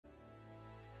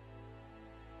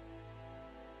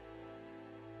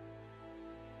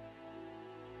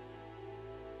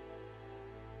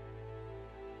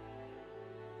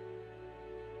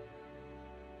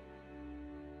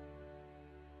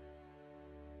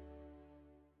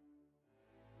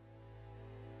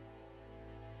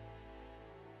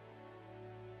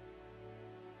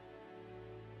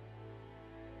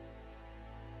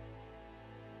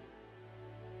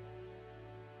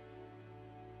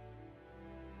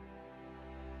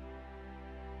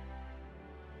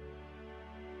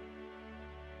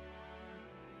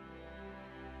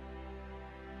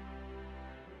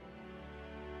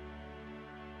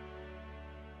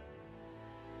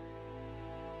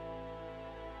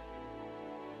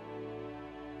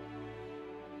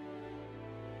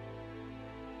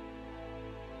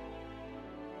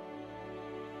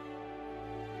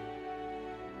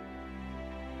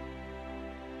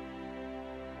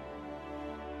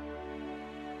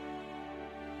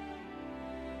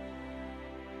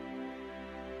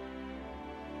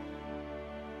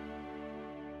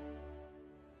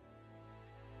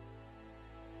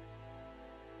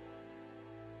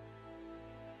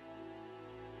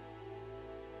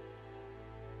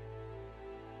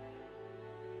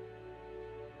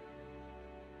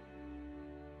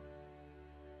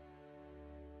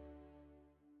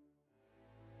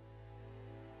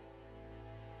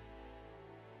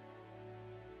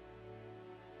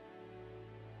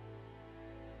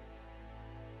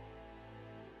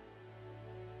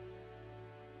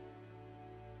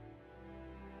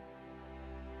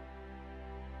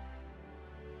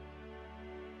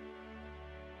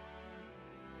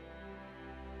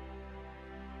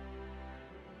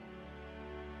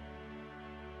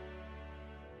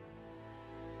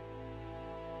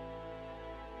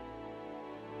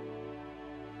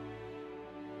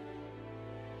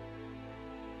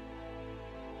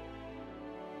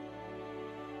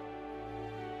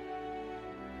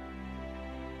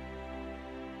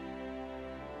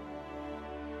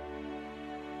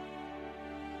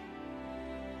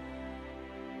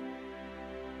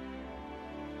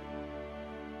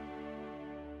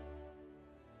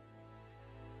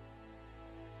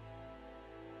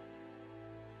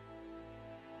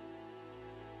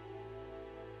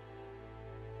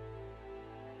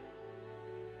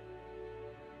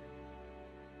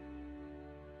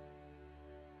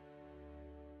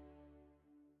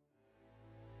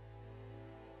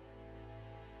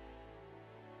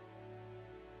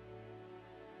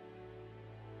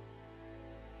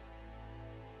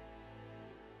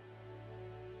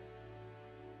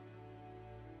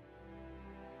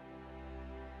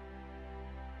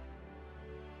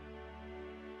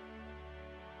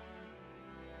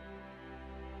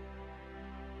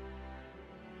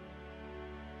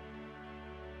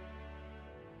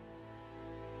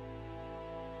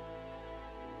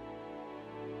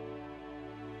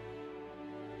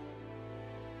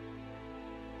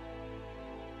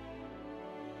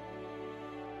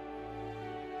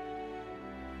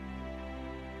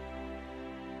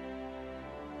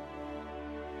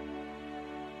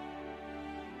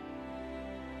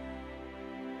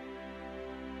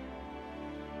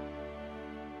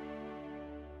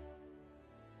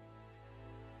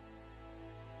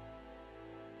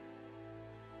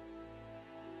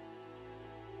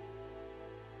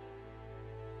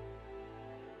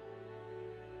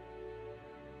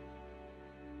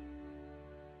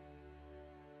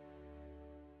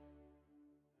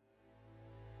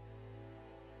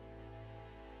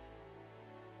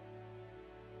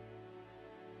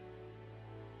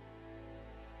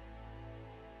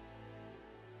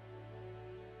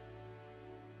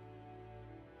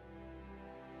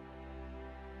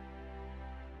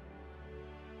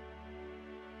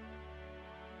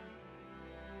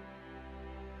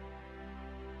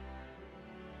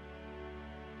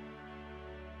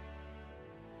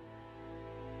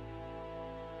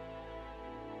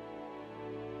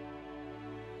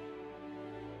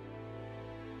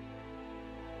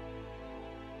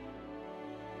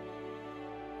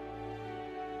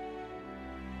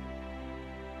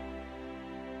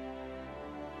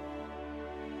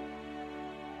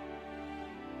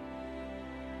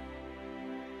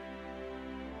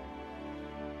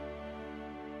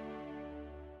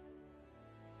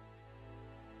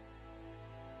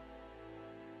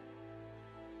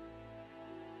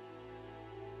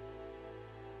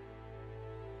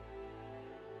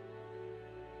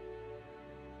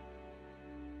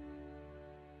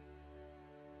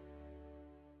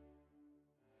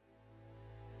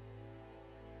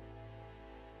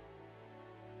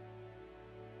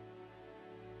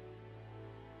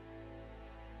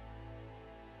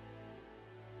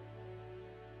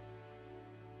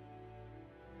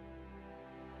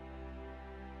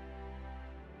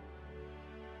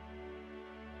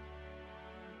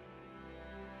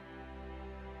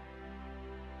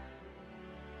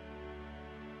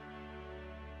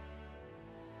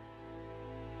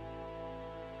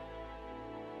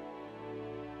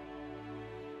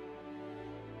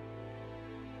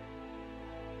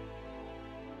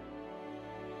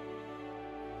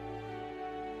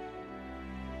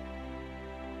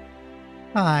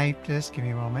Hi, just give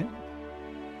me a moment.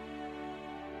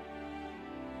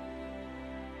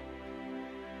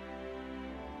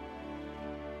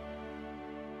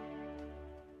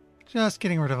 Just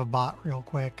getting rid of a bot real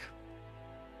quick.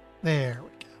 There we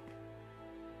go.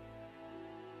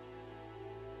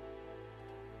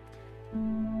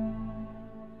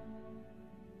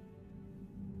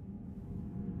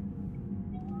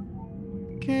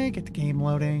 Okay, get the game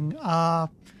loading.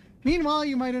 Meanwhile,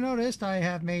 you might have noticed I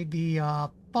have made the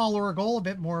follower goal a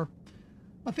bit more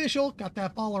official. Got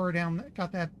that follower down,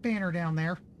 got that banner down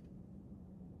there.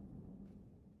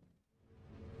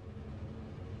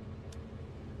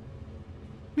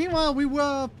 Meanwhile,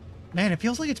 man, it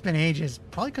feels like it's been ages.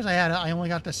 Probably because I only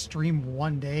got to stream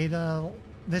one day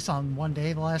this on one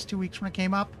day the last 2 weeks when it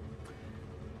came up.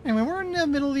 Anyway, we're in the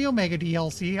middle of the Omega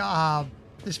DLC.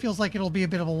 This feels like it'll be a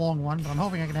bit of a long one, but I'm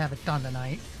hoping I can have it done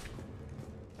tonight.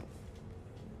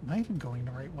 Am I even going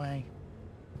the right way?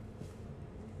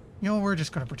 You know, we're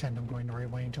just going to pretend I'm going the right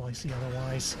way until I see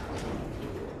otherwise.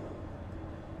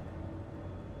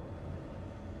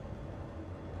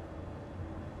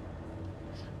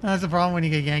 That's the problem when you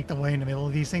get yanked away in the middle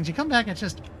of these things. You come back and it's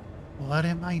just, what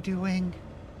am I doing?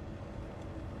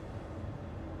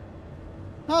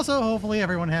 Also, hopefully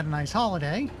everyone had a nice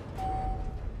holiday.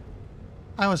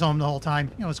 I was home the whole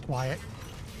time. It was quiet.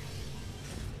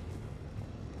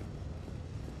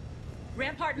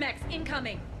 Rampart mechs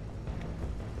incoming.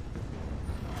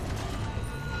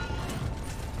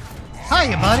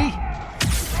 Hiya, buddy.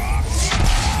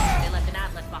 They left an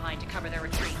Atlas behind to cover their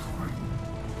retreat.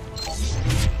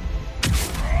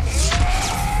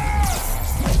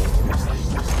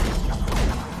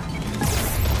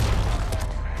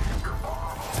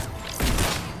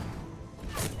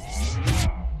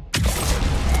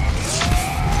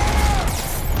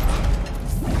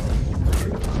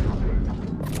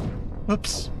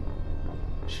 Whoops.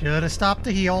 Should have stopped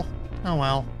to heal. Oh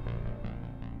well.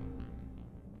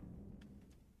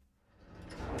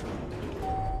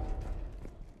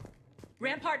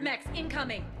 Rampart mechs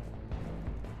incoming.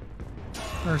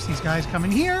 First these guys come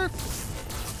in here,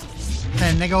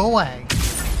 then they go away.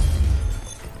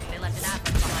 They left an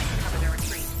Atlas behind to cover their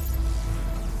retreat.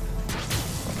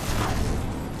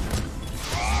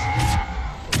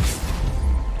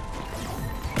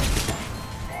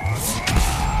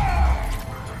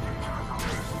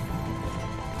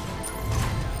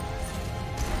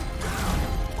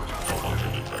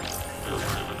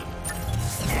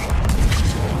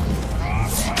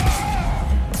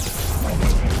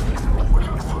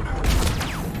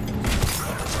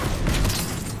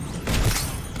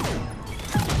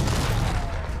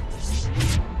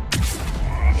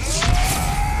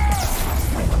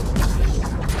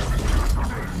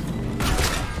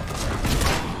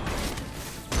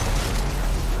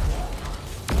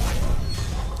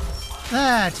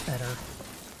 That's better.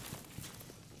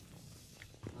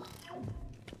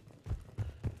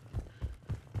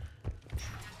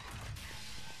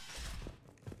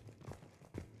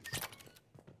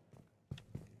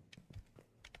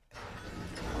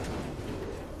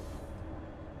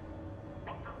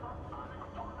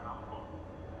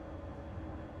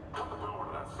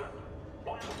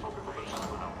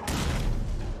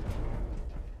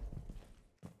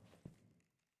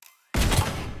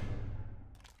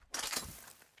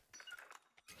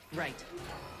 Right.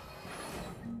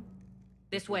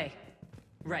 This way.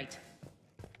 Right.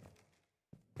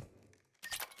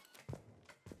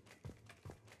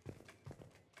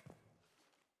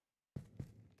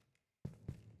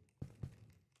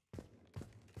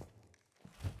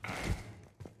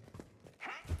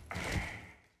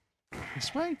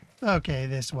 This way? Okay,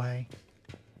 this way.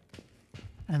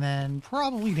 And then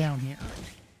probably down here.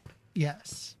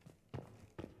 Yes.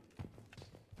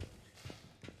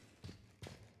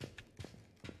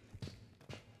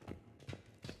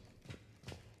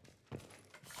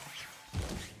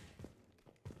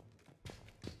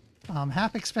 I'm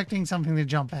half expecting something to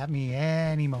jump at me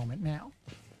any moment now.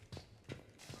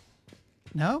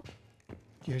 No?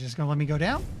 You're just gonna let me go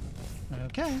down?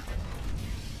 Okay.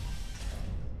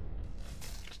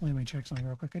 Just let me check something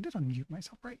real quick. I did unmute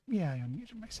myself, right? Yeah, I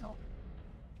unmuted myself.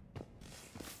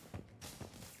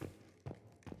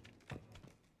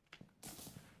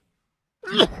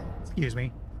 Excuse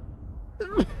me.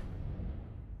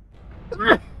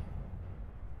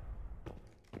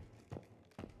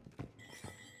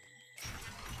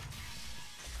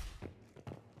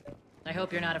 I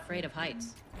hope you're not afraid of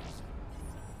heights.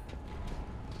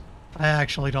 I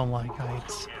actually don't like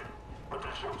heights.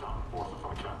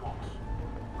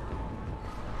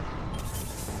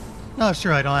 No, it's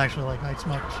true, I don't actually like heights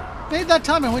much. Made that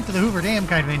time I went to the Hoover Dam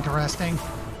kind of interesting.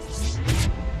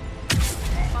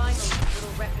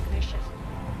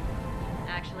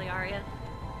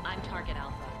 target,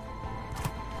 Alpha.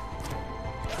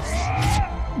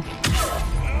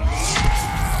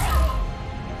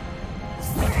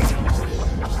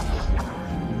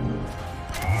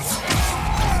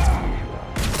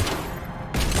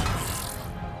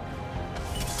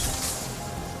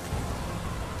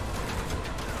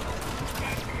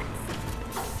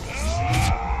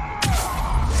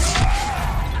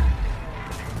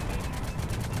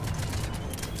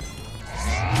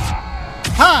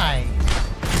 Hi!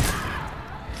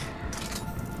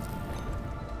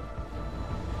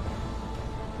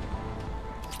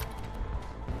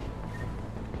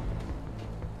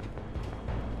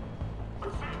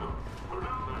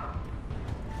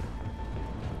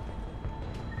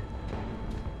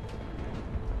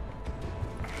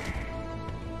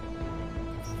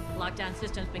 Lockdown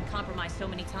system's been compromised so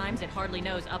many times it hardly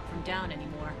knows up from down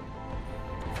anymore.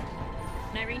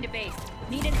 Nyrene to base.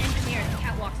 Need an engineer at the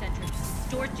catwalk's entrance.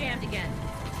 Door's jammed again.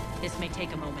 This may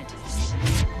take a moment.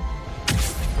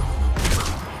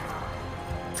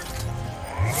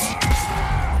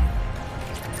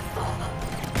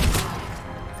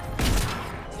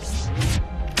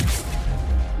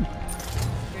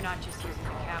 You're not just using the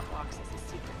catwalks as a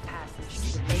secret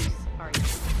passage to the base, are you?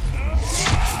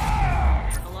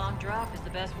 A long drop is the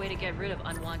best way to get rid of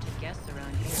unwanted guests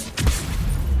around here.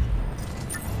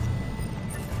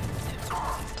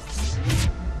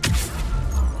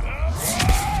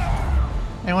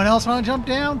 Anyone else want to jump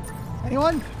down?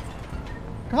 Anyone?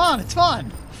 Come on, it's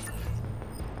fun.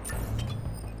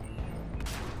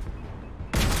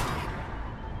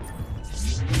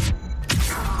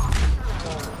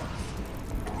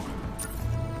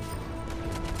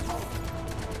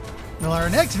 Will our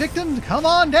next victim come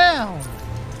on down?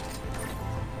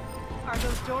 Are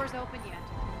those doors open yet?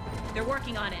 They're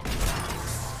working on it.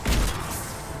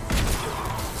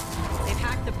 They've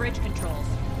hacked the bridge controls.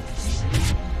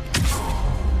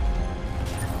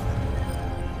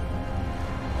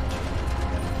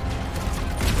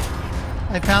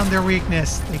 I found their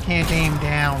weakness. They can't aim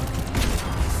down.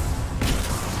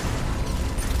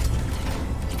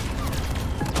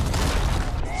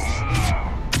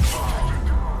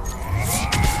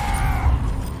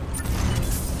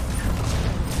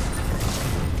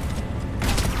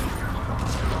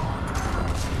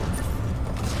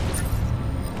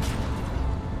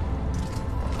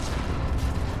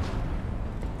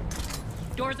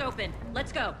 Doors open.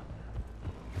 Let's go.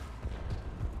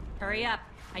 Hurry up.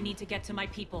 I need to get to my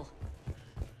people.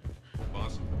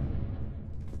 Boss.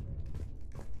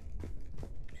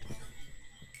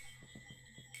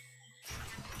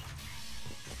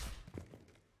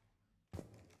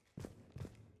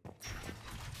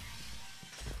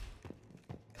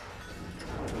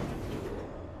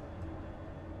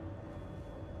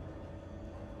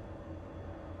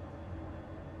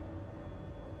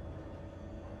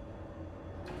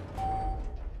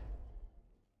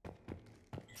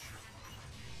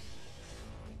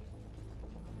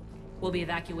 We'll be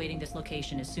evacuating this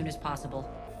location as soon as possible.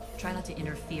 Try not to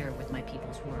interfere with my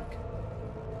people's work.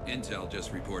 Intel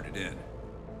just reported in.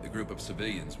 The group of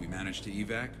civilians we managed to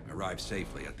evac arrived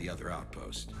safely at the other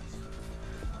outpost.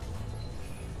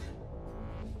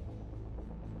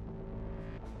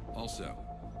 Also,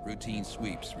 routine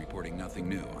sweeps reporting nothing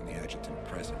new on the adjutant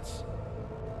presence.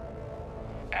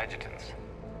 Adjutants.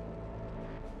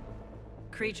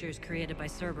 Creatures created by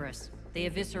Cerberus. They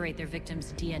eviscerate their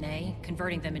victims' DNA,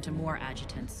 converting them into more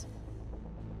adjutants.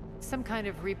 Some kind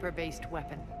of Reaper-based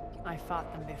weapon. I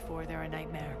fought them before, they're a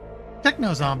nightmare. Techno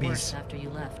Worse zombies. after you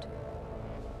left.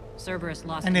 Cerberus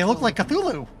lost And they look control like of them.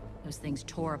 Cthulhu. Those things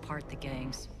tore apart the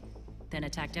gangs, then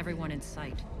attacked everyone in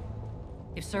sight.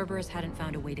 If Cerberus hadn't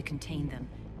found a way to contain them,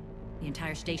 the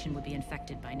entire station would be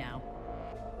infected by now.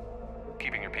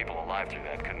 Keeping your people alive through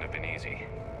that couldn't have been easy.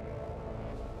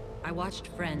 I watched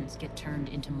friends get turned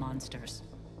into monsters,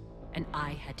 and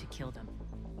I had to kill them.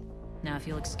 Now, if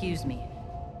you'll excuse me,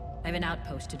 I have an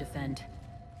outpost to defend.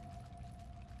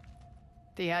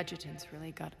 The adjutants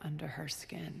really got under her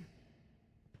skin.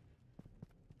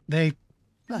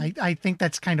 I think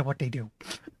that's kind of what they do.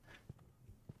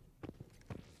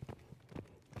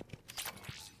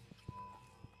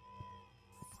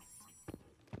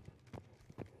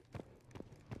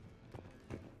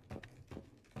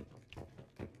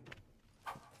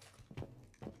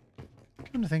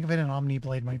 Come to think of it, an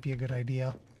Omniblade might be a good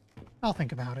idea. I'll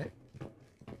think about it.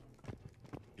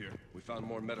 Here, we found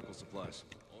more medical supplies.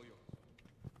 All yours.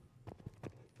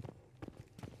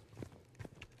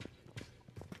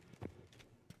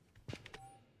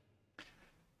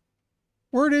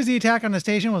 Word is the attack on the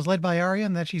station was led by Arya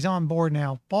and that she's on board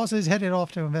now. Boss is headed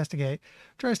off to investigate.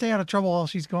 Try to stay out of trouble while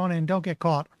she's gone and don't get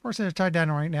caught. Horses are tied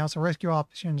down right now, so rescue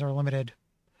options are limited.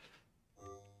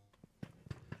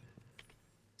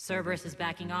 Cerberus is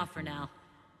backing off for now.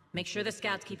 Make sure the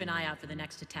scouts keep an eye out for the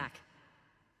next attack.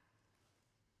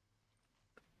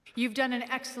 You've done an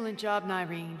excellent job,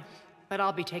 Nyreen, but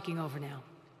I'll be taking over now.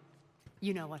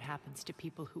 You know what happens to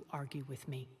people who argue with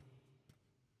me.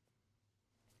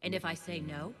 And if I say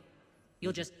no,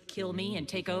 you'll just kill me and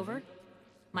take over?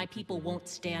 My people won't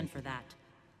stand for that.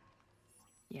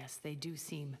 Yes, they do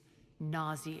seem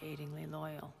nauseatingly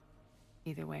loyal.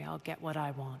 Either way, I'll get what I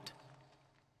want.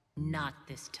 Not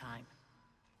this time.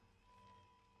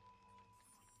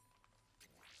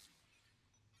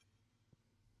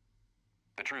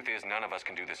 The truth is, none of us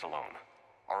can do this alone.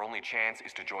 Our only chance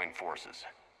is to join forces.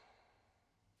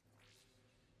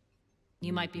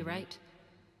 You might be right,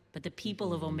 but the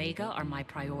people of Omega are my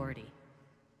priority.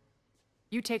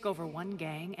 You take over one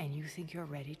gang and you think you're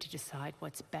ready to decide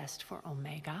what's best for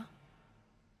Omega?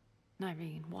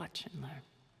 Nyreen, watch and learn.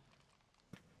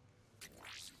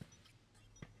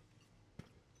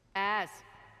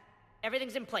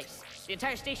 Everything's in place. The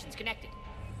entire station's connected.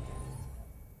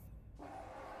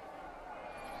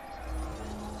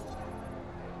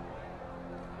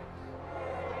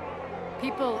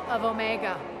 People of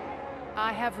Omega,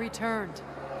 I have returned.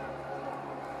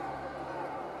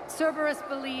 Cerberus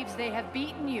believes they have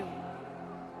beaten you.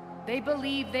 They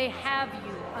believe they have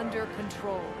you under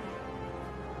control.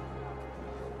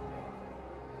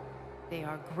 They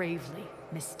are gravely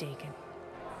mistaken.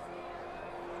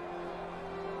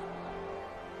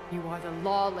 You are the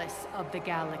lawless of the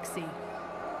galaxy.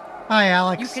 Hi,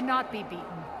 Alex. You cannot be beaten,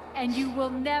 and you will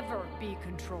never be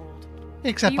controlled.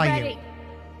 Except be by ready. you.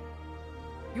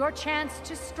 Your chance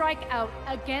to strike out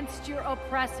against your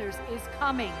oppressors is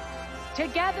coming.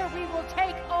 Together we will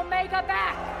take Omega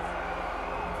back!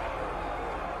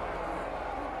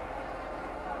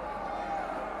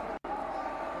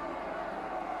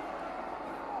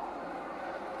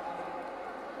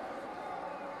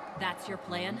 That's your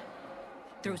plan?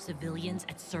 Throw civilians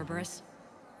at Cerberus?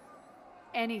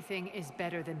 Anything is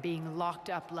better than being locked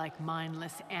up like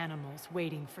mindless animals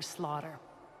waiting for slaughter.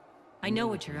 I know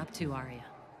what you're up to, Arya.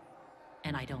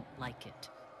 And I don't like it.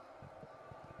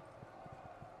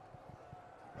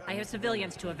 I have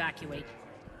civilians to evacuate.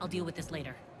 I'll deal with this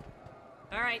later.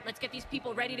 All right, let's get these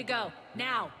people ready to go.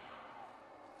 Now!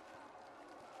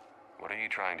 What are you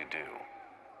trying to do?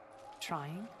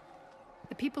 Trying?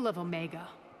 The people of Omega,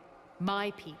 my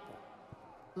people,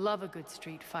 love a good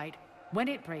street fight. When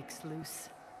it breaks loose,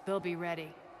 they'll be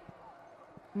ready.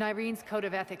 Nyreen's code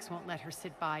of ethics won't let her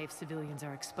sit by if civilians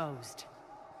are exposed.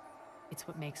 It's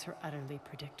what makes her utterly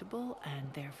predictable and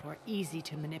therefore easy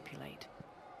to manipulate.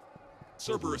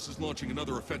 Cerberus is launching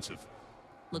another offensive.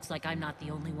 Looks like I'm not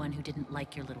the only one who didn't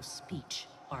like your little speech,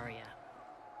 Arya.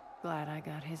 Glad I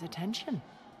got his attention.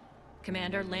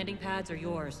 Commander, landing pads are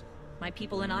yours. My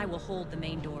people and I will hold the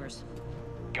main doors.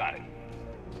 Got it.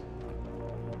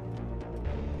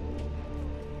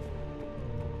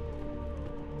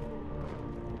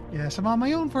 Yes, I'm on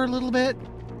my own for a little bit.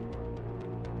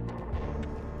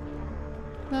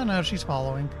 No, she's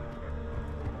following.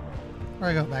 Or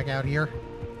I go back out here.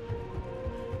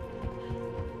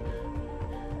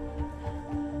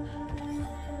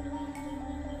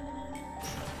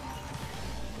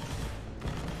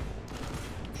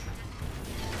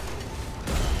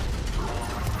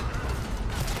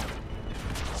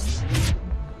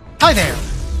 Hi there!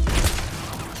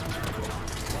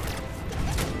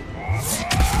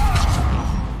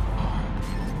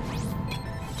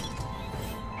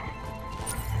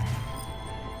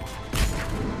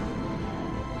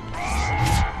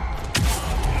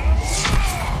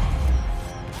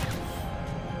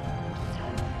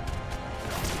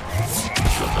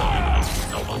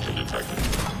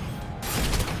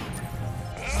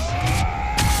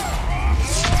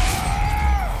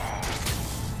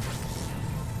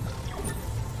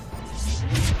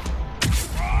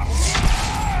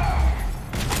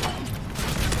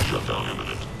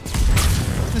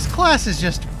 This class is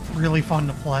just really fun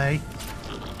to play.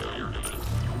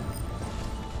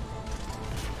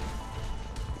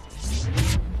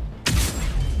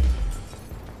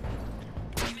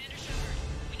 Commander Shepard,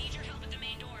 we need your help at the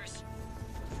main doors.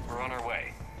 We're on our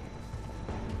way.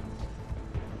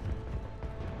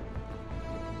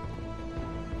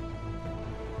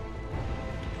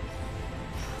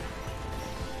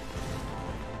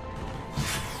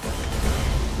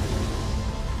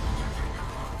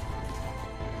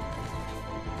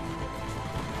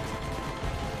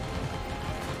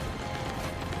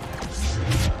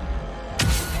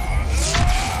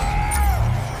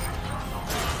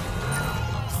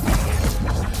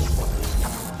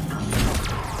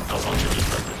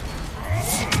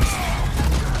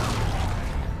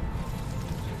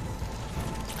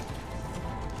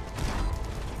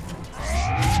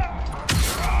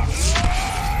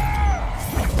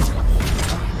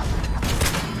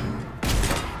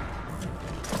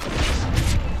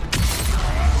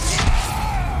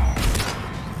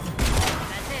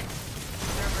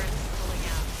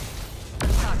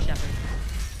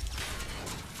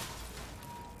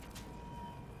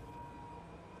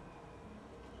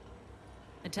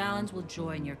 Talons will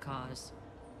join your cause.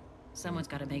 Someone's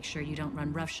got to make sure you don't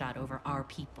run roughshod over our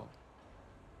people.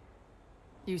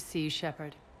 You see,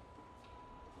 Shepard.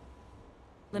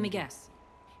 Let me guess.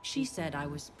 She said I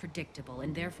was predictable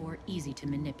and therefore easy to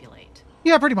manipulate.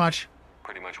 Yeah, pretty much.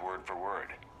 Pretty much word for word.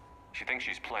 She thinks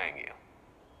she's playing you.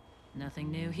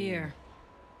 Nothing new here.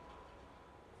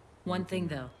 One thing,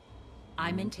 though.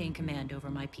 I maintain command over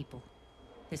my people.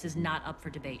 This is not up for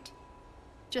debate.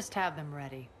 Just have them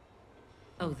ready.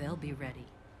 Oh, they'll be ready.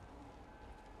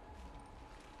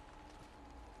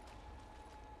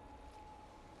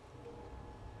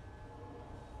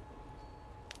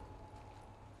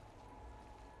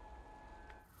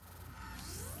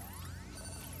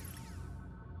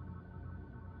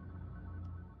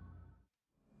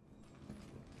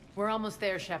 We're almost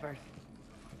there, Shepard.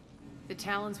 The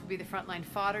Talons will be the frontline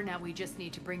fodder. Now we just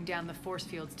need to bring down the force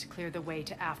fields to clear the way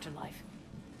to Afterlife.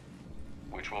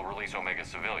 Which will release Omega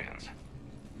civilians.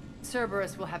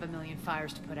 Cerberus will have a million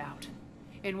fires to put out.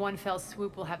 In one fell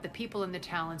swoop, we'll have the people in the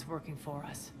Talons working for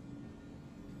us.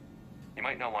 You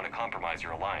might not want to compromise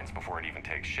your alliance before it even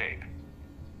takes shape.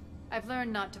 I've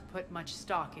learned not to put much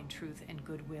stock in truth and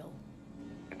goodwill.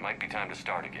 It might be time to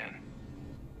start again.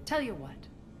 Tell you what,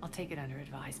 I'll take it under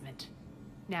advisement.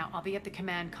 Now, I'll be at the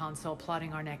command console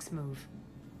plotting our next move.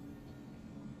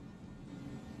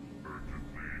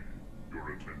 Urgently,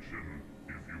 your attention,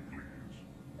 if you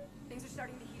please. Things are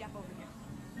starting to heat up over here.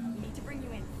 We need to bring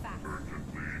you in fast.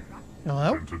 Urgently.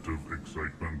 Hello? Tentative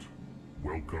excitement.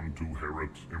 Welcome to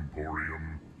Harrot's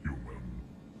Emporium, human.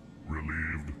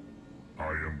 Relieved. I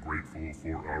am grateful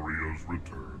for Aria's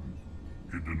return.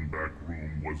 Hidden back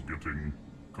room was getting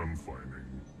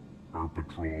confining. Her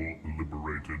patrol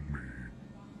liberated me.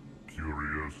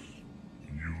 Curious.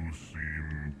 You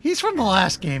seem He's from the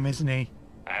last game, isn't he?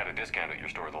 I had a discount at your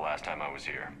store the last time I was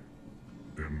here.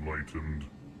 enlightened.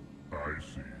 I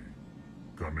see.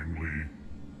 Cunningly,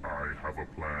 I have a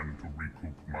plan to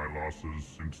recoup my losses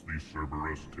since the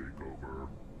Cerberus takeover.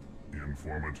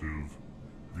 Informative.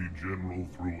 The General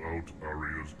threw out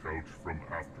Aria's couch from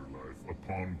Afterlife.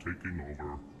 Upon taking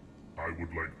over, I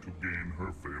would like to gain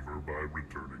her favor by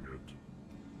returning it.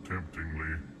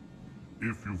 Temptingly,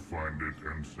 if you find it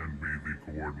and send me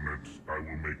the coordinates, I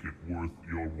will make it worth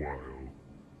your while.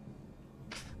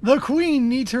 The Queen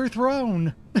needs her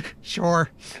throne. Sure.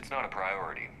 It's not a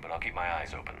priority, but I'll keep my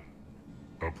eyes open.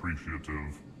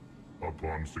 Appreciative.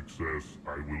 Upon success,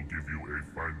 I will give you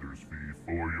a finder's fee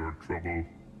for your trouble.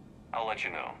 I'll let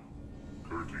you know.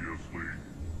 Courteously,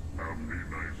 have a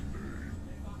nice day.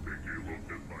 Take a look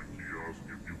at my kiosk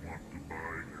if you want to buy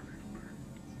anything.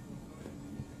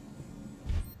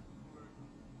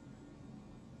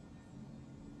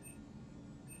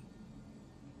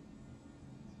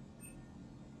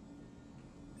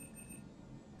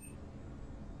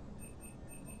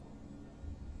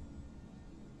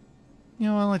 You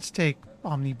know what, let's take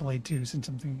Omniblade 2 since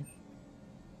something...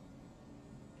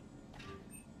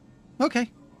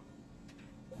 Okay.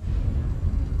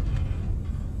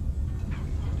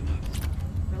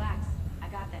 Relax. I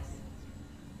got this.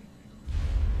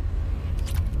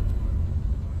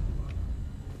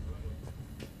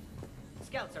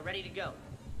 Scouts are ready to go.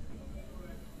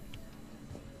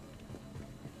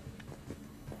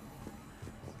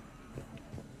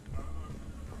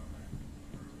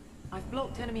 I've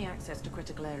blocked enemy access to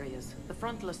critical areas. The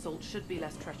frontal assault should be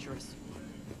less treacherous.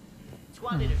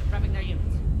 Squad leaders are prepping their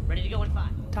units. Ready to go in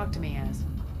 5. Talk to me, Az.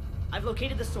 I've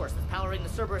located the source that's powering the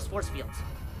Cerberus force fields.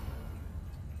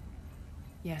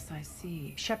 Yes, I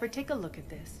see. Shepard, take a look at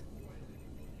this.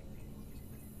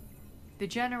 The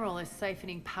General is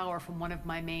siphoning power from one of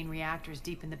my main reactors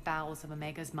deep in the bowels of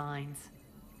Omega's mines.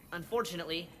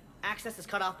 Unfortunately, access is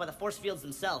cut off by the force fields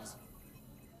themselves.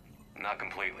 Not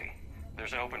completely.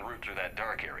 There's an open route through that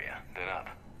dark area, then up.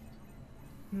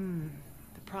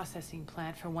 The processing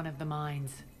plant for one of the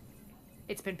mines.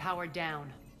 It's been powered down.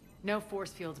 No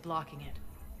force fields blocking it.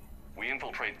 We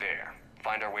infiltrate there,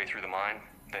 find our way through the mine,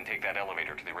 then take that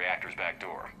elevator to the reactor's back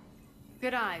door.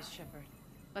 Good eyes, Shepard.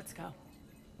 Let's go.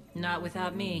 Not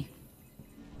without me.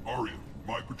 Aria,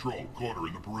 my patrol caught her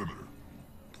in the perimeter.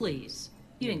 Please.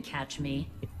 You didn't catch me.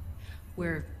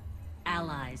 We're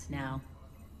allies now.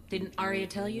 Didn't Arya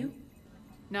tell you?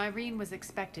 Nyreen was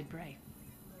expected, Bray.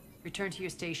 Return to your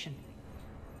station.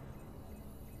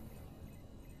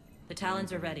 The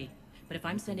Talons are ready, but if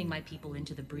I'm sending my people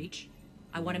into the breach,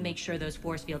 I want to make sure those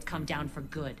force fields come down for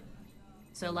good.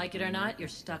 So like it or not, you're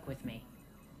stuck with me.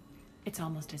 It's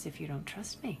almost as if you don't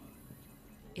trust me.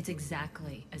 It's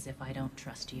exactly as if I don't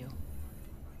trust you.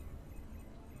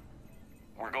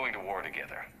 We're going to war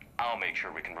together. I'll make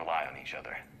sure we can rely on each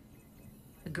other.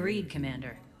 Agreed,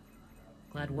 Commander.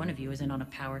 Glad one of you isn't on a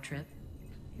power trip.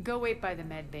 Go wait by the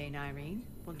med bay, Irene.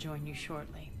 We'll join you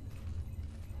shortly.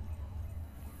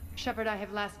 Shepard, I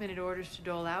have last-minute orders to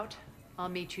dole out. I'll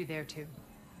meet you there, too.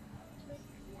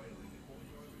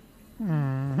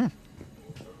 Mm-hmm.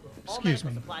 All Excuse medical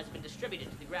me. supplies have been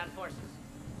distributed to the ground forces.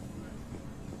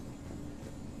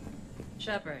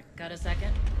 Shepard, got a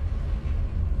second?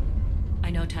 I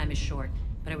know time is short,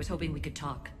 but I was hoping we could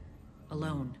talk.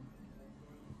 Alone.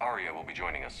 Arya will be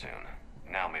joining us soon.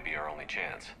 Now may be our only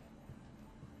chance.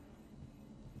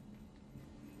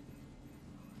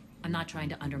 I'm not trying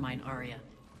to undermine Arya.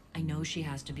 I know she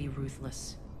has to be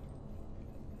ruthless.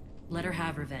 Let her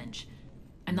have revenge.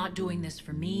 I'm not doing this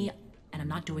for me, and I'm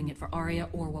not doing it for Arya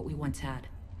or what we once had.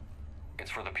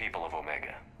 It's for the people of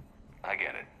Omega. I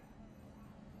get it.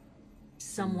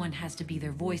 Someone has to be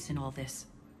their voice in all this.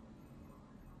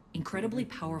 Incredibly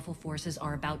powerful forces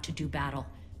are about to do battle,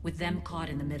 with them caught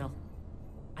in the middle.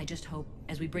 I just hope,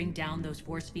 as we bring down those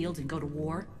force fields and go to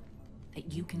war,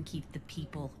 that you can keep the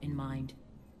people in mind.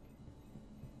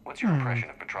 What's your impression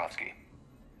of Petrovsky?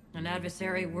 An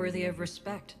adversary worthy of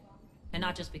respect. And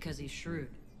not just because he's shrewd.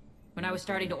 When I was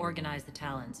starting to organize the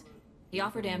Talons, he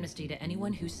offered amnesty to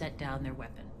anyone who set down their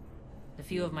weapon. A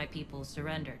few of my people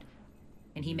surrendered,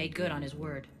 and he made good on his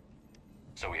word.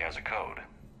 So he has a code.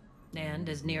 And,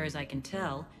 as near as I can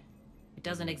tell, it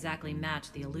doesn't exactly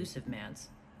match the Elusive Man's.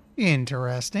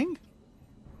 Interesting.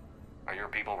 Are your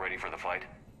people ready for the fight?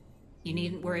 You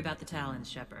needn't worry about the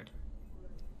Talons, Shepard.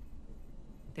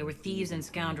 They were thieves and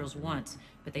scoundrels once,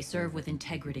 but they serve with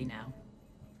integrity now.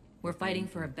 We're fighting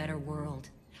for a better world.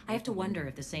 I have to wonder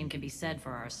if the same can be said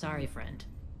for our Asari friend.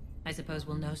 I suppose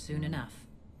we'll know soon enough.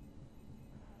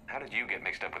 How did you get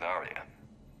mixed up with Arya?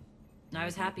 I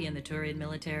was happy in the Turian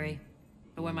military,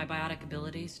 but when my biotic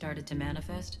abilities started to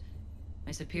manifest,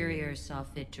 my superiors saw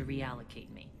fit to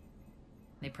reallocate me.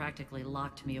 They practically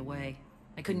locked me away.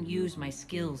 I couldn't use my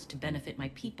skills to benefit my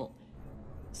people,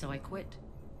 so I quit.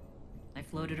 I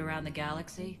floated around the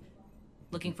galaxy,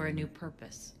 looking for a new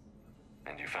purpose.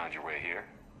 And you found your way here?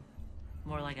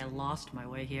 More like I lost my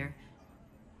way here.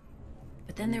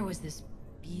 But then there was this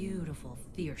beautiful,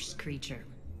 fierce creature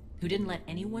who didn't let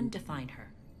anyone define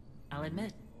her. I'll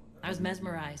admit, I was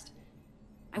mesmerized.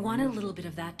 I wanted a little bit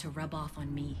of that to rub off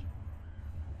on me.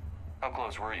 How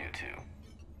close were you two?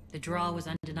 The draw was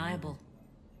undeniable.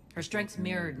 Her strengths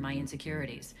mirrored my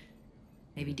insecurities.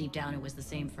 Maybe deep down it was the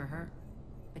same for her.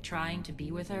 But trying to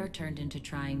be with her turned into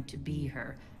trying to be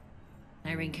her.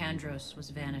 Irene Kandros was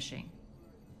vanishing.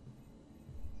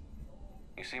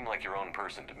 You seem like your own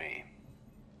person to me.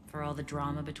 For all the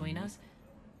drama between us,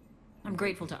 I'm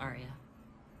grateful to Arya.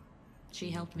 She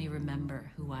helped me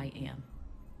remember who I am.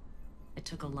 It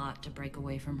took a lot to break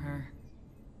away from her,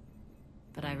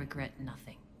 but I regret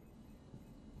nothing.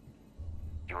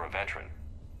 You're a veteran.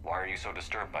 Why are you so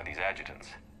disturbed by these adjutants?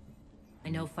 I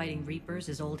know fighting Reapers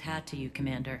is old hat to you,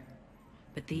 Commander.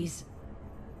 But these...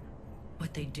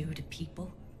 what they do to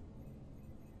people?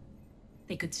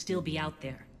 They could still be out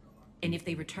there. And if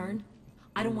they return,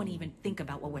 I don't want to even think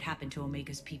about what would happen to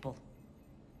Omega's people.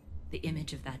 The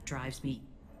image of that drives me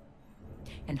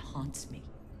and haunts me.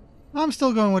 I'm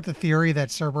still going with the theory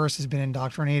that Cerberus has been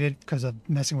indoctrinated because of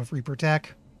messing with Reaper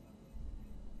tech.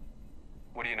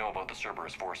 What do you know about the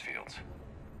Cerberus force fields?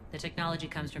 The technology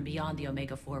comes from beyond the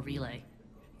Omega-4 relay.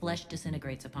 Flesh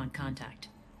disintegrates upon contact.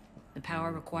 The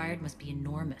power required must be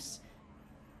enormous.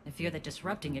 I fear that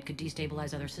disrupting it could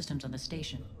destabilize other systems on the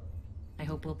station. I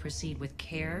hope we'll proceed with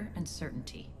care and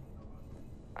certainty.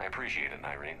 I appreciate it,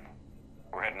 Irene.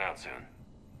 We're heading out soon.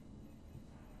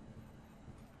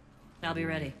 I'll be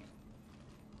ready.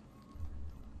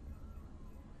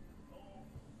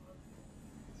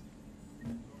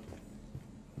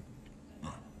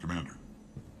 Commander.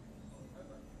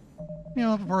 You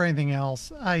know, before anything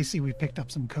else, I see we picked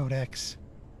up some codex.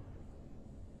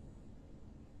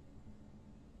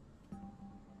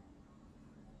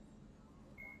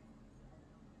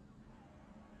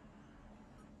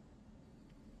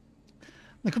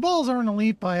 The Cabals are an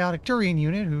elite biotic Turian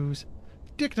unit whose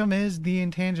dictum is the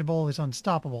intangible is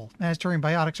unstoppable. As Turian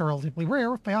biotics are relatively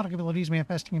rare, with biotic abilities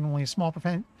manifesting in only a small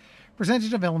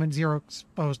percentage of element zero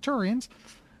exposed Turians,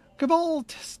 Cabal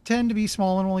tend to be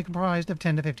small and only comprised of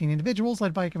 10 to 15 individuals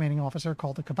led by a commanding officer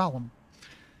called the Cabalum.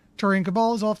 Turian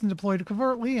Cabal is often deployed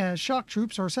covertly as shock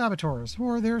troops or saboteurs,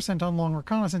 or they're sent on long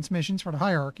reconnaissance missions for the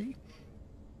hierarchy.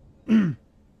 In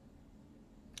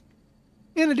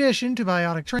addition to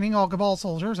biotic training, all Cabal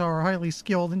soldiers are highly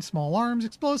skilled in small arms,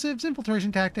 explosives,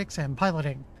 infiltration tactics, and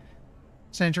piloting.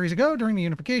 Centuries ago, during the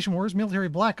Unification Wars, military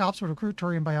black ops would recruit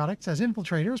Turian biotics as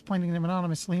infiltrators, planting them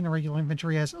anonymously in irregular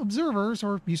infantry as observers,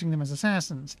 or using them as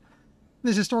assassins.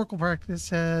 This historical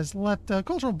practice has left a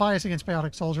cultural bias against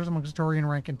biotic soldiers amongst the Turian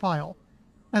rank and file.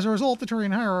 As a result, the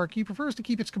Turian hierarchy prefers to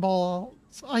keep its cabals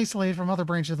isolated from other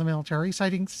branches of the military,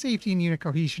 citing safety and unit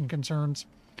cohesion concerns.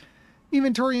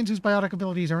 Even Turians whose biotic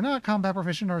abilities are not combat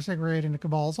proficient are segregated into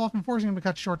cabals, often forcing them to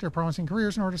cut short their promising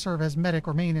careers in order to serve as medic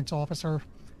or maintenance officer.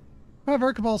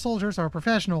 However, Cabal soldiers are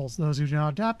professionals. Those who do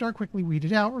not adapt are quickly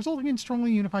weeded out, resulting in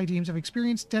strongly unified teams of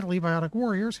experienced, deadly biotic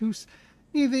warriors who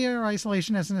see their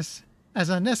isolation as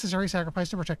a necessary sacrifice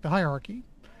to protect the hierarchy.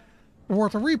 The War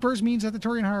of the Reapers means that the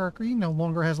Turian hierarchy no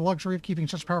longer has the luxury of keeping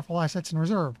such powerful assets in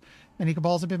reserve. Many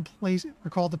Cabals have been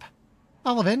recalled to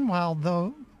Palaven, while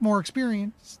the most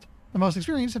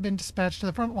experienced have been dispatched to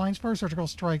the front lines for surgical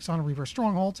strikes on Reaper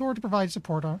strongholds or to provide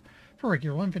support for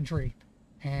regular infantry.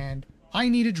 And I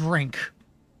need a drink.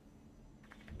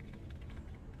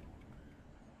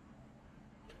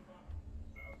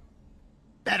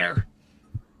 Better.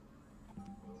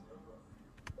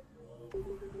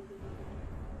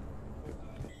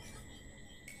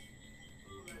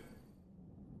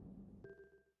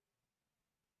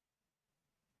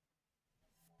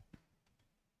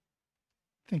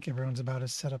 I think everyone's about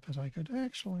as set up as I could.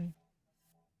 Actually,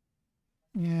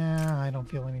 yeah, I don't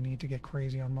feel any need to get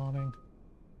crazy on modding.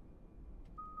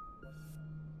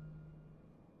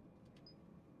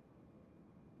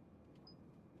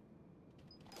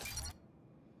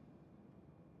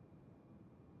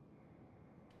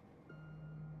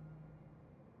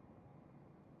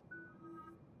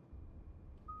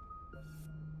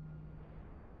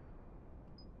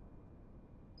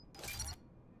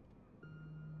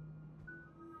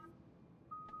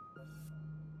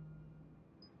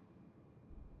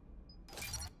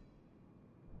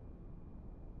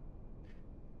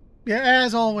 Yeah,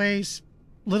 as always,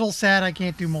 little sad I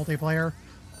can't do multiplayer.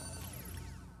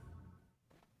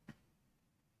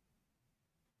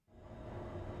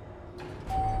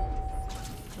 We're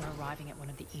arriving at one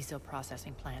of the ESO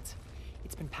processing plants.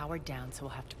 It's been powered down, so we'll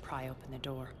have to pry open the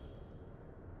door.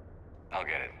 I'll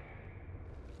get it.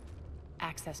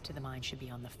 Access to the mine should be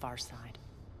on the far side.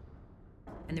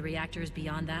 And the reactor is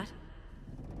beyond that?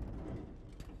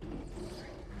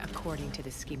 According to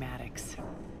the schematics.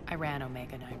 I ran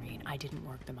Omega, Nyreen. I didn't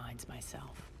work the mines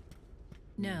myself.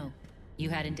 No. You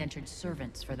had indentured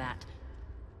servants for that.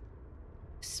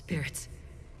 Spirits.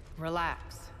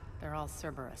 Relax. They're all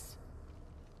Cerberus.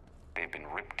 They've been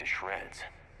ripped to shreds.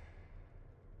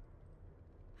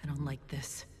 I don't like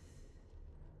this.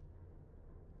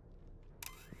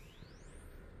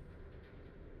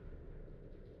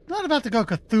 Not about to go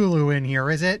Cthulhu in here,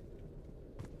 is it?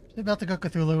 Is it about to go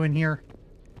Cthulhu in here?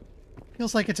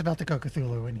 Feels like it's about to go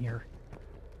Cthulhu in here.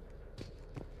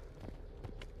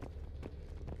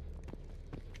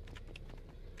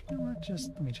 You know what? Just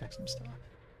let me check some stuff.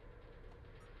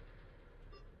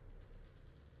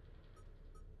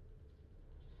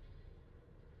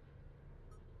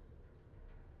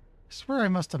 I swear I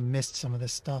must have missed some of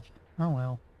this stuff. Oh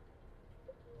well.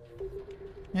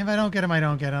 If I don't get them, I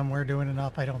don't get them. We're doing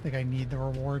enough. I don't think I need the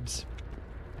rewards.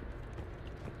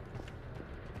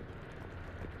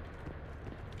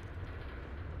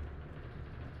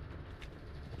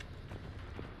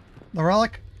 The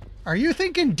Relic, are you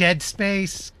thinking Dead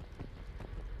Space?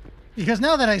 Because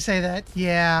now that I say that,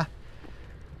 yeah.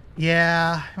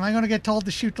 Am I going to get told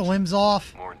to shoot the limbs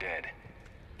off? More dead.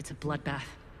 It's a bloodbath.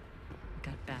 I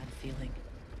got a bad feeling.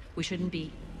 We shouldn't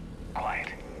be... Quiet.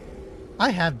 I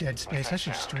have Dead Space. I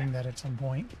should stream that at some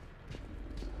point.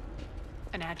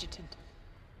 An adjutant.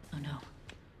 Oh no.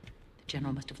 The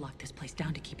General must have locked this place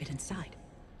down to keep it inside.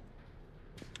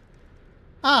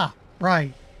 Ah,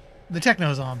 right. The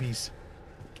techno zombies.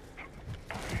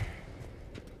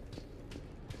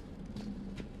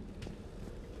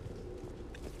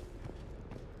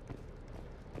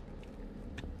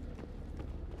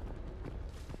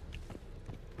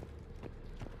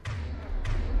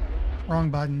 Wrong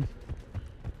button.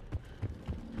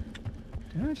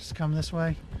 Didn't I just come this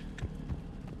way?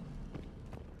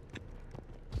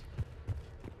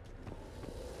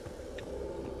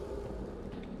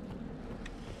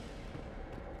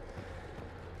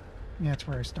 Yeah, that's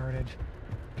where I started.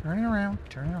 Turning around,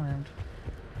 turning around.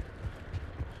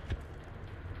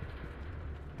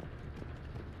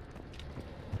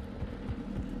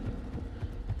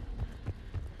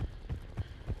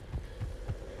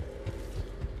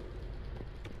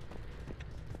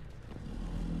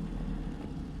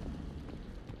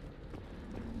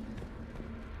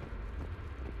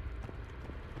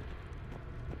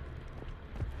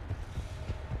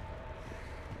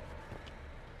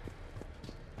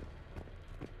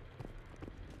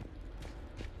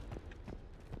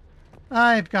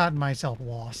 I've gotten myself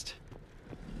lost.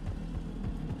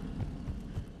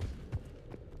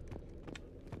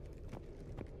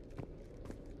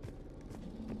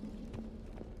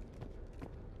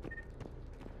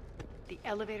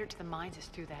 elevator to the mines is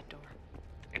through that door.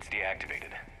 It's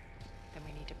deactivated. Then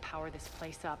we need to power this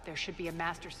place up. There should be a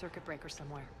master circuit breaker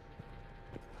somewhere.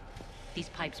 These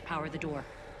pipes power the door.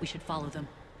 We should follow them.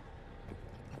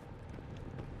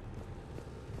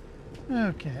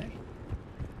 Okay.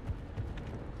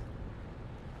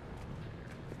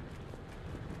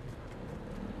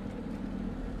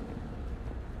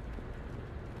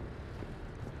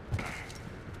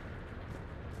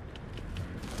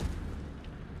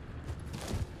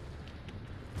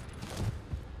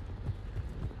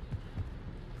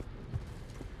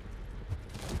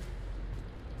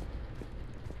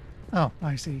 Oh,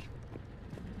 I see.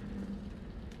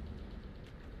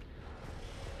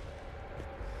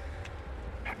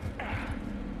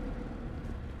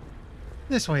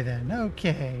 This way then.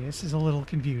 Okay, this is a little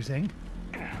confusing.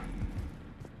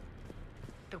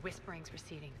 The whispering's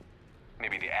receding.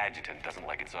 Maybe the adjutant doesn't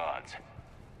like its odds.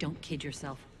 Don't kid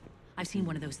yourself. I've seen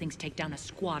one of those things take down a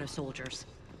squad of soldiers.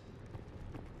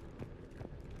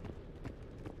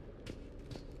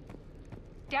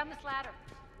 Down this ladder.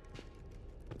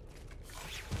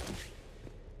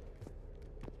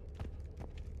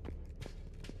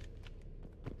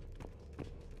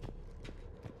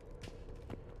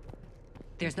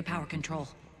 There's the power control.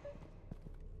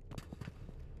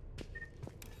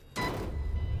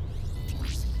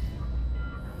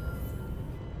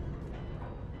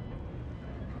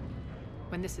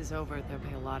 When this is over, there'll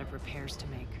be a lot of repairs to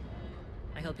make.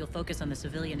 I hope you'll focus on the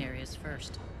civilian areas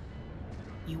first.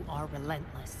 You are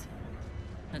relentless.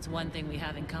 That's one thing we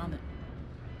have in common.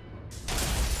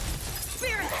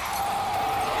 Spirit!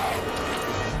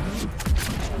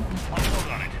 I'll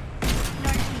hold on it.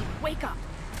 Nardi, wake up!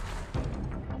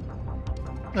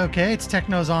 Okay, it's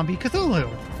Techno Zombie Cthulhu.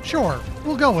 Sure,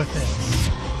 we'll go with this.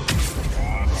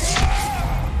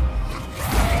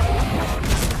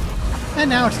 And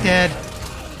now it's dead.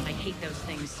 I hate those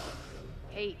things.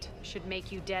 Hate should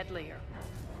make you deadlier.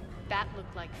 That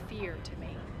looked like fear to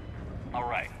me. All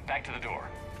right, back to the door.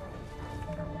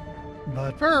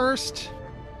 But first...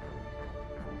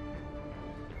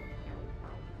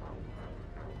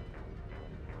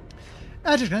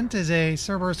 Adjutant is a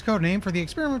Cerberus codename for the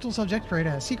experimental subject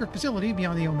created at a secret facility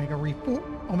beyond the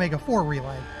Omega-4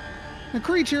 relay. The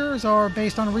creatures are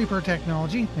based on Reaper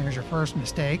technology. There's your first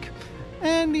mistake.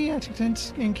 And the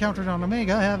adjutants encountered on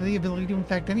Omega have the ability to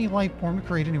infect any life form to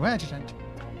create a new adjutant.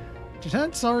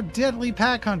 Adjutants are deadly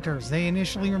pack hunters. They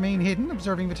initially remain hidden,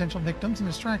 observing potential victims and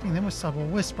distracting them with subtle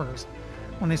whispers.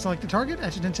 When they select a target,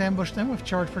 adjutants ambush them with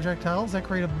charged projectiles that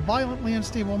create a violently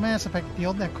unstable mass effect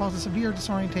field that causes severe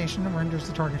disorientation and renders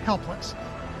the target helpless.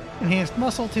 Enhanced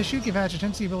muscle tissue give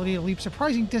adjutants the ability to leap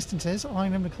surprising distances,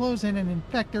 allowing them to close in and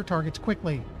infect their targets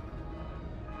quickly.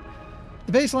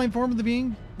 The baseline form of the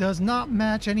being does not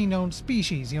match any known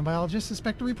species. Xenobiologists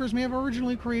suspect the Reapers may have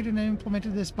originally created and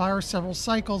implemented this virus several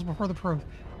cycles before the probe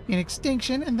in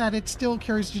extinction, and that it still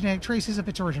carries genetic traces of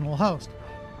its original host.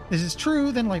 This is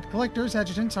true, then like the Collectors,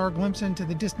 adjutants are a glimpse into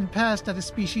the distant past at a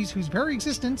species whose very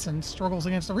existence and struggles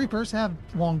against the Reapers have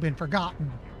long been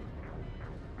forgotten.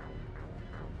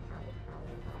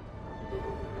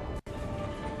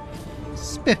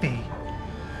 Spiffy.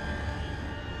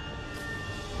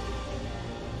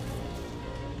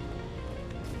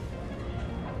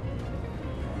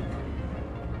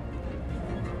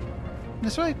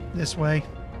 This way? This way.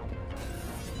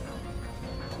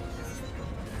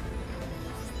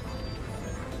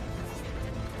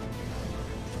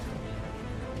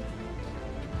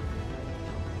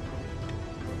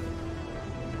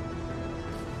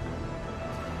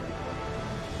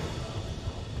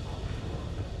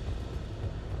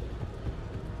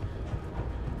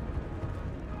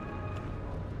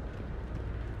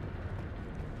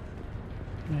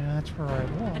 Yeah, that's where I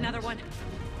was. Another one.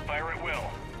 Fire at will.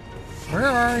 Where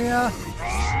are ya?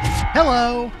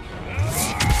 Hello!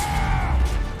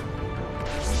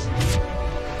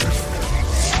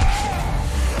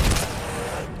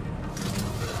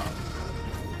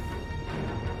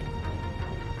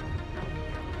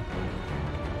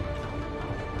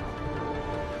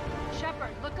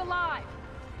 Shepard, look alive!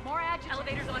 More adjutants.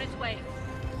 Elevator's on its way.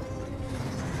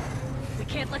 We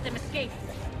can't let them escape.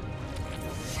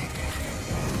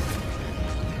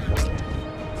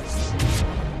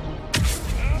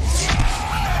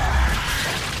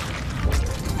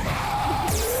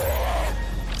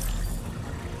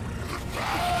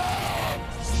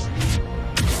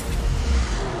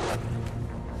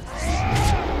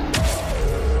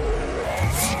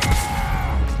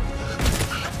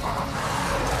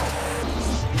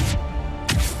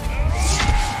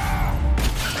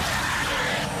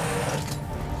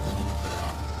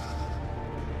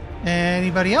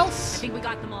 Anybody else? I think we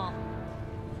got them all.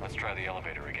 try the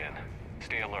elevator again.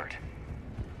 Stay alert.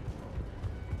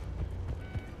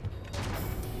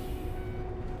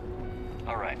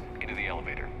 Alright, into the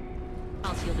elevator.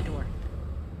 I'll seal the door.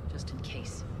 Just in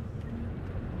case.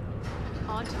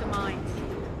 On to the mines.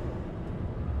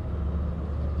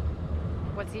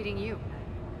 What's eating you?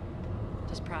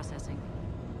 Just processing.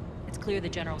 It's clear the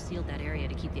General sealed that area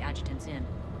to keep the adjutants in.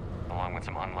 Along with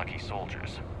some unlucky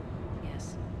soldiers.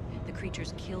 Yes. The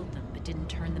creatures killed them, but didn't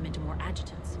turn them into more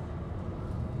adjutants.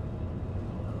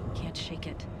 Can't shake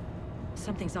it.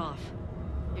 Something's off.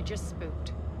 You're just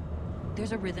spooked.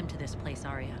 There's a rhythm to this place,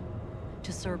 Arya.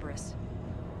 To Cerberus.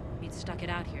 If you'd stuck it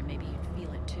out here, maybe you'd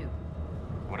feel it too.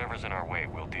 Whatever's in our way,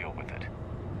 we'll deal with it.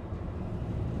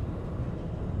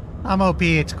 I'm OP,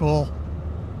 it's cool.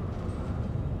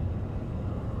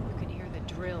 You can hear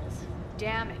the drills.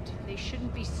 Damn it. They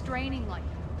shouldn't be straining like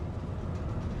that.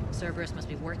 Cerberus must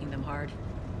be working them hard.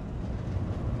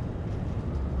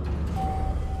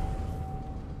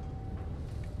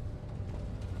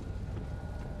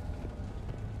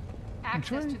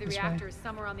 Access to the This way. reactor is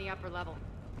somewhere on the upper level.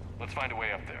 Let's find a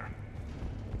way up there.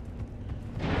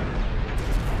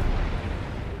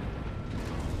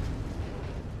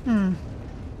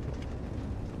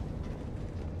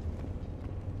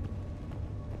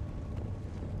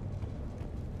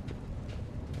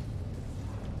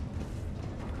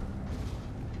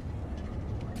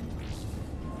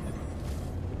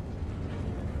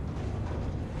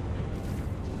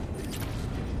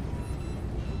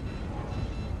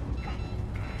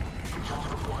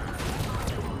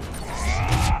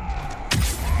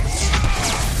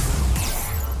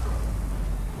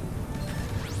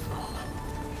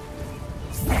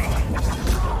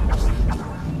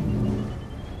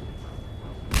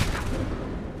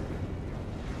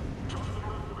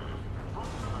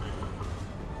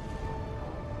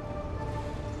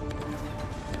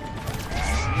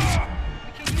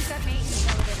 We can use that maintenance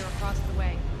elevator across the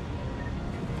way.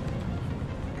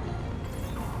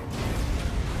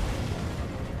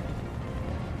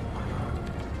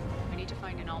 We need to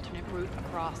find an alternate route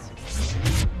across.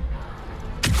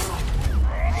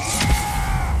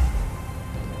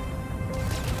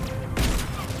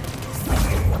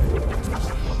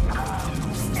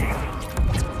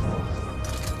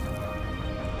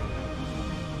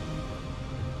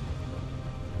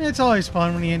 It's always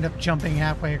fun when you end up jumping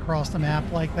halfway across the map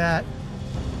like that.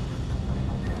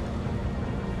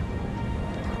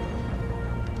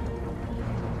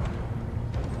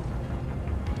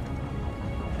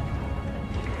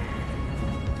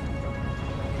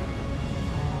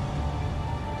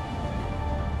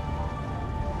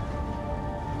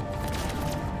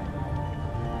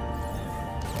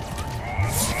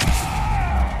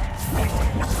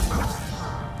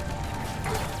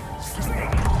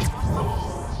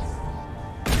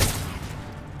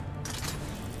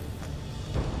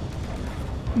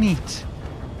 Neat.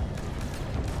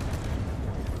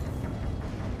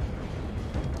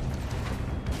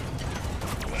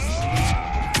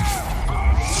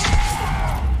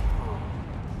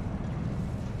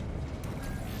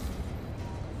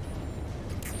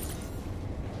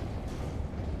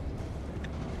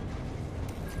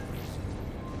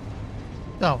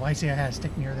 Oh, I see I had to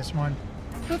stick near this one.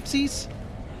 Oopsies.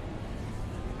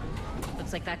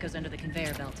 Looks like that goes under the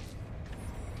conveyor belt.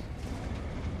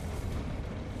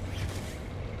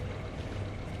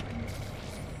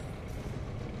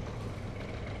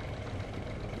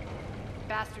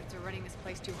 Bastards are running this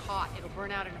place too hot. It'll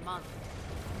burn out in a month.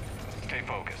 Stay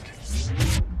focused.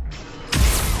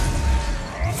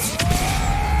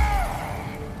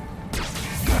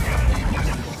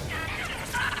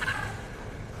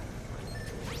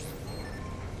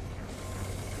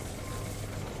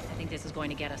 I think this is going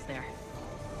to get us there.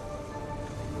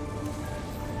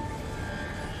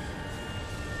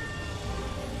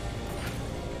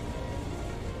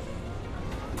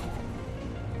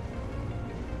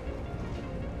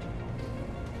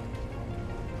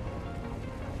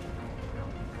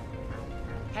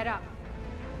 Head up.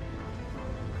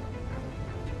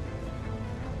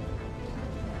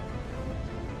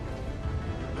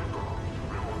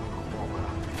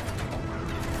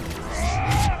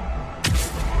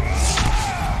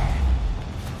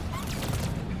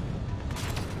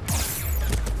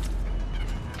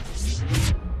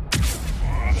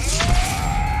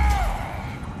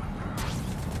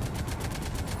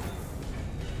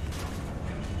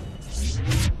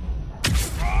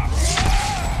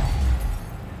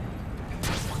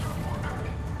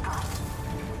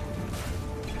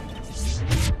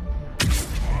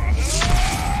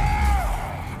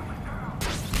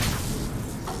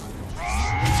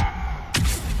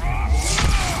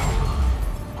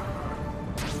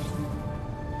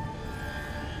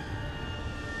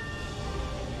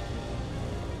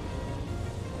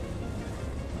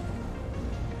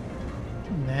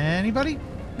 Anybody?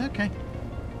 Okay.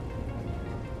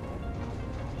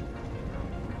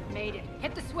 Made it.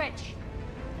 Hit the switch.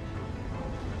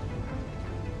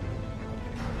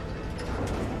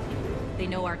 They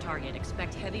know our target.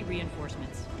 Expect heavy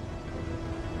reinforcements.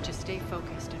 Just stay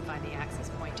focused and find the access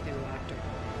point to the reactor.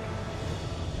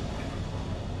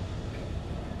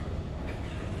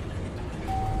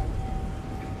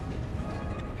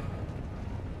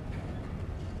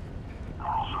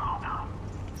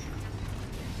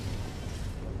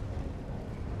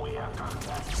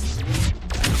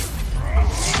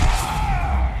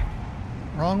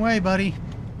 Wrong way, buddy.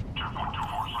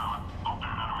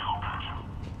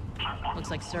 Looks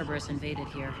like Cerberus invaded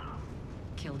here.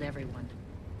 Killed everyone.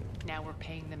 Now we're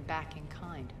paying them back in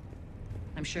kind.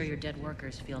 I'm sure your dead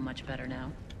workers feel much better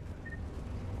now.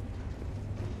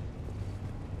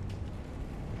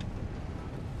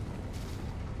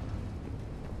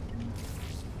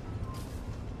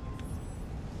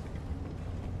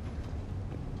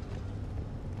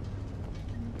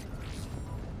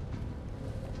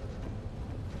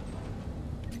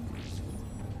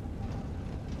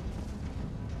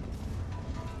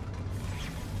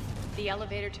 The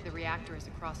elevator to the reactor is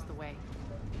across the way.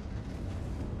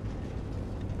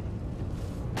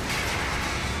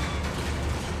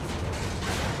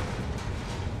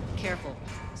 Careful.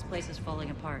 This place is falling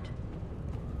apart.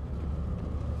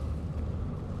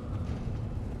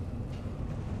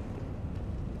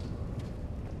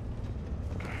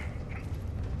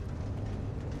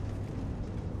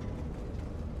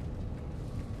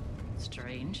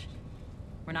 Strange.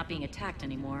 We're not being attacked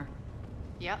anymore.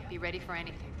 Yep, be ready for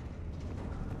anything.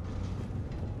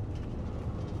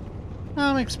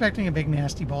 I'm expecting a big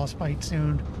nasty boss fight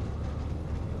soon.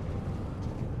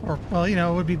 Or, well, you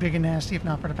know, it would be big and nasty if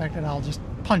not for the fact that I'll just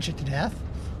punch it to death.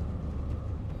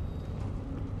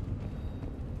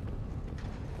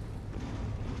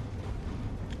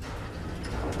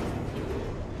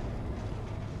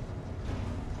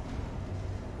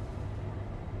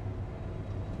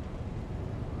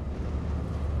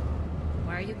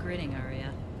 Why are you grinning,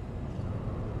 Arya?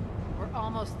 We're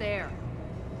almost there.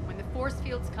 When the force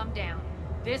fields come down,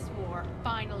 this war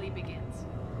finally begins.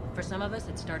 For some of us,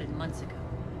 it started months ago.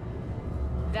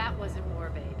 That wasn't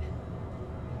war, babe.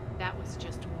 That was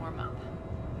just warm-up.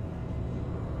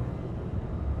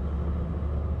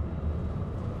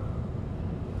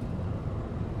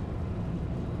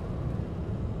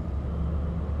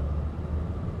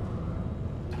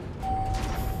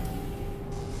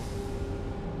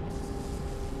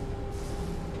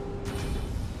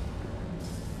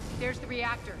 There's the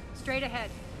reactor, straight ahead.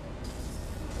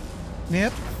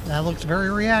 Yep, that looks very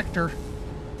reactor.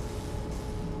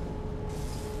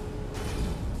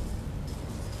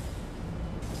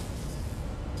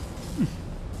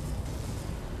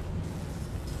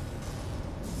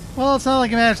 Well, it's not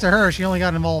like it matters to her. She only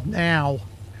got involved now.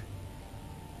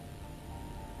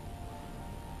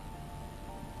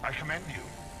 I commend you.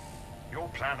 Your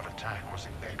plan of attack was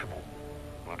impeccable.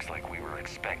 Looks like we were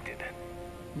expected.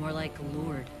 More like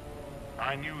lured.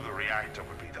 I knew the reactor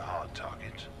would be the hard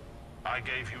target. I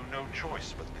gave you no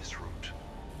choice but this route.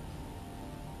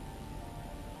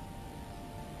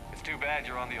 It's too bad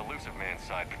you're on the Illusive Man's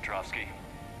side, Petrovsky.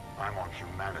 I'm on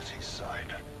humanity's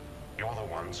side. You're the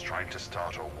ones trying to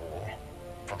start a war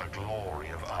for the glory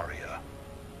of Arya.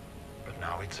 But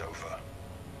now it's over.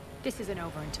 This isn't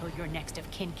over until your next of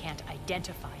kin can't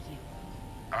identify you.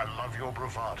 I love your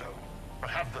bravado, but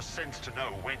have the sense to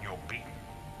know when you're beaten.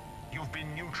 You've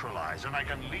been neutralized, and I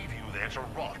can leave you there to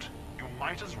rot. You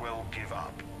might as well give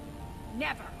up.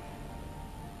 Never!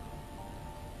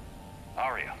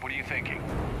 Arya, what are you thinking?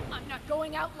 I'm not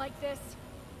going out like this.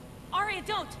 Arya,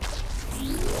 don't!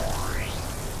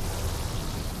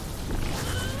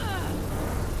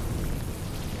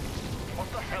 What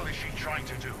the hell is she trying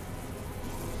to do?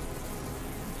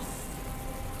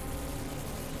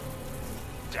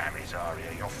 Damn it,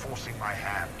 Arya, you're forcing my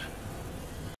hand.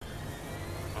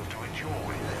 We'll do it your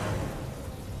way then.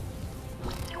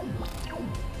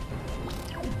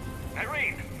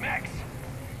 Irene! Max!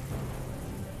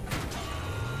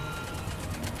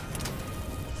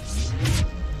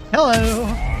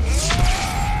 Hello!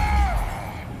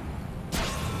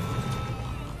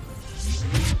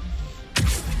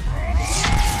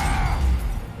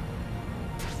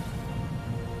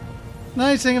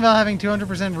 Nice thing about having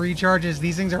 200% recharge is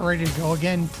these things are ready to go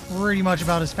again pretty much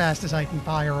about as fast as I can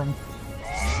fire them.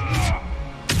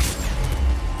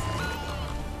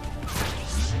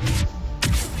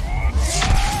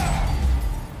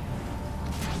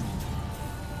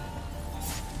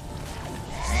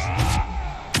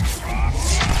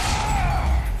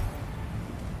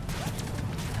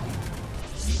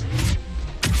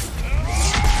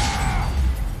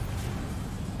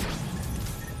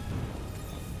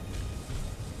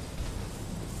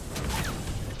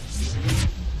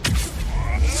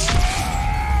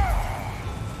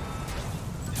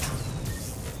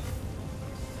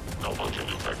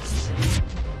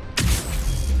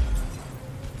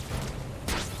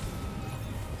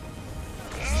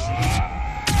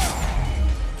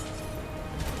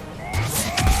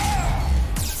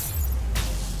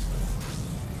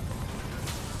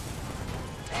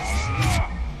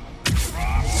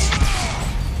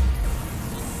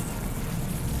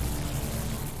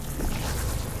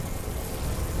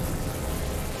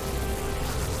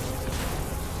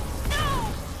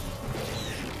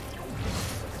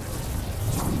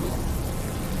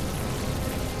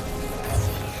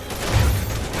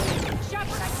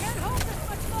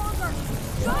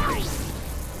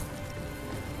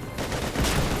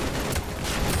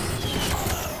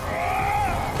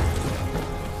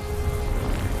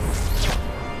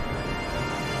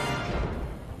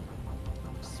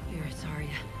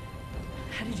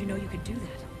 How did you know you could do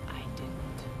that? I didn't.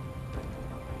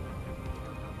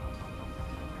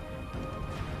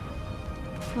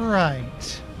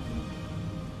 Right.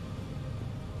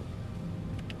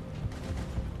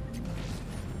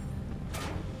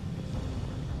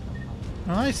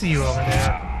 Oh, I see you over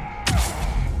there.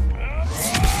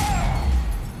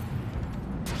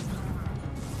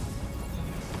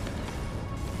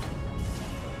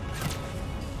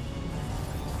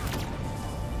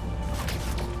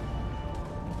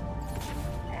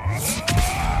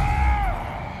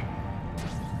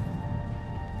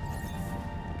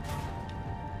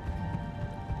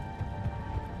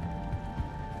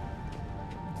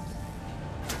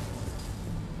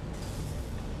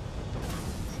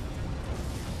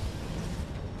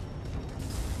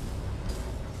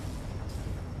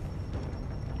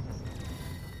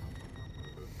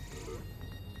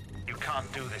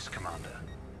 Can't do this, Commander.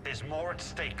 There's more at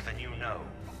stake than you know.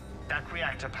 That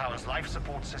reactor powers life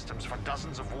support systems for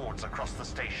dozens of wards across the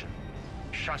station.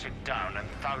 Shut it down and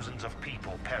thousands of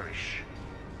people perish.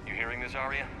 You hearing this,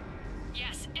 Arya?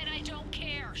 Yes, and I don't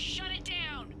care. Shut it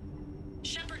down!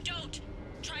 Shepard, don't!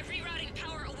 Try rerouting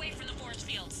power away from the force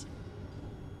fields.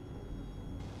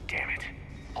 Damn it.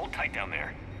 Hold tight down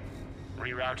there.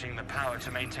 Rerouting the power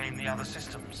to maintain the other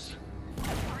systems.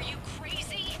 Are you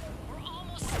crazy? We're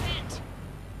almost spent.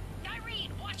 Nyreen,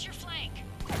 watch your flank.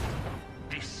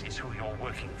 This is who you're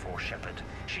working for, Shepard.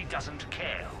 She doesn't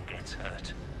care who gets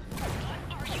hurt.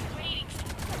 What are you waiting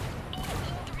for?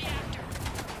 Overload the reactor.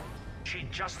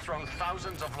 She'd just throw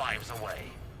thousands of lives away.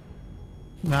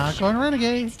 Not going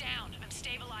renegade. It's down. I'm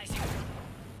stabilizing.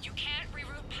 You can't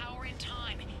reroute power in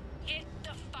time. Hit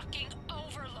the fucking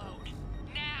overload.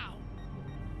 Now.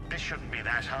 This shouldn't be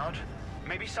that hard.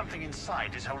 Maybe something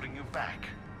inside is holding you back.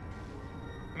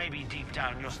 Maybe deep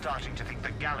down you're starting to think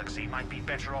the galaxy might be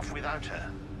better off without her.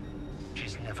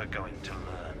 She's never going to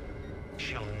learn.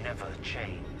 She'll never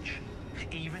change.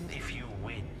 Even if you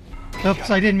win. Oops,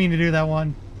 I didn't mean to do that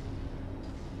one.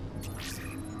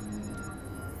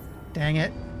 Dang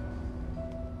it.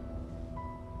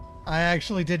 I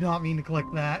actually did not mean to click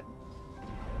that.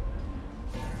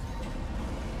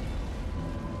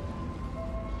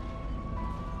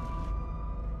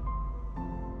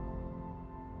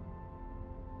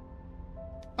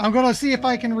 I'm gonna see if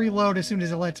I can reload as soon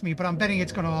as it lets me, but I'm betting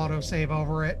it's gonna auto-save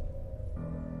over it.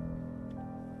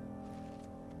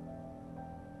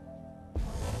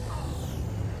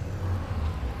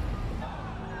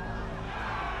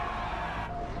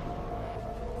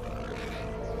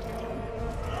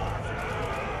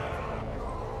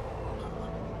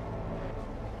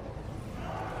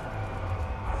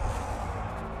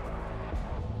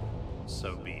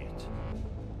 So be it.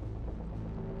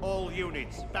 All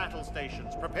units, battle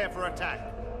stations, prepare for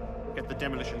attack. Get the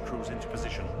demolition crews into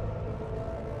position.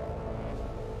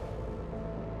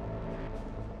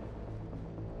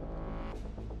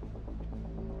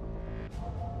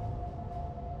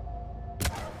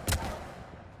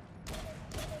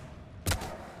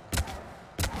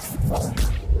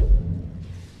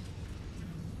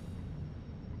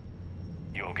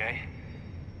 You okay?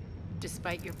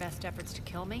 Despite your best efforts to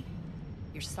kill me,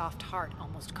 your soft heart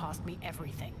almost cost me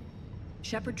everything.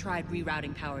 Shepard tried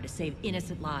rerouting power to save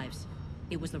innocent lives.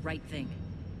 It was the right thing.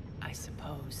 I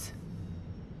suppose.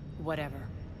 Whatever.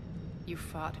 You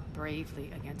fought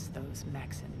bravely against those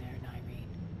mechs in there, Nyreen.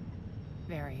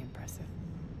 Very impressive.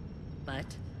 But?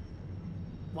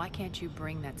 Why can't you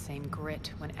bring that same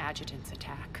grit when adjutants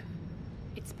attack?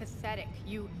 It's pathetic.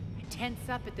 You tense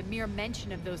up at the mere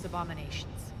mention of those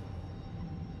abominations.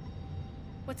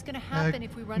 What's gonna happen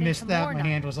if we run missed into that. more? My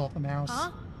hand was off the mouse. Huh?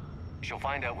 She'll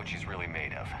find out what she's really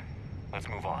made of. Let's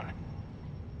move on.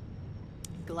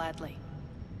 Gladly.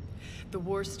 The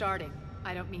war's starting.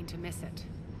 I don't mean to miss it.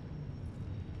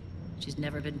 She's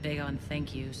never been big on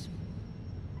thank yous.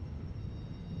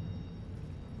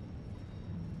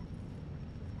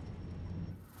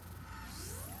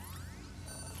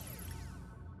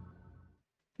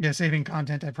 Yeah, saving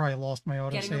content, I probably lost my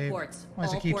autosave. Getting reports.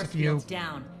 Once All it keeps force a few. fields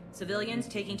down. Civilians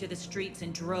taking to the streets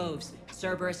in droves.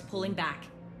 Cerberus pulling back.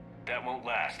 That won't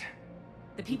last.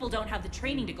 The people don't have the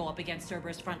training to go up against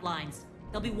Cerberus front lines.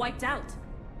 They'll be wiped out.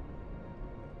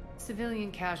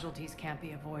 Civilian casualties can't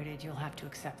be avoided. You'll have to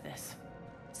accept this.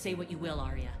 Say what you will,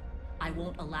 Arya. I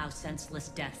won't allow senseless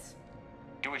deaths.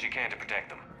 Do what you can to protect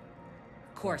them.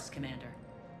 Of course, Commander.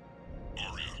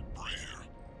 Arya, Bray here.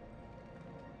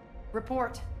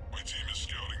 Report. My team is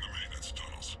scouting the maintenance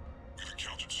tunnels. We've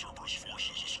encountered Cerberus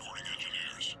forces escorting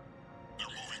engineers. They're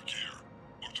moving gear.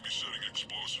 Look to be setting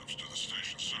explosives to the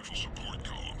station's central support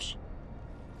columns.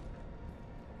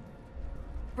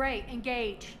 Bray,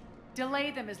 engage.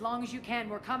 Delay them as long as you can.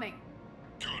 We're coming.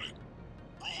 Got it.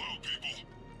 Roll out, people.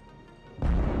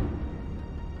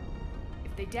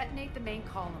 If they detonate the main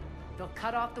column, they'll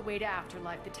cut off the way to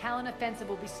Afterlife. The Talon offensive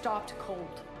will be stopped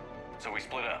cold. So we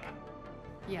split up.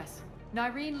 Yes.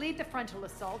 Nyreen, lead the frontal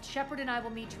assault. Shepard and I will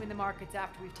meet you in the markets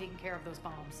after we've taken care of those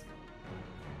bombs.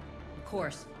 Of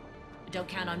course. But don't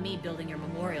count on me building your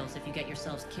memorials if you get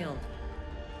yourselves killed.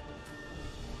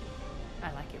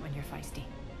 I like it when you're feisty.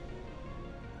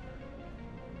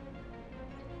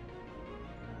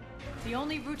 The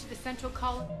only route to the central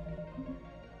column...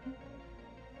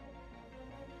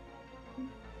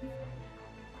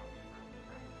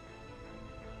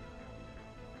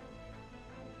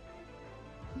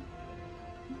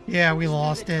 Yeah, we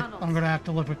lost it. I'm gonna have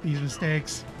to live with these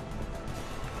mistakes.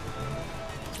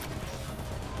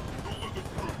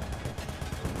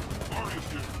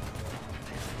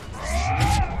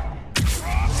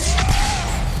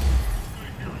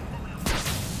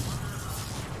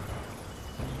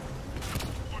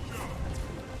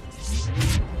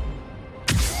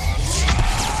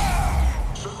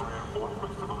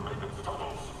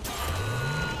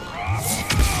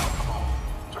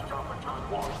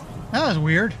 That was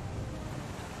weird.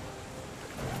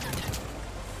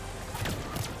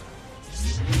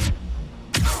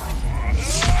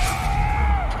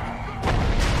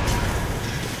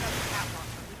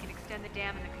 We can extend the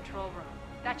dam in the control room.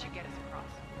 That should get us across.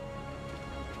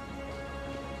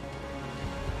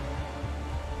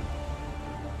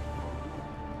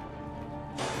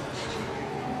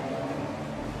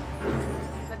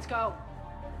 Let's go.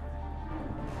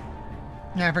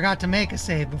 Yeah, I forgot to make a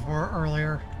save before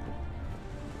earlier.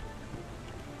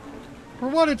 For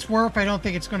what it's worth, I don't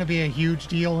think it's going to be a huge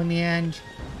deal in the end.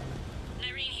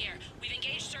 Nyreen here. We've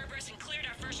engaged Cerberus and cleared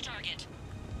our first target.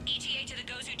 ETA to the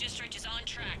Gozu district is on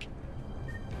track.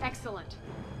 Excellent.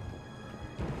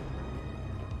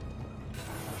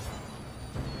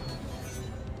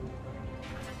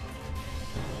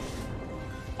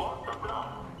 Lock them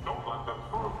down. Don't let them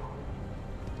through.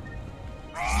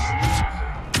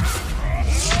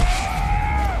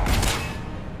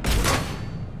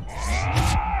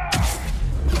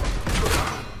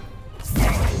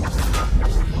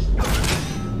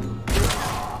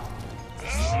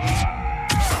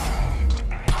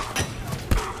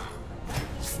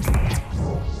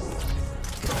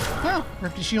 Oh,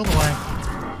 ripped his shield away.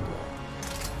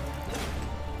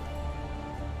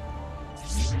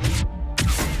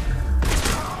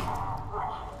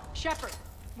 Shepard,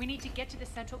 we need to get to the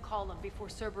central column before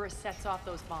Cerberus sets off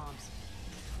those bombs.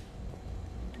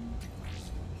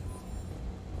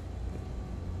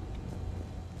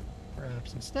 Grab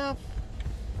some stuff.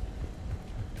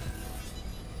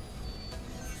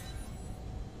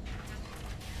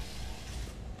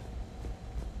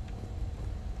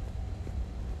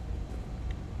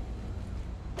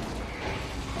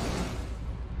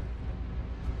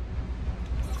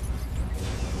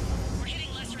 We're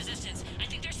hitting less resistance. I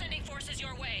think they're sending forces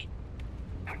your way.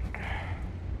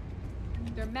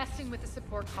 They're messing with the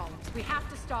support columns. We have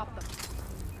to stop them.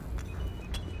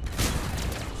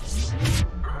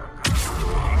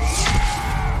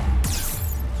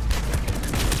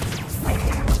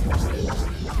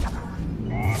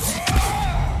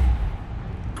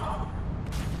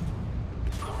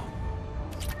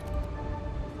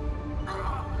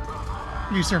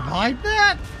 You survived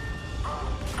that?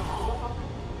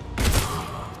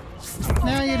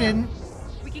 No, you didn't.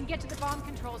 We can get to the bomb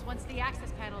controls once the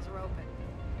access panels are open.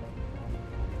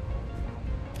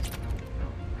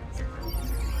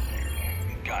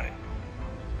 Got it.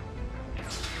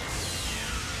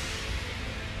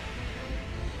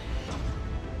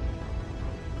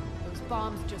 Those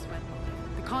bombs just went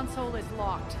live. The console is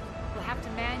locked. We'll have to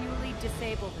manually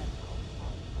disable them.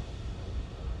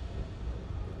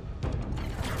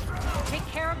 Take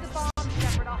care of the bombs,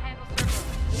 Shepard. I'll handle Cerberus.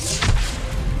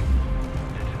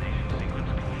 Detonation sequence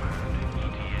confirmed.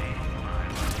 ETA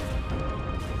online.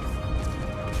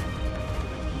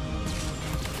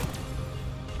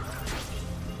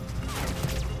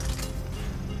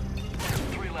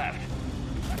 3 left.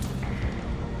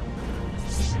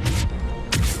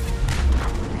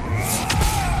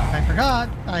 I forgot.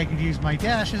 I could use my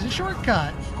dash as a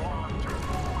shortcut.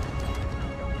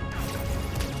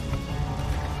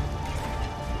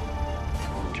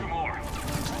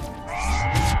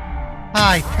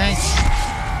 Hi, thanks.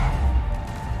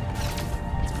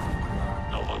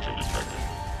 Malfunction detected.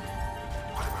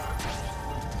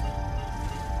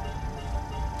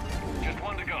 Just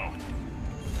 1 to go.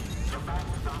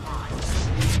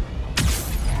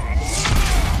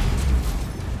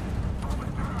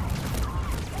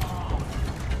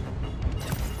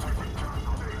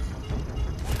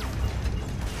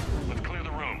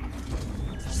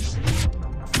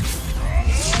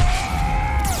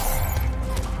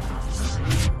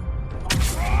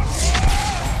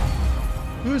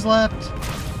 Who's left?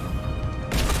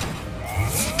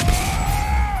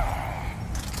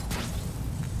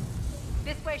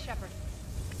 This way, Shepard.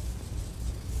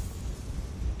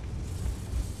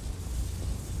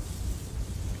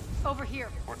 Over here.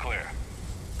 We're clear.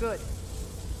 Good.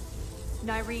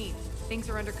 Nyreen, things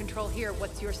are under control here.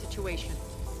 What's your situation?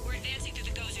 We're advancing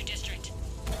through the Gozu district.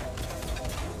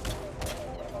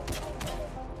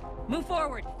 Move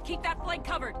forward. Keep that flank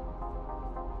covered.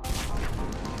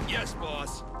 Yes,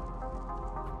 boss.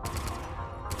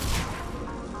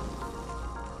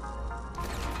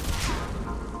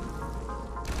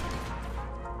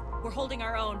 We're holding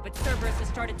our own, but Cerberus has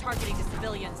started targeting the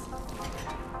civilians.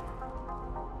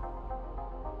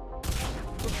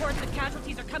 Reports of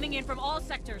casualties are coming in from all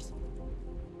sectors.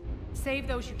 Save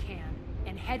those you can,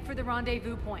 and head for the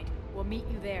rendezvous point. We'll meet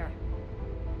you there.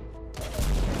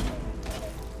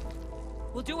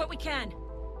 We'll do what we can.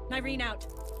 Nyreen out.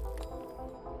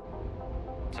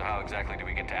 So how exactly do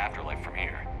we get to Afterlife from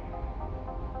here?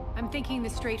 I'm thinking the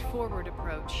straightforward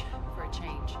approach, for a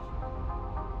change.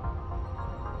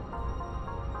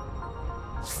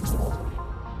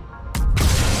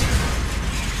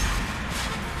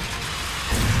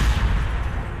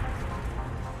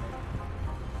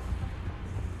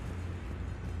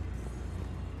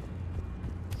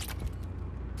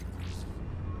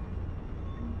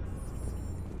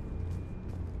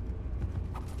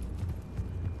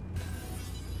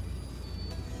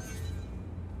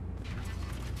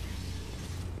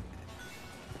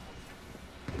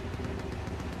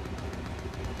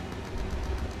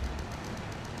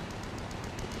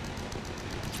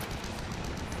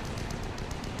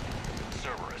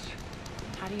 Cerberus.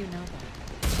 How do you know that?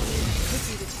 Could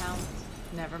be the Talons.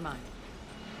 Never mind.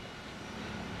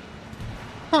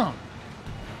 Huh.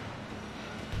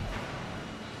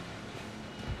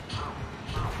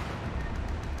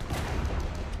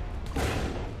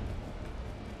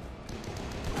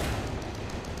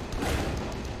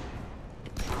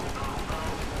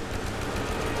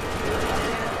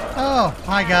 Oh,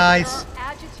 hi guys.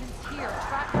 Adjutants here.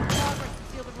 Track our progress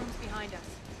and seal the rooms behind us.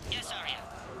 Yes, Arya.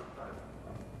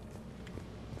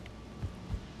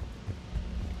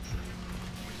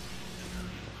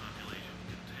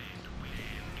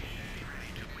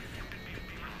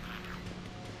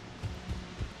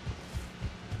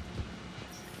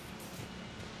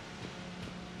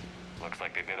 Looks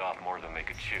like they bit off more than they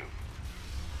could chew.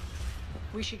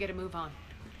 We should get a move on.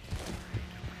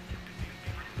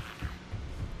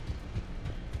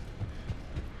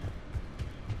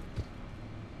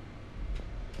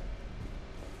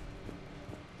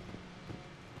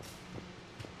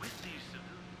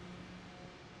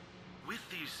 With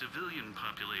the civilian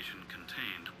population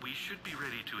contained, we should be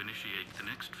ready to initiate the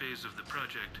next phase of the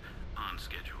project on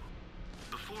schedule.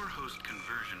 Before host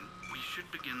conversion, we should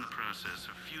begin the process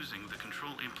of fusing the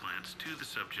control implants to the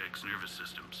subject's nervous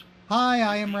systems. Hi,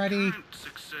 I am ready. Current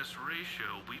success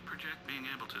ratio, we project being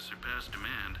able to surpass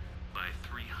demand by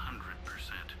 300%.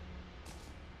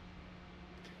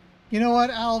 You know what?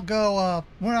 I'll go,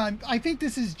 I think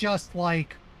this is just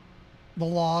like the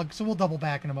log, so we'll double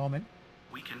back in a moment.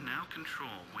 We can now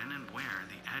control when and where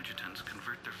the adjutants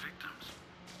convert their victims.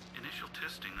 Initial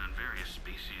testing on various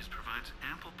species provides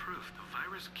ample proof the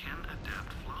virus can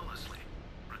adapt flawlessly,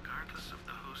 regardless of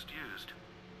the host used.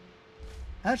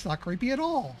 That's not creepy at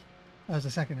all. That was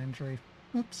a second entry.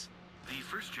 Oops. The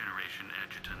first-generation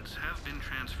adjutants have been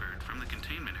transferred from the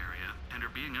containment area and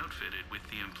are being outfitted with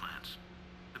the implants.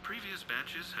 The previous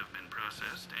batches have been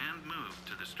processed and moved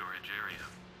to the storage area.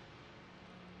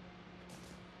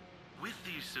 With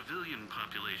the civilian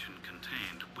population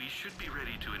contained, we should be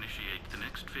ready to initiate the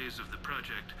next phase of the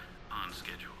project on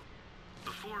schedule.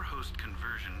 Before host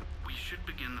conversion, we should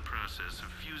begin the process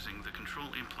of fusing the control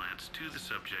implants to the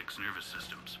subject's nervous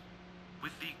systems.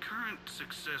 With the current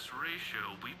success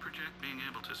ratio, we project being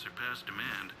able to surpass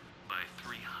demand by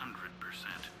 300%.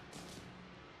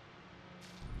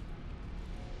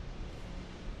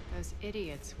 Those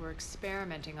idiots were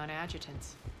experimenting on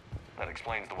adjutants. That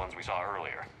explains the ones we saw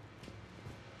earlier.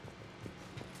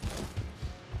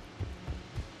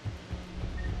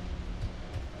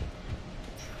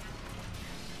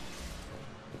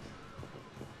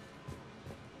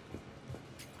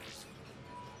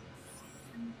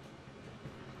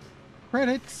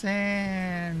 Credits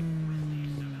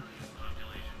and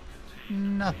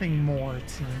nothing more, it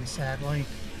seems, sadly.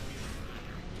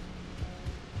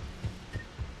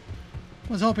 I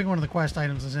was hoping one of the quest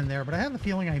items was in there, but I have a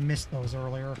feeling I missed those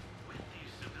earlier.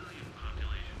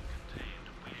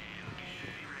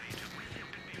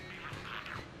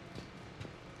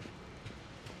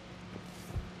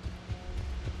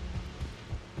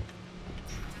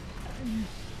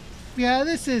 Yeah,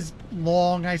 this is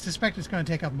long. I suspect it's going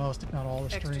to take up most, if not all,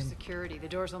 the Extra stream. security. The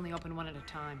doors only open one at a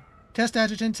time. Test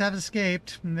adjutants have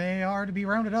escaped. They are to be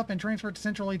rounded up and transferred to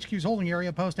Central HQ's holding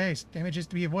area post-haste. Damage is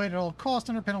to be avoided at all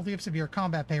costs under penalty of severe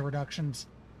combat pay reductions.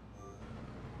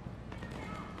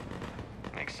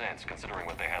 Makes sense, considering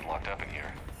what they had locked up in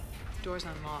here. Door's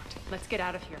unlocked. Let's get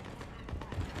out of here.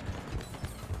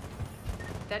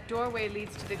 That doorway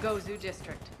leads to the Gozu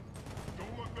district.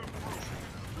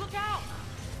 Look out!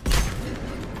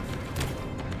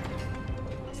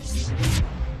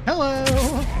 Hello!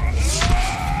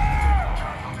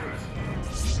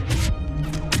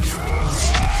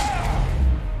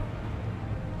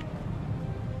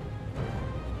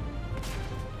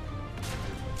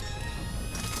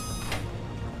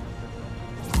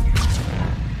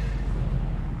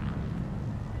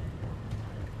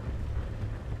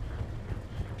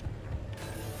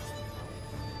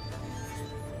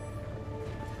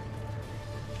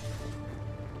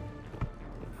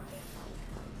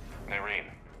 Irene,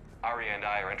 Arya and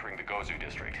I are entering the Gozu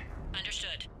district.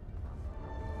 Understood.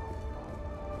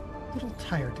 A little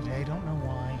tired today, don't know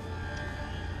why.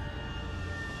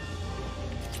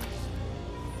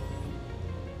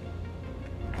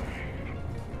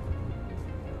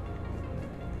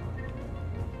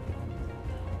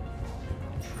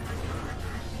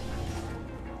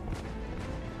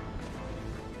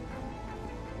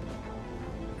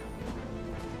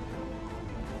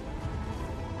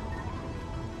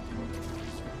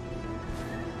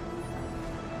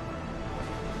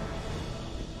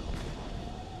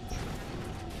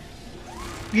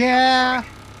 Yeah,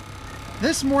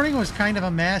 this morning was kind of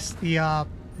a mess. I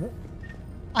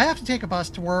have to take a bus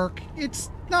to work. It's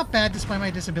not bad despite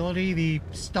my disability. The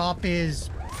stop is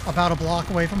about a block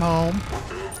away from home.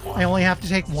 I only have to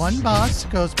take one bus.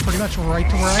 It goes pretty much right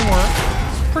to where I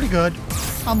work. It's pretty good.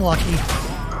 I'm lucky.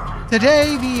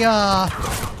 Today,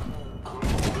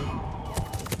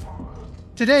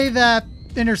 Today that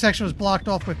intersection was blocked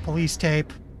off with police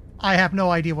tape. I have no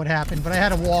idea what happened, but I had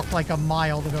to walk like a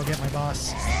mile to go get my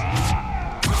bus.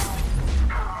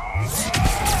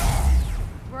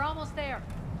 We're almost there.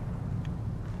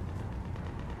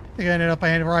 I think I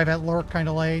had to arrive at Lurk kind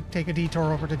of late, take a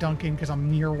detour over to Dunkin' because I'm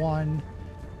near one,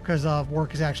 because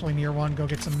work is actually near one, go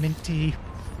get some mint tea.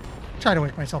 Try to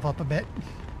wake myself up a bit.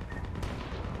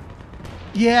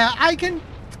 Yeah, I can...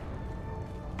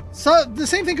 So, the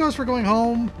same thing goes for going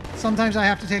home. Sometimes I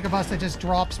have to take a bus that just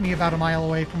drops me about a mile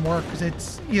away from work because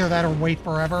it's either that or wait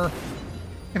forever.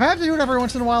 If I have to do it every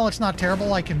once in a while, it's not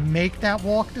terrible. I can make that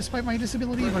walk despite my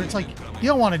disability, but it's like, you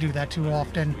don't want to do that too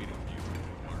often.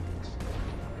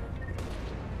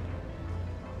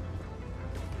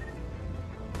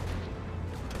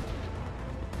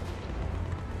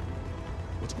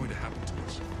 What's going to happen to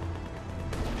us?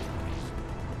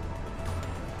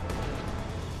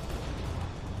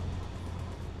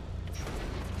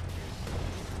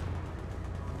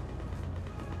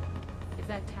 If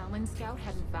that Talon scout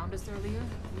hadn't found us earlier,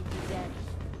 we'd be dead.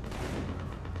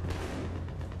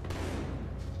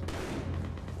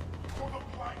 For the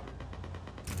plight.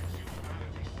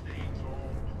 Humanity stains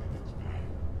all within its path.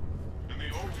 And the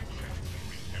only chance of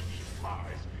redemption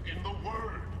lies in the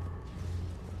word.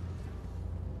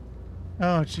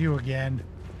 Oh, it's you again.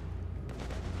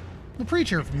 The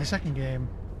preacher from the second game.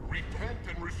 Repent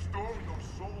and restore your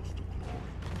souls to glory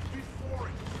before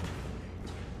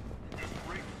it. This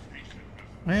great nation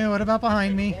has Hey, what about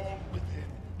behind me? all within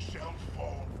shall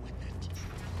fall with it.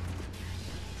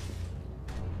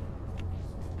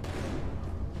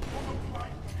 For the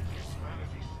plight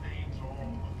humanity stains all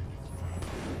within its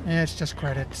path. It's just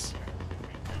credits.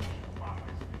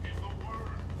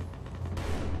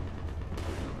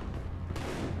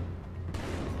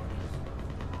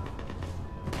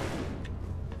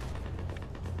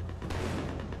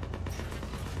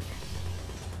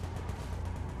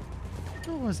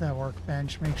 What was that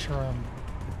workbench? Make sure I'm...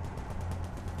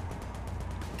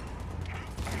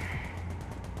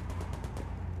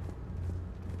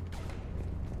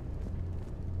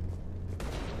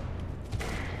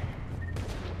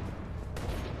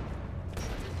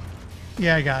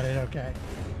 Yeah, I got it. Okay.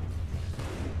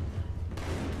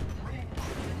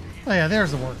 Oh yeah,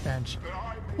 there's the workbench.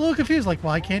 A little confused, like,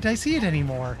 why can't I see it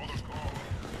anymore?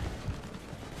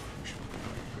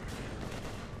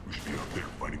 We should be out there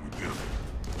fighting with them.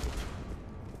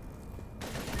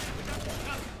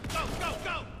 Go, go,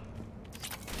 go!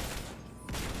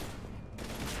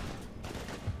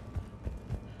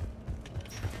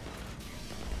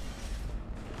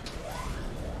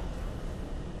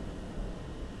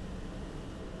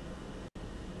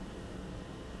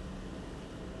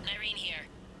 Irene here.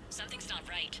 Something's not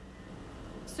right.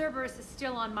 Cerberus is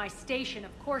still on my station,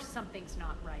 of course something's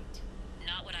not right.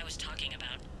 Not what I was talking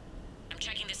about. I'm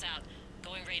checking this out.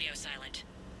 Going radio silent.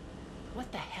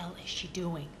 What the hell is she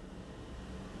doing?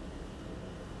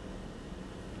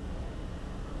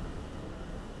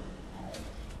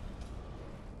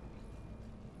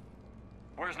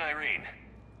 Where's Nyreen?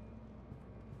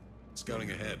 Scouting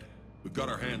ahead. We've got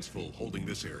our hands full holding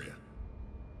this area.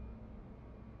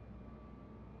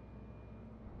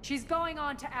 She's going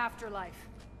on to Afterlife.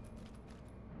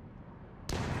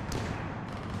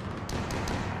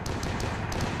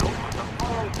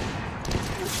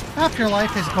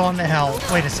 Afterlife is gone to hell.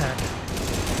 Wait a sec.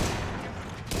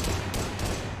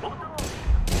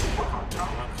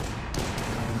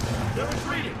 They're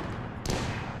retreating.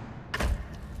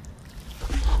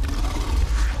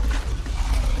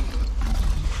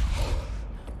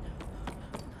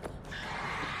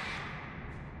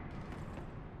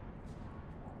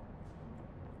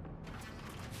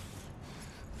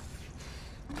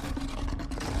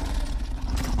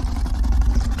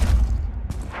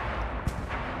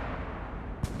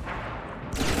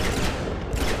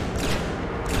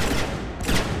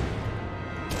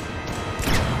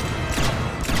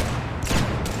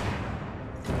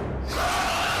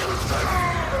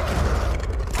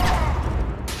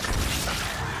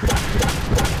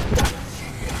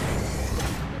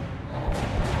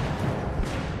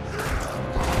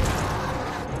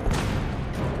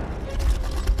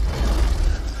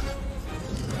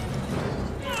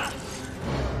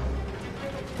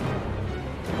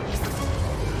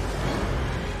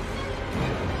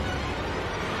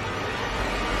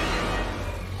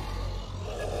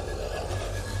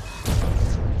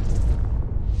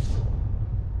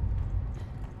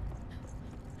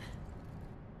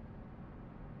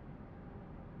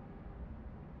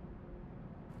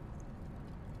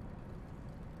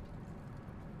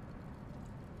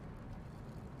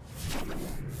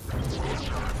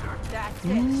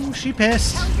 Ooh, she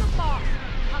pissed. Tell your boss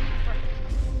I'm coming for you.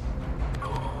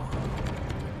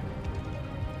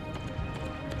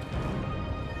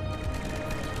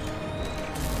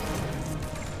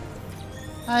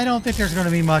 I don't think there's going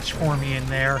to be much for me in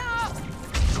there.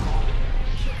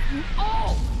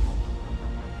 Oh!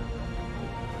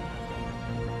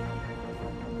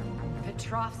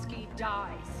 Petrovsky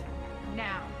dies.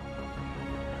 Now.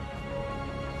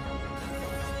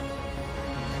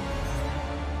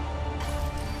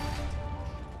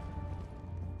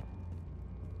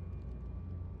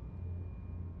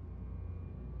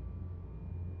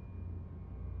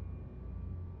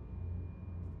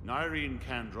 Nyreen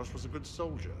Kandros was a good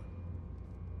soldier.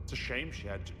 It's a shame she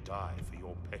had to die for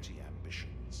your petty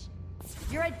ambitions.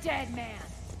 You're a dead man.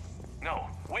 No,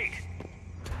 wait!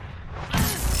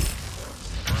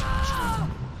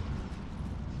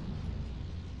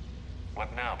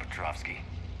 What now, Petrovsky?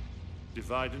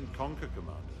 Divide and conquer,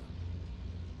 Commander.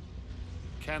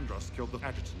 Kandros killed the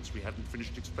adjutants we hadn't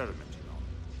finished experimenting on.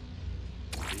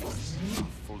 These are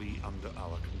fully under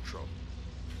our control.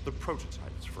 The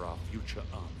prototypes for our future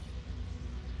army.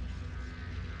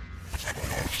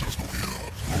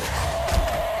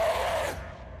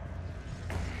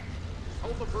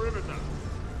 Hold the perimeter.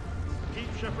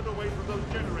 Keep Shepard away from those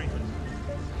generators.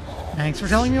 Thanks for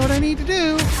telling me what I need to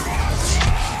do.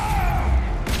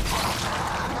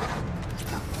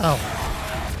 Oh.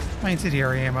 My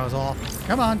incendiary ammo's off.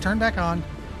 Come on, turn back on.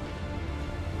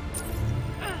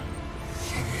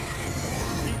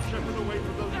 Keep Shepard away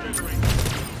from those generators.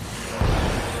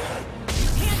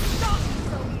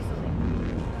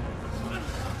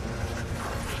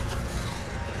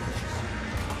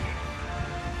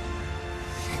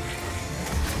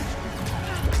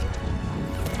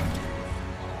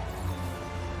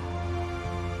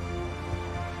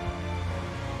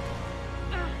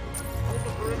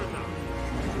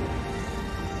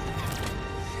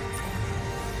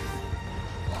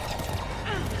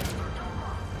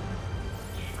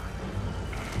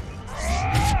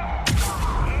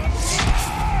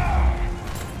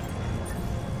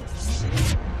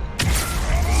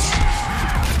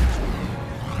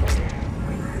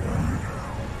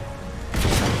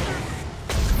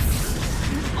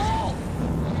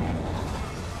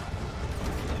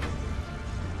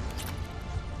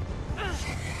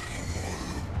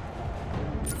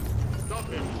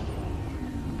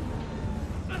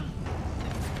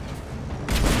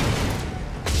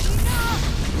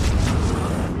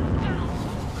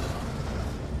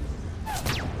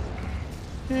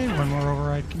 Okay, one more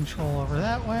override control over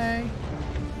that way.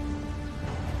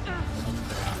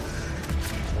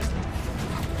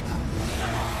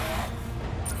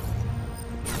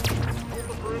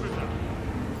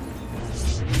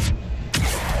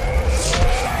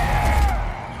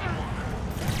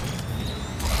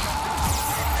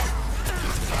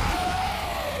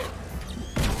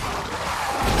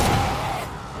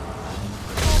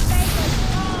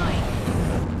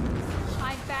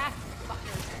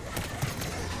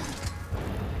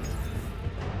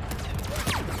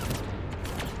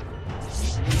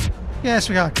 Guess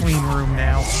we got a clean room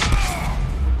now.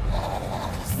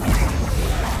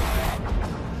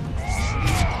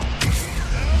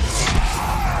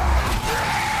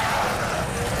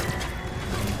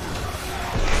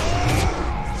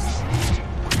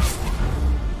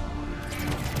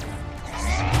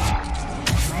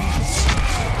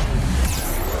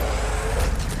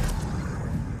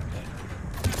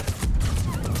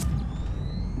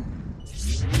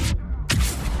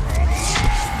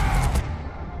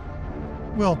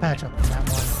 We'll patch up on that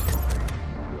one.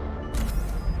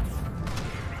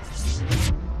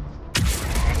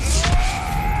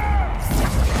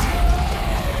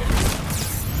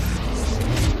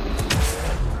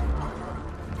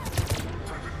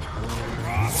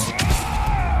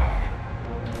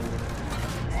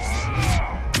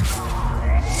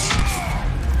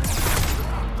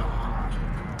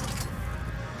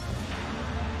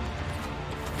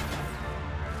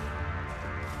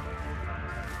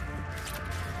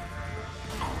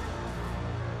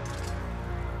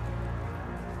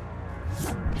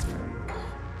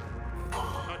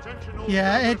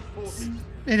 Yeah,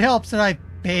 it helps that I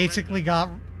basically got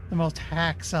the most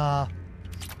hacks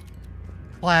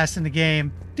class in the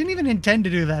game. Didn't even intend to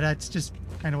do that. That's just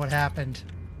kind of what happened.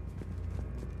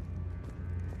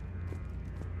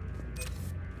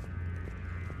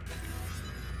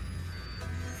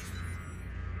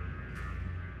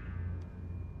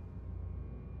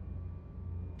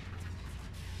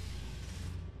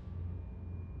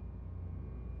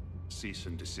 Cease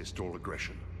and desist all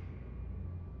aggression.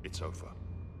 It's over.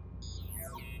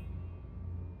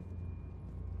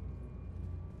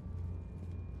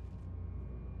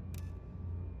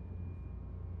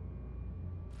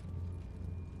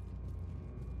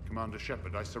 Commander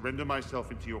Shepard, I surrender myself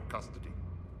into your custody.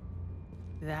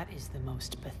 That is the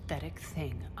most pathetic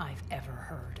thing I've ever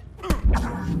heard.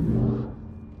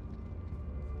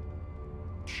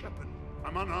 Shepard,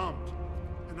 I'm unarmed,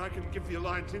 and I can give the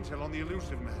Alliance intel on the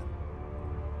elusive man.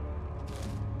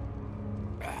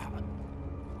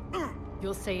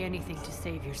 You'll say anything to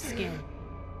save your skin.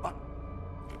 But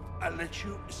I let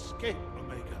you escape,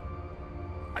 Omega.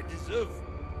 I deserve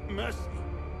mercy.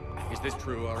 Is this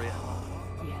true, Aria?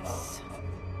 Yes.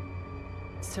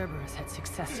 Cerberus had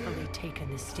successfully taken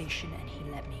the station and he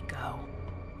let me go.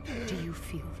 Do you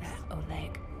feel that,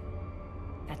 Oleg?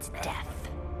 That's death.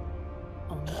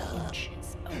 Only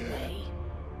inches away.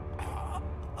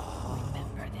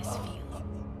 Remember this feeling.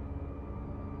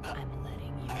 I'm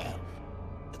letting you live.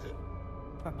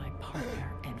 For my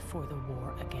partner and for the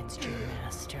war against your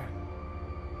master.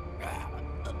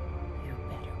 You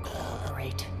better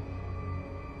cooperate.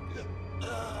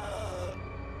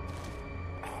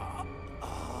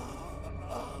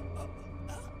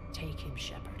 Take him,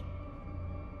 Shepard.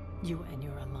 You and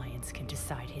your Alliance can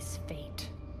decide his fate.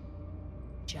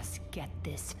 Just get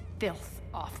this filth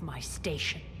off my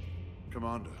station.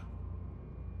 Commander,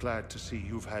 glad to see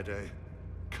you've had a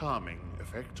calming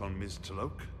effect on Ms.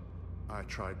 T'Loak. I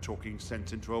tried talking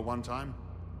sense into her one time.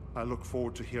 I look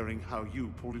forward to hearing how you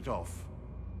pulled it off.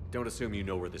 Don't assume you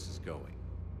know where this is going.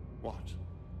 What?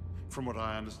 From what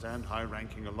I understand,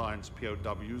 high-ranking Alliance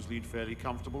POWs lead fairly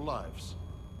comfortable lives.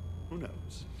 Who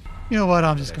knows? You know what?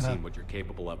 I'm just I've gonna... seen what you're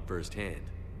capable of firsthand.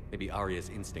 Maybe Aria's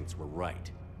instincts were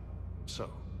right. So,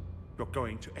 you're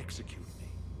going to execute me.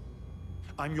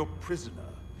 I'm your prisoner.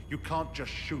 You can't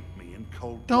just shoot me in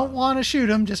cold blood. Don't want to shoot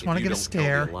him, just want to get a If you don't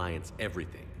stare. tell the Alliance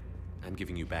everything, I'm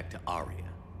giving you back to Aria.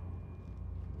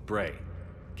 Bray,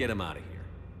 get him out of here.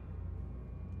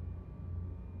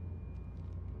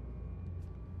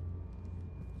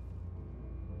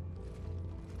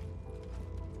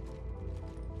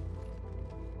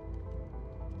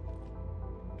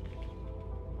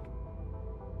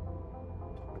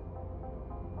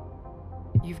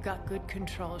 You've got good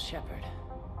control, Shepard.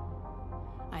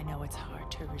 I know it's hard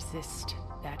to resist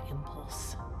that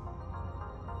impulse.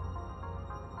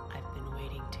 I've been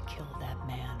waiting to kill that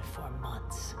man for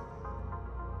months.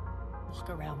 Walk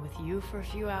around with you for a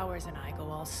few hours and I go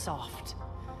all soft.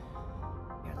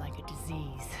 You're like a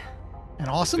disease. An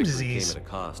awesome Victory disease. came at a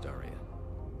cost, Aria.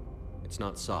 It's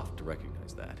not soft to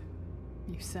recognize that.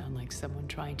 You sound like someone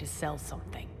trying to sell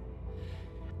something.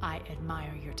 I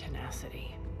admire your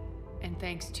tenacity. And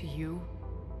thanks to you,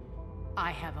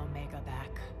 I have Omega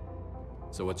back.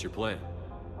 So what's your plan?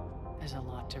 There's a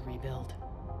lot to rebuild.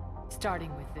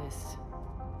 Starting with this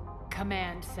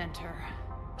command center.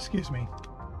 Excuse me.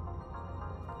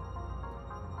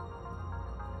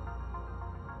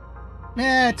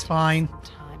 Yeah, it's fine.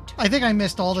 I think I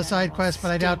missed all the side quests,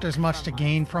 but I doubt there's much to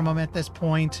gain from them at this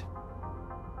point.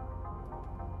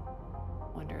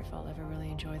 Wonder if I'll ever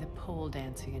really enjoy the pole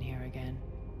dancing in here again.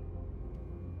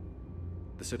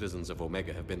 citizens of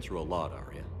Omega have been through a lot,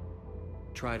 Arya.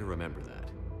 Try to remember that.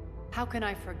 How can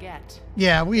I forget?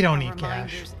 Yeah, we don't There need are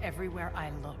cash. reminders everywhere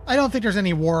I look. I don't think there's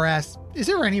any war ass. Is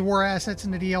there any war assets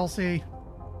in the DLC?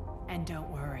 And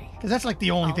don't worry. Because that's like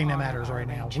the only I'll thing that honor matters our right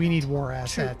now. arrangement. We need war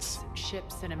assets. Troops,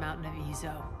 ships, and a mountain of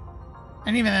Ezo.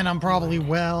 And even then, I'm probably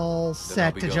well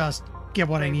set be to going. just get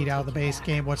what I Ray need will out of the take you base back.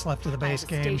 game, what's left of the I base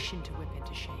have a game. station to whip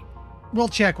into shape. We'll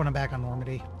check when I'm back on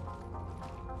Normandy.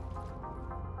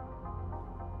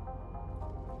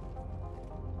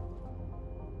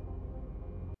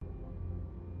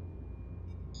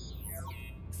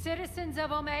 Citizens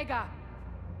of Omega,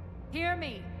 hear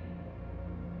me.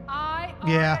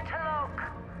 Yeah. Taloq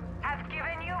has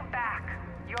given you back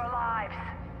your lives.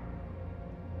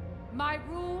 My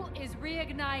rule is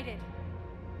reignited.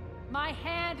 My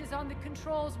hand is on the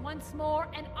controls once more,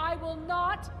 and I will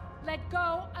not let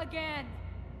go again.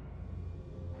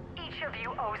 Each of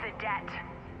you owes a debt.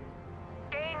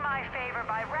 Gain my favor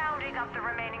by rounding up the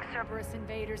remaining Cerberus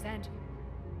invaders, and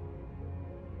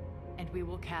we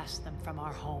will cast them from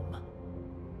our home.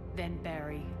 Then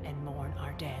bury and mourn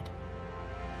our dead.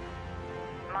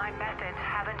 My methods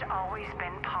haven't always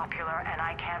been popular, and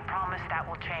I can't promise that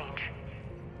will change.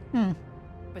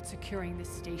 But securing this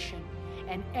station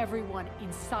and everyone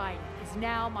inside it is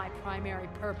now my primary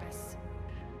purpose.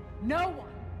 No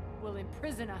one will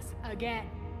imprison us again.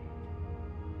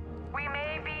 We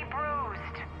may be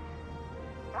bruised.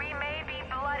 We may be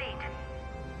bloodied.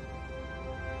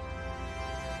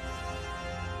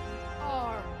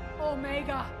 Our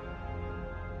Omega.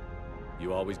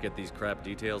 You always get these crap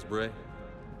details, Bray?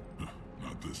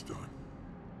 Not this time.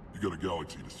 You got a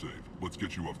galaxy to save. Let's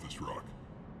get you off this rock.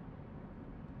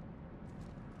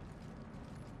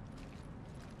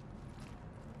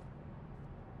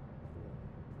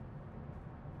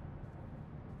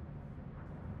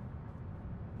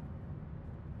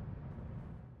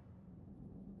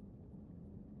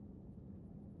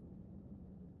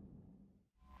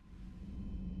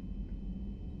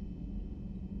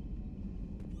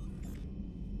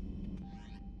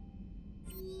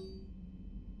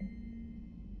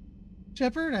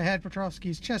 Shepard, I had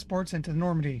Petrovsky's chessboard sent to the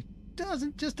Normandy.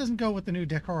 Doesn't go with the new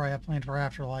decor I have planned for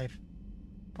Afterlife.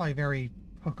 Probably very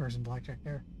hookers and blackjack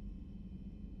there.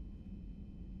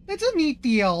 It's a neat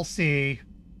DLC.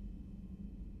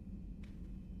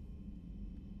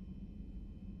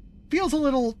 Feels a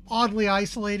little oddly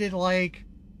isolated, like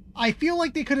I feel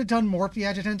like they could have done more with the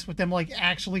adjutants with them like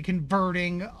actually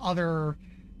converting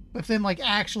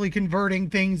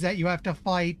things that you have to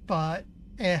fight, but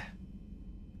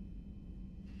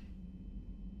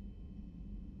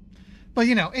But,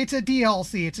 you know, it's a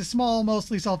DLC. It's a small,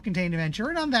 mostly self-contained adventure.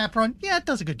 And on that front, yeah, it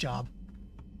does a good job.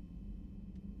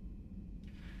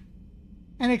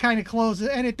 And it kind of closes,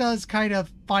 and it does kind of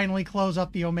finally close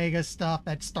up the Omega stuff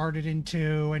that started in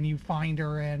 2, and you find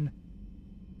her in,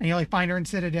 and you like find her in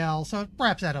Citadel, so it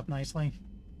wraps that up nicely.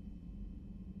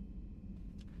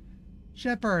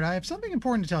 Shepard, I have something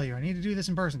important to tell you. I need to do this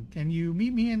in person. Can you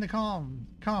meet me in the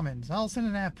Commons? I'll send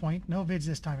an app point. No vids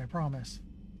this time, I promise.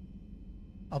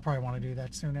 I'll probably want to do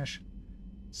that soonish.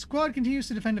 Squad continues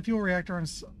to defend a fuel reactor on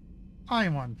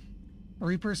I-1. The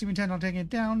Reapers seem intent on taking it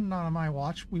down. Not on my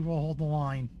watch. We will hold the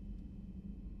line.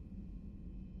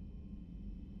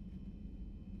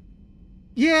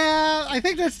 Yeah, I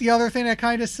think that's the other thing that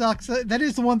kind of sucks. That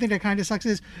is the one thing that kind of sucks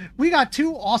is we got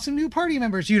 2 awesome new party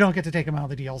members. You don't get to take them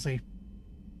out of the DLC.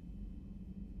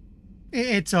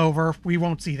 It's over. We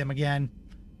won't see them again.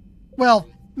 Well,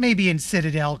 maybe in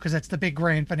Citadel, because that's the big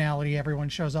grand finale everyone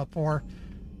shows up for.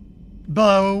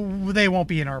 But they won't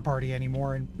be in our party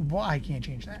anymore, and well, I can't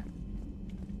change that.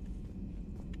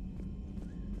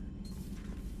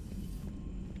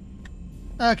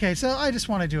 Okay, so I just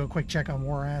want to do a quick check on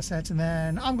war assets, and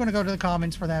then I'm going to go to the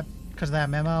Commons for that, because of that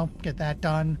memo, get that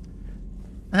done.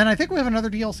 And then I think we have another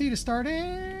DLC to start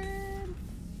in.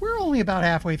 We're only about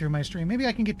halfway through my stream. Maybe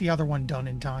I can get the other one done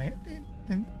in time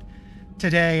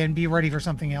today and be ready for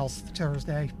something else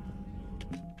Thursday.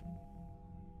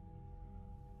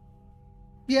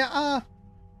 Yeah,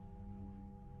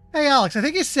 hey Alex, I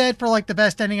think you said for like the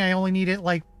best ending I only need it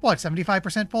like, what,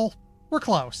 75% full? We're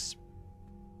close.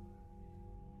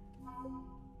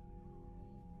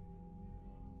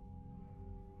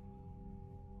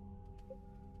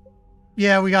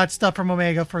 Yeah, we got stuff from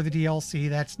Omega for the DLC.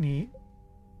 That's neat.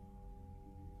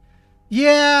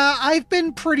 Yeah, I've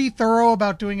been pretty thorough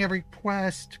about doing every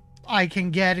quest I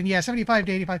can get. And yeah, 75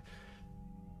 to 85.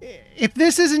 If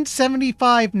this isn't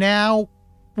 75 now,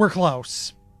 we're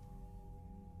close.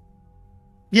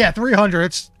 Yeah,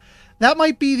 300. That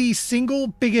might be the single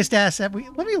biggest asset.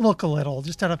 Let me look a little,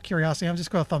 just out of curiosity. I'm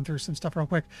just going to thumb through some stuff real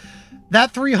quick.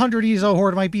 That 300 ESO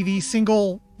horde might be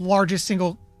the largest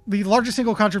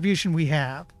single contribution we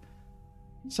have.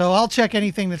 So I'll check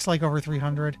anything that's like over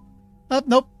 300. Oh,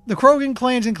 nope. The Krogan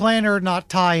clans and clan are not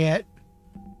tie yet.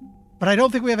 But I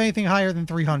don't think we have anything higher than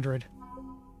 300.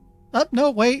 Oh,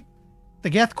 no, wait. The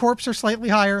Geth Corps are slightly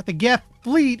higher. The Geth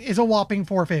fleet is a whopping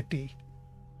 450.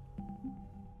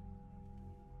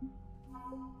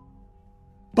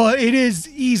 But it is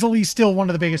easily still one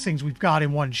of the biggest things we've got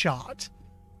in one shot.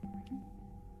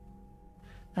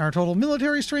 Our total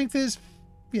military strength is,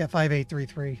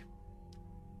 5833.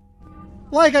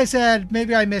 Like I said,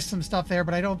 maybe I missed some stuff there,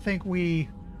 but I don't think we...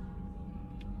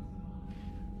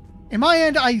 In my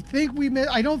end, I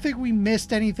don't think we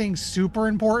missed anything super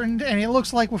important, and it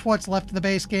looks like with what's left of the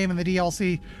base game and the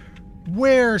DLC,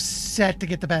 we're set to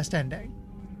get the best ending.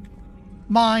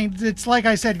 Mind, it's like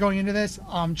I said going into this,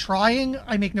 I'm trying,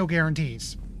 I make no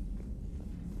guarantees.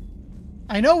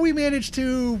 I know we managed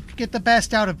to get the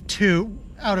best out of two.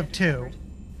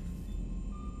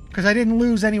 Because I didn't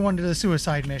lose anyone to the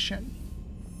suicide mission.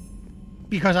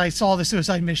 Because I saw the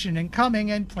suicide mission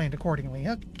incoming and planned accordingly.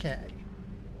 Okay.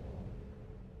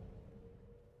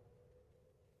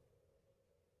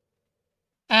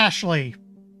 Ashley.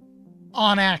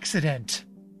 On accident.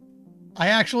 I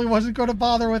actually wasn't going to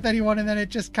bother with anyone, and then it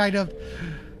just kind of...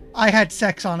 I had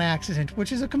sex on accident,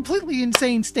 which is a completely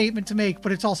insane statement to make,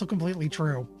 but it's also completely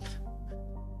true.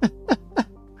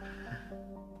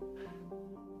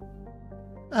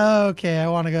 Okay, I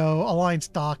want to go Alliance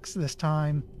docks this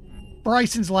time.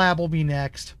 Bryson's lab will be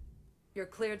next. You're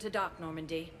cleared to dock,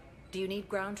 Normandy. Do you need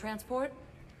ground transport?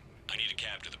 I need a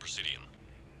cab to the Presidium.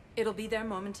 It'll be there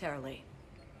momentarily.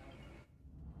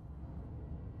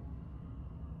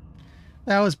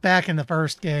 That was back in the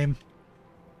first game.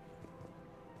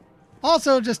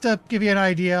 Also, just to give you an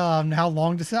idea on how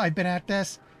long I've been at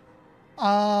this.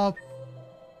 A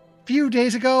few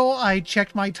days ago, I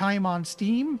checked my time on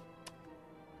Steam.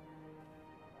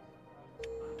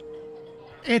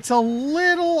 It's a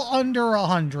little under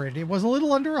 100. It was a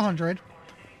little under 100.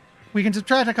 We can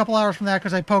subtract a couple hours from that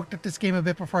because I poked at this game a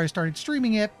bit before I started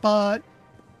streaming it, but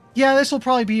yeah, this will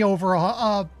probably be over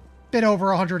a bit over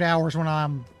 100 hours when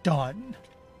I'm done.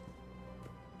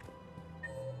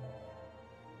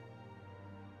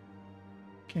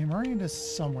 Okay,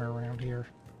 Miranda's somewhere around here.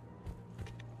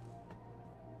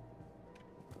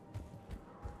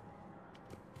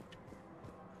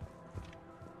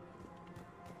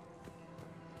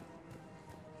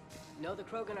 No, the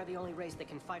Krogan are the only race that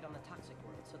can fight on the toxic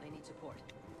world, so they need support.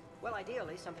 Well,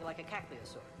 ideally, something like a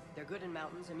Cacliosaur. They're good in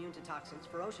mountains, immune to toxins,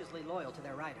 ferociously loyal to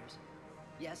their riders.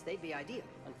 Yes, they'd be ideal.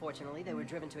 Unfortunately, they were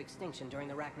driven to extinction during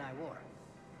the Rachni War.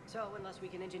 So, unless we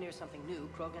can engineer something new,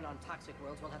 Krogan on toxic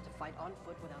worlds will have to fight on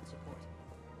foot without support.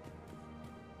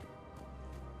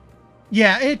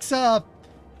 Yeah, it's, I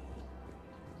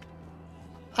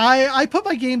put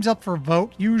my games up for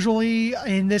vote, usually.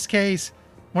 In this case,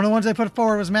 one of the ones I put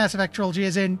forward was Mass Effect Trilogy,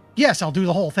 as in, yes, I'll do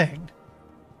the whole thing.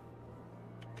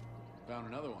 Found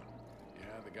another one. Yeah,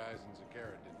 the guys in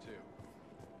Zakara did too.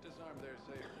 Disarmed their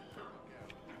saber.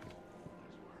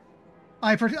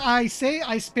 I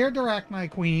spared the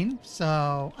Rachni Queen,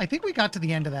 so I think we got to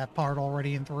the end of that part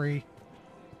already in 3.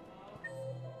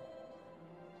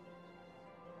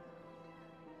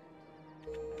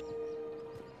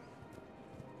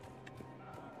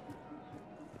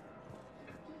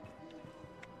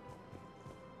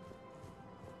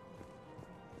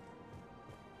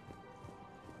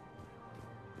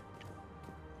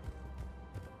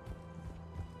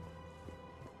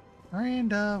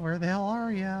 Miranda, where the hell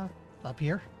are ya? Up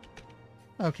here?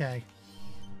 Okay.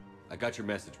 I got your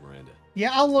message, Miranda.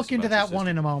 Yeah, I'll look into that one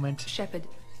in a moment. Shepard,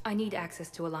 I need access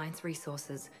to Alliance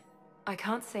resources. I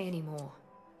can't say any more.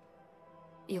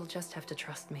 You'll just have to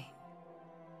trust me.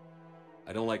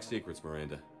 I don't like secrets,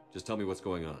 Miranda. Just tell me what's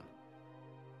going on.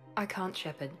 I can't,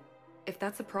 Shepard. If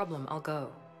that's a problem, I'll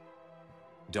go.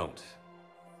 Don't.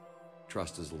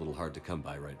 Trust is a little hard to come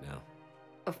by right now.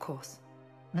 Of course.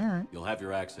 All right. You'll have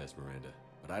your access, Miranda,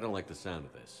 but I don't like the sound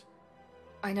of this.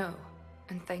 I know,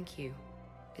 and thank you.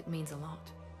 It means a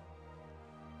lot.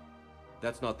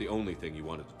 That's not the only thing you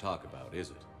wanted to talk about, is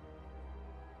it?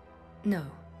 No.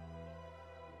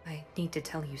 I need to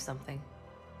tell you something.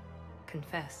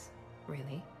 Confess,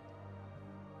 really.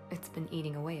 It's been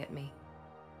eating away at me.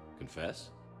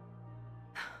 Confess?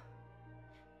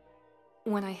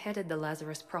 When I headed the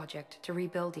Lazarus Project to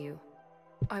rebuild you,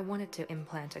 I wanted to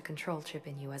implant a control chip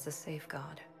in you as a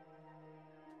safeguard.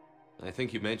 I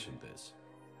think you mentioned this.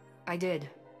 I did.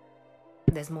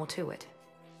 There's more to it.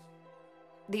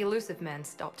 The elusive man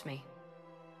stopped me.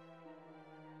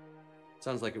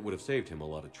 Sounds like it would have saved him a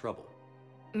lot of trouble.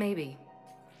 Maybe.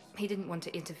 He didn't want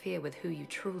to interfere with who you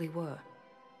truly were.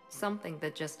 Something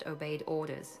that just obeyed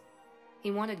orders.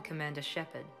 He wanted Commander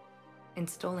Shepard.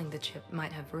 Installing the chip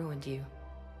might have ruined you.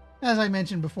 As I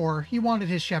mentioned before, he wanted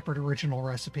his Shepard original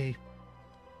recipe.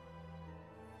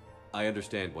 I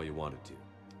understand why you wanted to.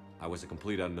 I was a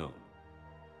complete unknown.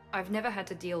 I've never had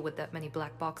to deal with that many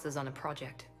black boxes on a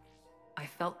project. I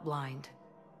felt blind.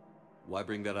 Why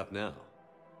bring that up now?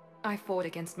 I fought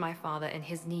against my father and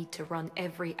his need to run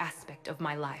every aspect of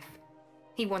my life.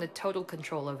 He wanted total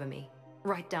control over me,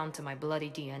 right down to my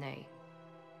bloody DNA.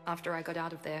 After I got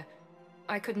out of there,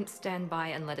 I couldn't stand by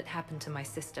and let it happen to my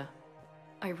sister.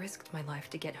 I risked my life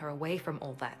to get her away from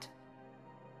all that.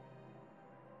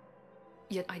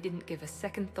 Yet I didn't give a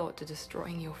second thought to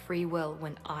destroying your free will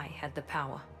when I had the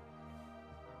power.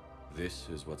 This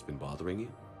is what's been bothering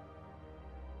you?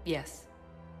 Yes.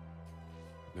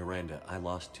 Miranda, I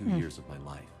lost 2 years of my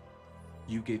life.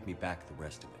 You gave me back the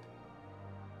rest of it.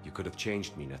 You could have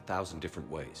changed me in 1,000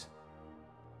 different ways,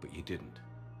 but you didn't.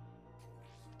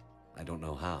 I don't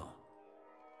know how,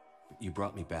 but you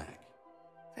brought me back.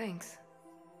 Thanks.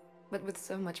 But with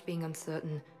so much being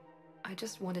uncertain, I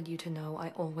just wanted you to know I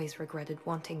always regretted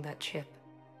wanting that chip.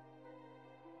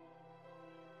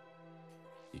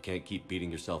 You can't keep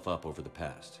beating yourself up over the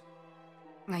past.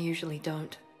 I usually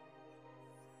don't.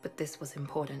 But this was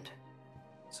important.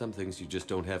 Some things you just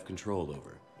don't have control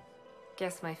over.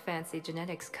 Guess my fancy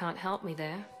genetics can't help me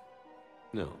there.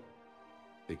 No,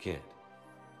 they can't.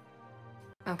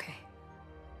 Okay.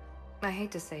 I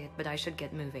hate to say it, but I should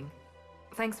get moving.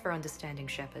 Thanks for understanding,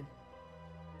 Shepard.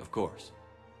 Of course.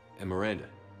 And Miranda,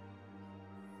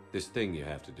 this thing you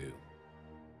have to do.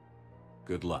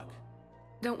 Good luck.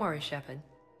 Don't worry, Shepard.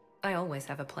 I always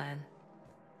have a plan.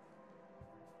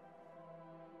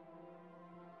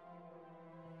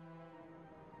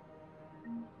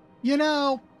 You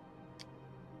know,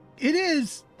 it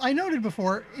is, I noted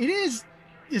before, it is,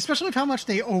 especially with how much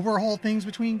they overhaul things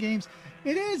between games,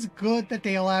 it is good that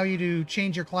they allow you to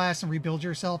change your class and rebuild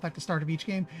yourself at the start of each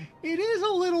game. It is a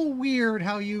little weird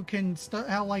how you can,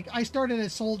 like, I started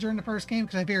as soldier in the first game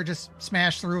because I figured just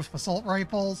smash through with assault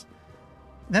rifles.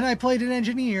 Then I played an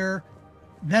engineer.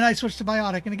 Then I switched to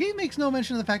biotic. And the game makes no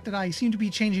mention of the fact that I seem to be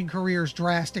changing careers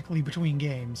drastically between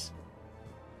games.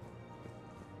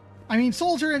 I mean,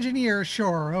 soldier, engineer,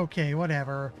 sure, okay,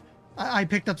 whatever. I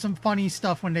picked up some funny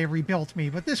stuff when they rebuilt me,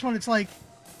 but this one, it's like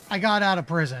I got out of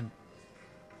prison.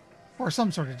 Or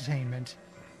some sort of detainment.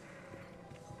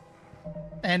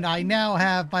 And I now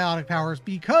have biotic powers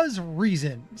because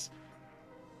reasons.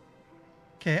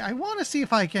 Okay, I want to see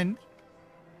if I can...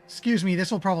 Excuse me,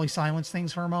 this will probably silence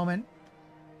things for a moment.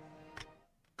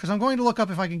 Because I'm going to look up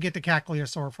if I can get the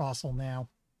Cackleosaur fossil now.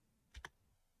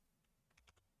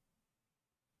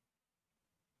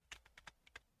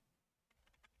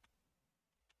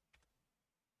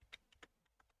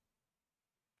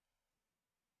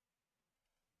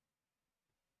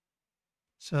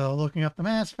 So, looking up the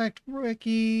Mass Effect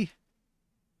wiki.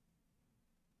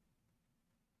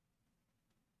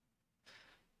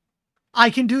 I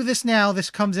can do this now. This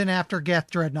comes in after Geth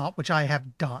Dreadnought, which I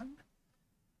have done.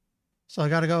 So I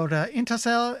got to go to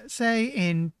Intasay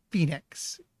in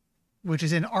Phoenix, which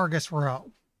is in Argus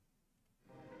Row.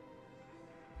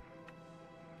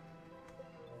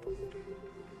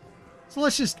 So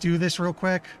let's just do this real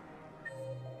quick.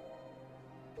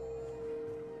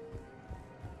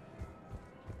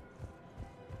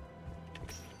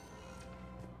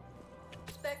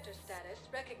 Spectre status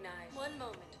recognized. One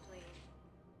moment, please.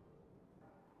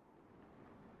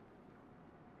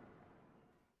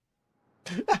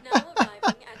 Now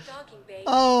arriving at docking bay.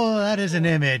 Oh, that is an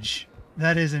image.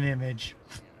 That is an image.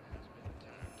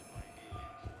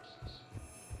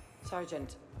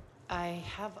 Sergeant, I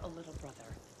have a little brother.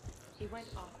 He went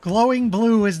off. Glowing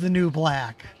blue is the new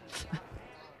black.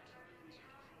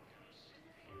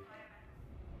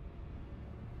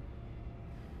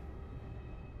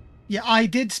 Yeah, I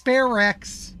did spare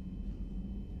Rex.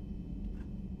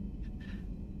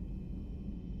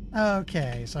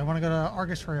 Okay, so I want to go to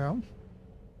Argus Row.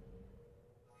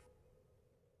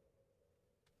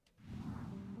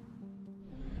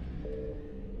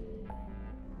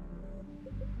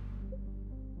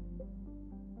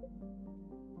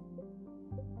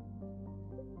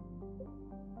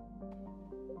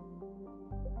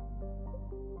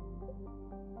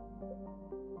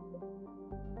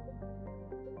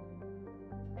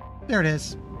 There it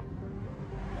is.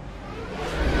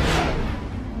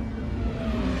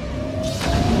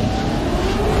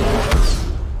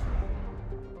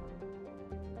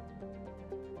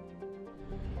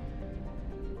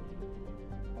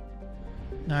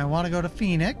 want to go to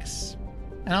Phoenix.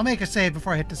 And I'll make a save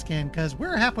before I hit the scan, because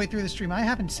we're halfway through the stream. I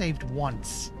haven't saved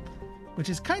once, which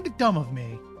is kind of dumb of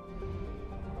me.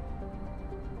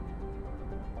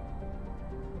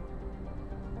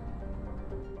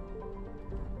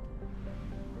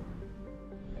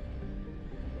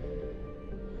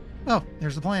 Oh,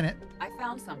 there's the planet. I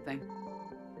found something.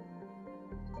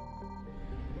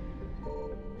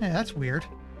 Hey, that's weird.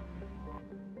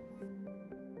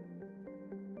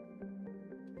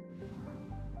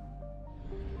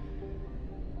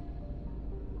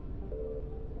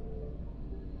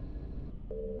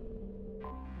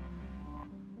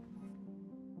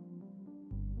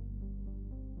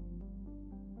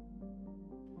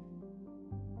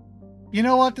 You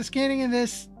know what? The scanning in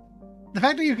this, the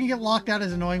fact that you can get locked out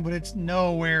is annoying, but it's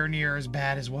nowhere near as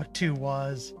bad as what 2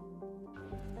 was.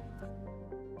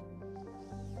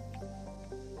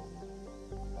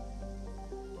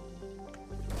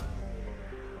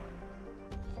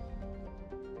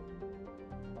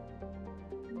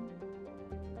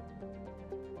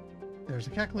 There's a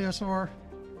Kecleosaur.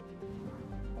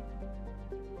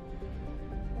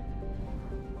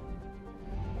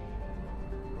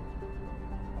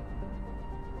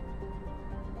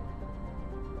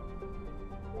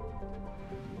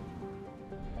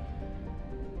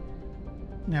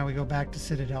 Now we go back to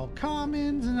Citadel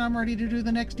Commons, and I'm ready to do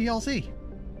the next DLC.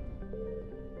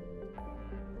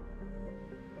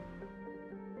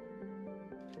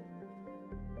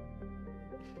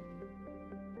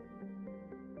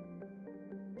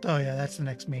 Oh yeah, that's the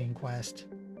next main quest.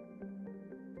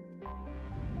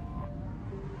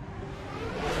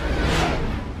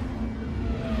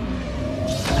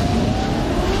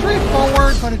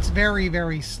 Straightforward, but it's very,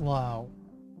 very slow.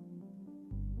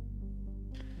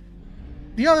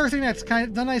 The other thing that's kind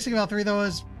of the nice thing about 3, though,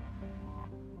 is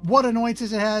what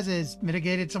annoyances it has is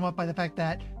mitigated somewhat by the fact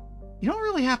that you don't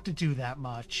really have to do that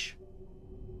much.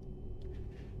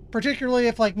 Particularly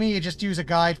if, like me, you just use a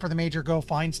guide for the major Go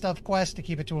Find Stuff quest to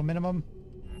keep it to a minimum.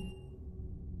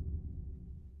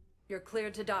 You're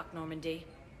cleared to dock, Normandy.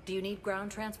 Do you need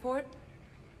ground transport?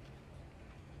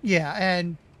 Yeah,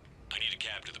 and I need a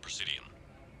cab to the Presidium.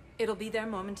 It'll be there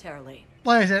momentarily.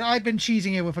 Like I said, I've been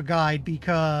cheesing it with a guide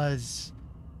because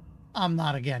I'm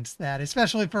not against that,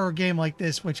 especially for a game like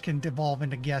this, which can devolve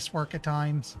into guesswork at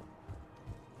times.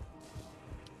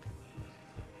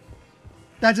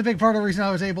 That's a big part of the reason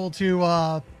I was able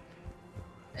to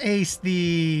ace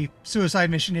the suicide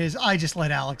mission is I just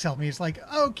let Alex help me. It's like,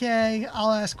 okay,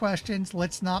 I'll ask questions.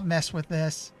 Let's not mess with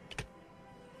this.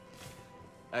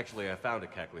 Actually, I found a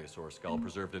Kecleosaur skull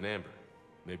preserved in amber.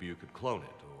 Maybe you could clone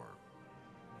it, or...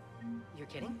 You're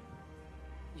kidding?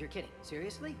 You're kidding.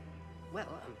 Seriously? Well,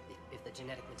 if the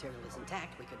genetic material is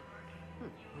intact, we could...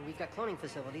 We've got cloning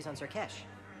facilities on Surkesh.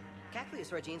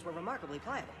 Kecleosaur genes were remarkably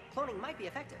pliable. Cloning might be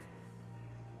effective.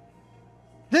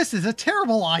 This is a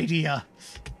terrible idea.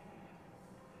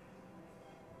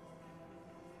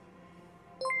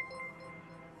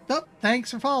 Oh,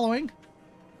 thanks for following.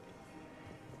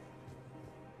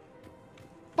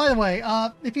 By the way,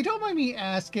 if you don't mind me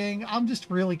asking, I'm just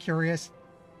really curious.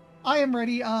 I am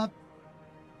ready.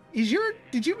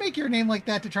 Did you make your name like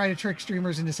that to try to trick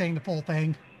streamers into saying the full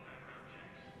thing?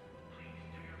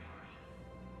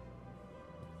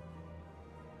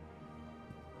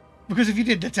 Because if you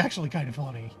did, that's actually kind of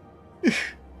funny.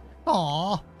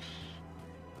 Aww.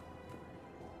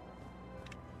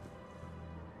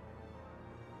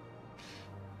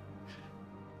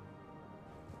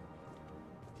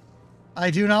 I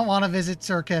do not want to visit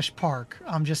Surkesh Park.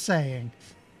 I'm just saying.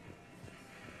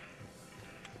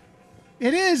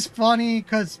 It is funny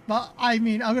because, I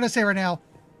mean, I'm going to say right now,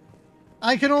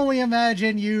 I can only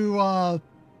imagine you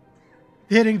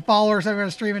hitting followers I'm going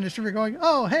to stream in the stream going,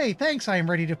 oh, hey, thanks, I am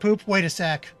ready to poop. Wait a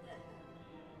sec.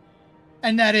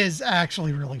 And that is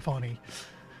actually really funny.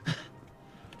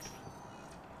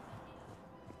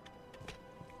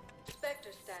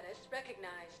 Spectre status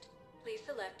recognized. Please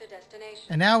select a destination.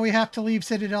 And now we have to leave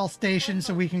Citadel Station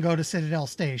so we can go to Citadel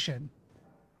Station.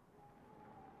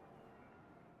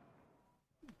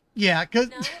 Yeah, because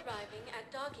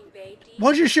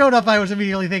once you showed up, I was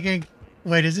immediately thinking,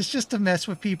 wait, is this just to mess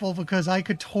with people? Because I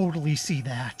could totally see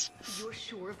that. You're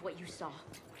sure of what you saw?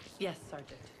 Yes,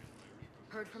 Sergeant.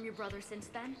 Heard from your brother since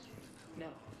then? No,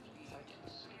 Sergeant.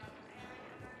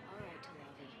 All right,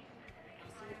 Telavi.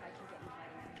 I'll see if I can get you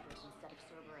fighting Reapers instead of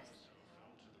Cerberus.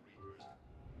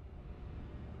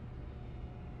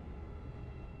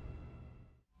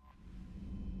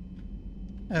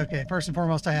 Okay, first and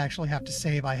foremost, I actually have to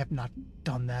save. I have not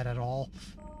done that at all.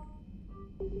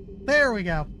 There we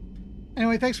go.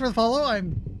 Anyway, thanks for the follow.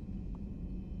 I'm...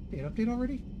 Did update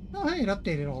already? Oh, hey, it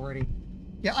updated already.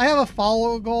 Yeah, I have a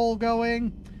follow goal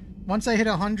going. Once I hit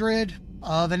 100,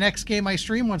 the next game I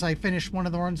stream, once I finish one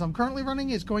of the runs I'm currently running,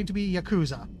 is going to be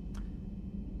Yakuza.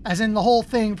 As in the whole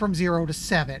thing from 0 to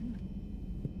 7.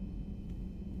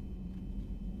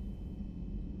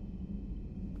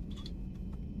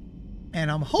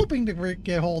 And I'm hoping to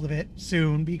get hold of it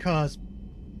soon because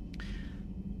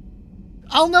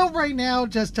I'll know right now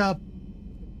just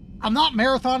I'm not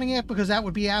marathoning it because that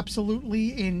would be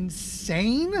absolutely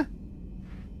insane.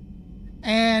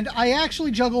 And I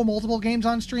actually juggle multiple games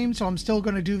on stream, so I'm still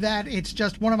going to do that. It's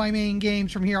just one of my main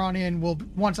games from here on in will,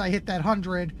 once I hit that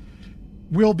 100,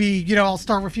 will be, you know, I'll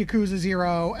start with Yakuza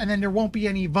 0, and then there won't be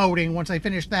any voting. Once I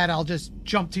finish that, I'll just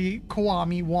jump to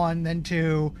Kiwami 1, then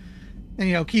 2, and,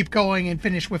 you know, keep going and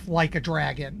finish with Like a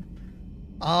Dragon.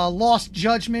 Lost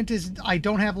Judgment is... I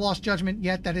don't have Lost Judgment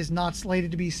yet. That is not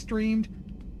slated to be streamed.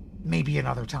 Maybe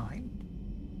another time.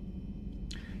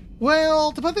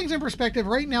 Well, to put things in perspective,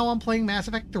 right now I'm playing Mass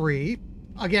Effect 3.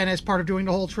 Again, as part of doing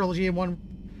the whole trilogy in one...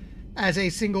 as a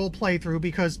single playthrough,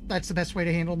 because that's the best way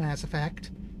to handle Mass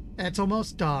Effect. That's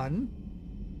almost done.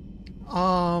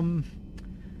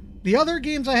 The other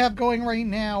games I have going right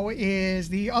now is...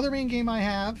 the other main game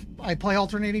I play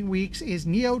alternating weeks, is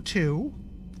Nioh 2.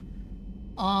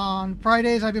 On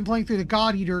Fridays, I've been playing through the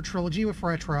God Eater trilogy with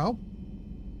Retro.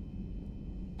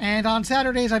 And on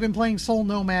Saturdays, I've been playing Soul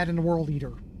Nomad and World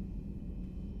Eater.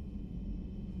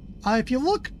 If you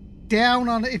look down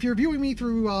on... if you're viewing me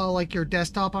through, like, your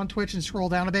desktop on Twitch and scroll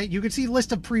down a bit, you can see a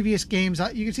list of previous games.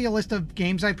 You can see a list of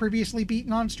games I've previously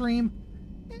beaten on stream.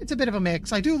 It's a bit of a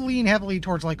mix. I do lean heavily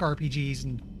towards, like, RPGs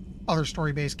and other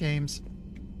story-based games.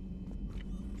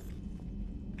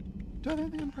 Do I have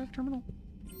anything on the private terminal?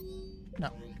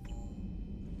 No.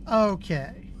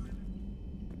 Okay.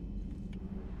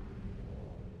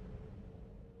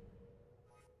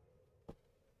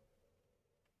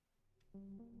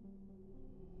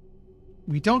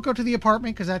 We don't go to the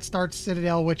apartment because that starts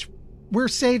Citadel, which we're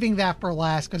saving that for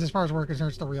last because as far as we're concerned,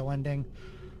 it's the real ending.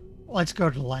 Let's go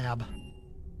to the lab.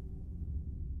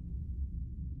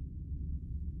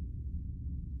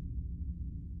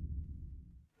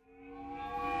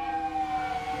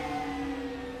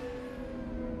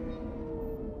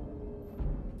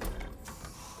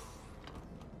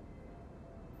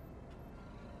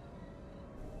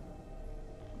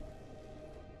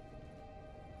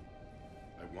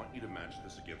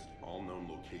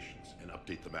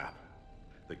 Update the map.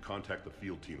 Then contact the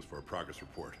field teams for a progress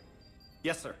report.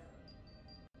 Yes, sir.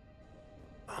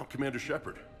 I'm Commander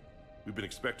Shepard. We've been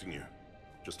expecting you.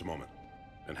 Just a moment.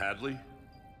 And Hadley,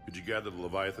 could you gather the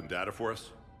Leviathan data for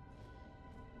us?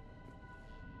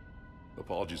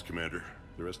 Apologies, Commander.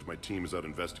 The rest of my team is out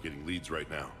investigating leads right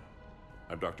now.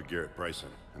 I'm Dr. Garrett Bryson,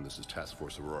 and this is Task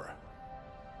Force Aurora.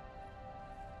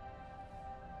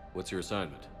 What's your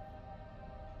assignment?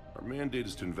 Our mandate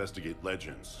is to investigate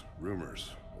legends,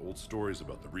 rumors, old stories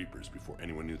about the Reapers before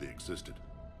anyone knew they existed.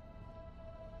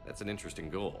 That's an interesting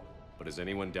goal, but is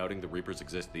anyone doubting the Reapers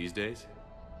exist these days?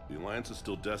 The Alliance is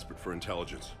still desperate for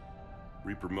intelligence.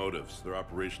 Reaper motives, their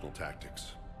operational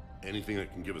tactics. Anything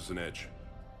that can give us an edge.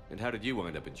 And how did you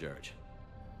wind up in charge?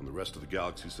 When the rest of the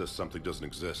galaxy says something doesn't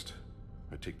exist,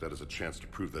 I take that as a chance to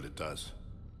prove that it does.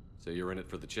 So you're in it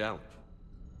for the challenge?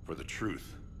 For the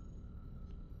truth.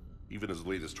 Even as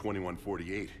late as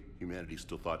 2148, humanity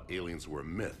still thought aliens were a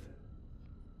myth.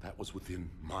 That was within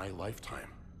my lifetime.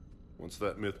 Once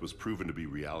that myth was proven to be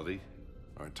reality,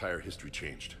 our entire history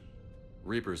changed.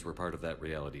 Reapers were part of that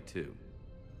reality too.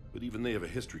 But even they have a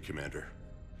history, Commander.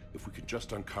 If we can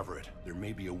just uncover it, there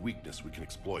may be a weakness we can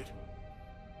exploit.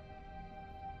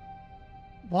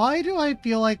 Why do I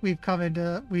feel like we've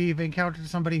encountered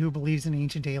somebody who believes in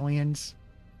ancient aliens?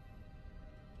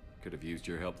 Could have used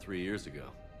your help 3 years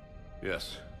ago.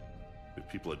 Yes. If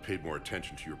people had paid more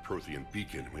attention to your Prothean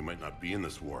beacon, we might not be in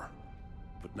this war.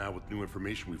 But now with new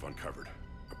information we've uncovered,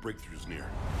 a breakthrough's near.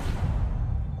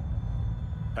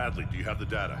 Hadley, do you have the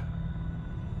data?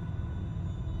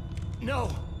 No!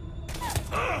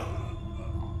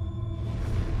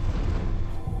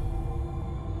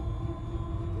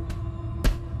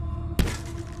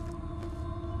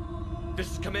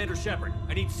 This is Commander Shepard.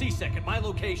 I need C-Sec at my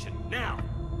location, now!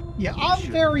 Yeah, I'm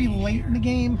very late in the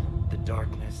game. The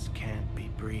darkness can't be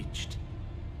breached.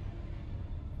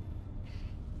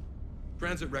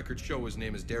 Transit records show his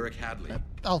name is Derek Hadley.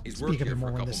 I'll He's speak worked a bit here for more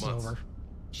a when couple this is months. over.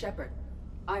 Shepard,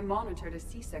 I monitored a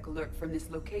C-Sec alert from this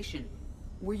location.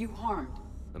 Were you harmed?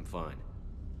 I'm fine.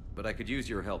 But I could use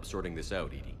your help sorting this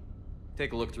out, EDI.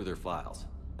 Take a look through their files.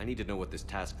 I need to know what this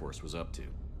task force was up to.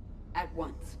 At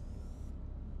once.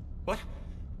 What?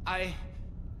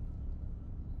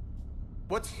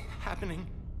 What's happening?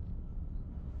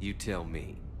 You tell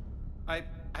me.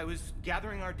 I was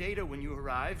gathering our data when you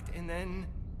arrived, and then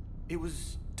it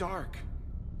was dark.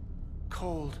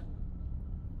 Cold.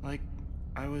 Like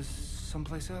I was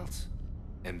someplace else.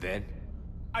 And then?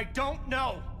 I don't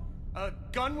know! A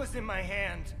gun was in my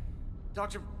hand.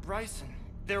 Dr. Bryson.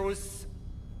 There was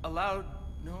a loud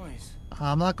noise.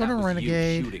 I'm not going to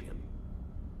renegade. You shooting him.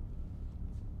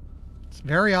 It's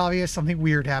very obvious something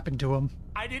weird happened to him.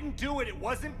 I didn't do it. It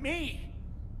wasn't me.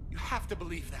 You have to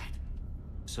believe that.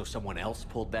 So someone else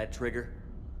pulled that trigger?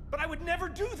 But I would never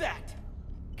do that!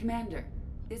 Commander,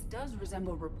 this does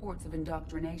resemble reports of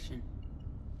indoctrination.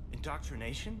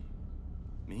 Indoctrination?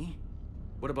 Me?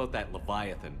 What about that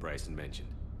Leviathan Bryson mentioned?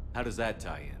 How does that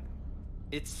tie in?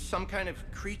 It's some kind of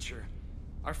creature.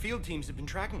 Our field teams have been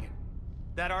tracking it.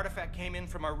 That artifact came in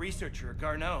from our researcher,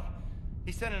 Garneau.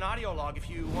 He sent an audio log if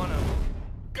you wanna...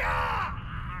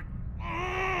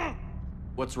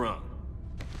 What's wrong?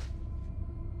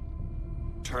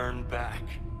 Turn back.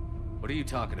 What are you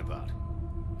talking about?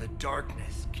 The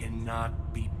darkness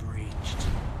cannot be breached.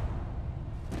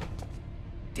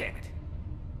 Damn it.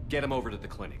 Get him over to the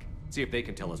clinic. See if they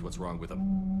can tell us what's wrong with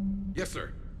him. Yes,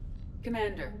 sir.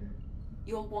 Commander,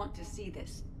 you'll want to see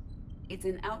this. It's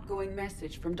an outgoing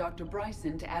message from Dr.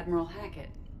 Bryson to Admiral Hackett.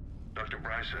 Dr.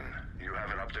 Bryson, you have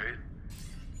an update?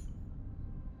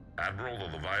 Admiral, the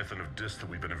Leviathan of Dis that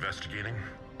we've been investigating,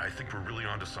 I think we're really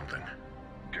onto something.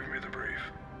 Give me the brief.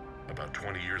 About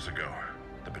 20 years ago,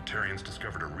 the Batarians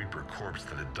discovered a Reaper corpse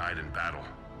that had died in battle.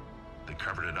 They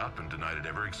covered it up and denied it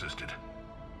ever existed.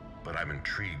 But I'm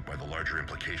intrigued by the larger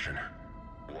implication.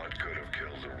 What could have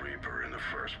killed the Reaper in the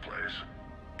first place?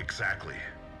 Exactly.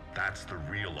 That's the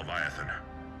real Leviathan.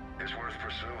 It's worth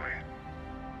pursuing.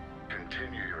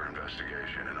 Continue your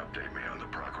investigation and update me on the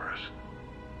progress.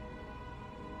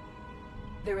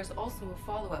 There is also a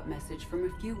follow-up message from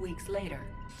a few weeks later.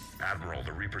 Admiral,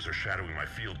 the Reapers are shadowing my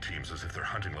field teams as if they're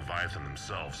hunting Leviathan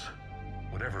themselves.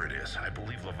 Whatever it is, I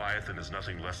believe Leviathan is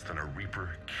nothing less than a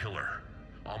Reaper killer.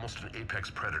 Almost an apex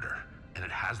predator, and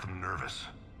it has them nervous.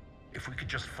 If we could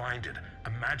just find it,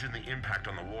 imagine the impact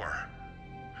on the war.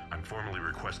 I'm formally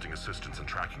requesting assistance in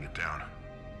tracking it down.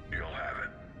 You'll have it.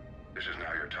 This is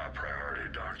now your top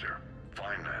priority, Doctor.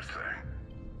 Find that thing.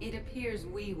 It appears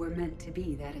we were meant to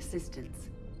be that assistance.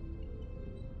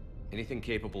 Anything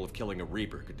capable of killing a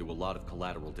Reaper could do a lot of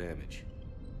collateral damage.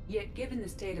 Yet given the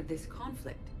state of this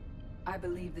conflict, I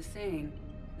believe the saying,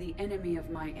 "The enemy of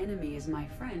my enemy is my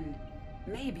friend,"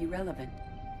 may be relevant.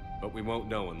 But we won't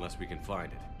know unless we can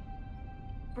find it.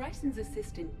 Bryson's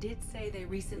assistant did say they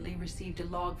recently received a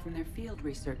log from their field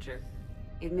researcher.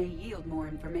 It may yield more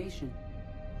information.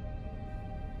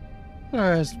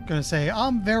 I was gonna say,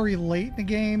 I'm very late in the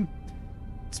game.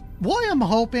 It's why I'm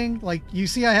hoping, like, you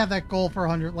see I have that goal for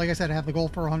 100, like I said, I have the goal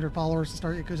for 100 followers to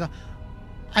start Yakuza.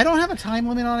 I don't have a time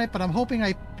limit on it, but I'm hoping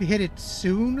I hit it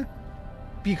soon.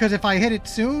 Because if I hit it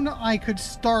soon, I could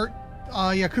start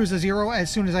Yakuza 0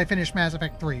 as soon as I finish Mass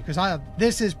Effect 3. Because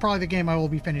this is probably the game I will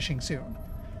be finishing soon.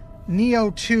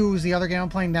 Neo 2 is the other game I'm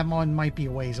playing. That one might be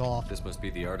a ways off. This must be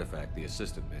the artifact the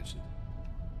assistant mentioned.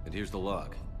 And here's the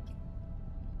log.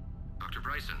 Dr.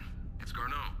 Bryson, it's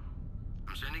Garneau.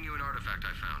 I'm sending you an artifact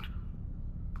I found.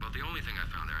 About the only thing I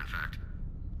found there, in fact.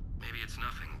 Maybe it's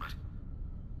nothing, but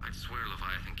I'd swear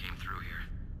Leviathan came through here.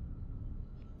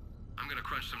 I'm gonna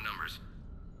crunch some numbers.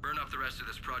 Burn up the rest of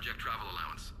this Project Travel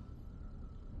allowance.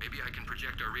 Maybe I can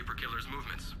project our Reaper Killer's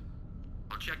movements.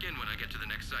 I'll check in when I get to the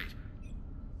next site.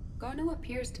 Garneau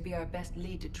appears to be our best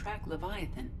lead to track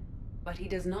Leviathan, but he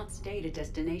does not state a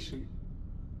destination.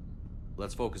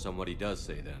 Let's focus on what he does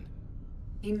say, then.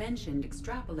 He mentioned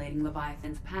extrapolating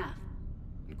Leviathan's path.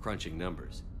 And crunching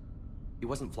numbers. He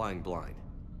wasn't flying blind.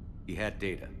 He had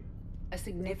data. A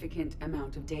significant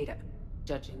amount of data,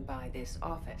 judging by this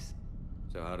office.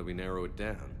 So how do we narrow it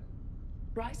down?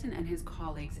 Bryson and his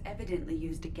colleagues evidently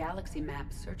used a galaxy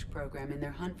map search program in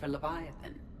their hunt for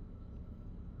Leviathan.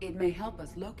 It may help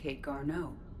us locate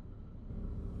Garneau.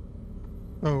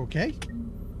 Okay.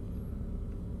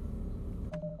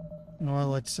 Well,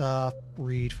 let's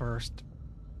read first.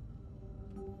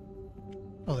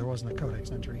 Oh, there wasn't a codex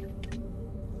entry.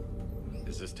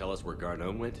 Does this tell us where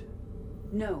Garneau went?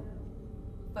 No.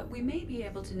 But we may be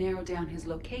able to narrow down his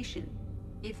location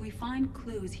if we find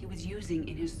clues he was using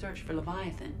in his search for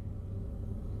Leviathan.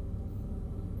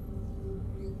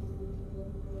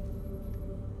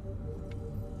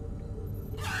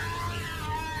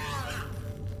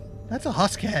 That's a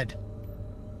husk head.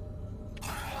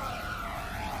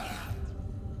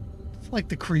 It's like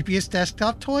the creepiest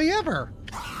desktop toy ever.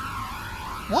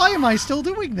 Why am I still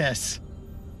doing this?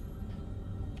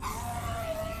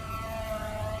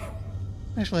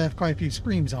 Actually, I have quite a few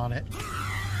screams on it.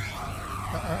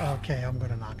 Okay, I'm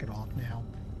gonna knock it off now.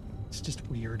 It's just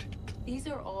weird. These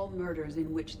are all murders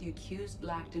in which the accused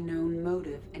lacked a known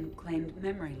motive and claimed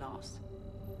memory loss.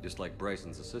 Just like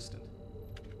Bryson's assistant.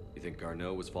 You think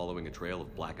Garneau was following a trail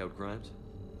of blackout crimes?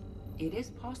 It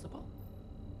is possible.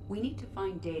 We need to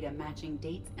find data matching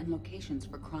dates and locations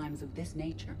for crimes of this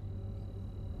nature.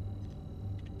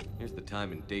 Here's the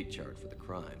time and date chart for the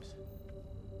crimes.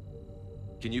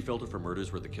 Can you filter for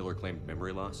murders where the killer claimed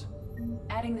memory loss?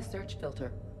 Adding the search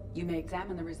filter, you may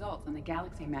examine the results on the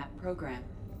Galaxy Map program.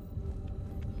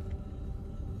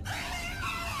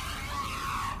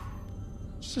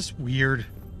 It's just weird.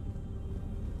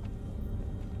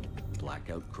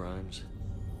 Blackout crimes?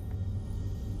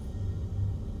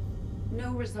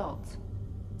 No results.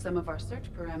 Some of our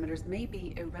search parameters may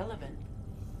be irrelevant.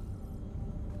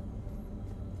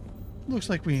 Looks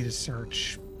like we need to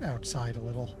search outside a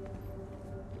little.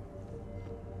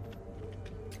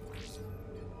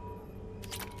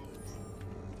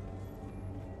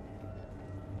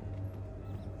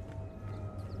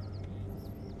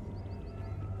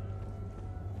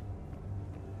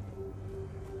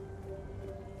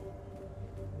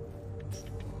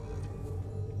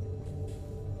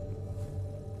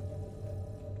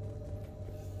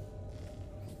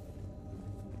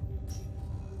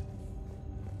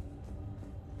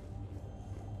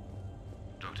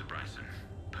 Dr. Bryson,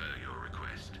 per your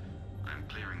request, I'm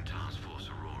clearing Task Force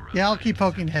Aurora. Yeah, I'll keep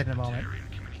poking the head in a moment.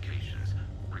 Communications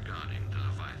regarding the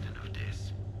Leviathan of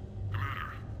Dis.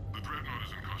 Commander, the Dreadnought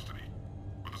is in custody,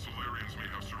 but the Solarians may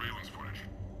have surveillance footage.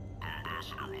 Our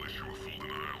ambassador will issue a full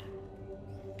denial.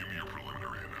 Give me your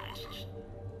preliminary analysis.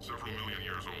 Several million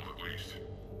years old at least,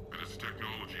 and its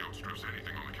technology outstrips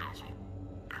anything on the Council.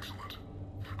 Excellent.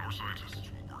 Our scientists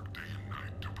will work day and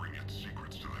night to bring its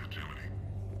secrets to the hegemony.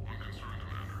 One concern,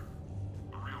 Commander.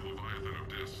 The real Leviathan of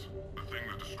Dis, the thing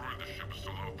that destroyed the ship, is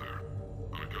still out there,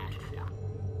 unaccounted for.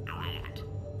 Irrelevant.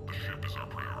 The ship is our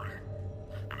priority.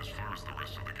 And as far as the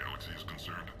rest of the galaxy is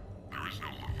concerned, there is no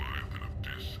Leviathan of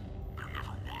Dis. There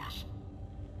never was.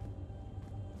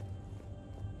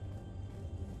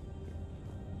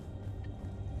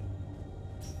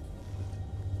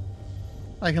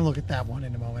 I can look at that one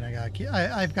in a moment.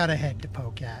 I've got a head to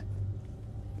poke at.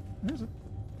 There's a...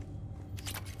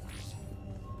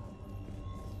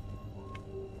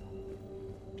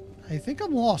 I think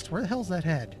I'm lost. Where the hell's that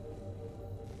head?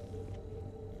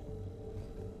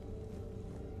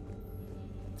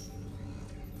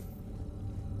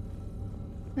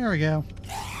 There we go.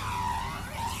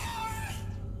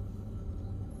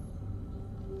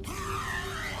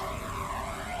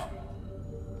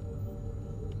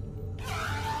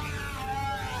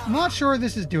 I'm not sure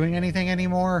this is doing anything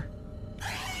anymore.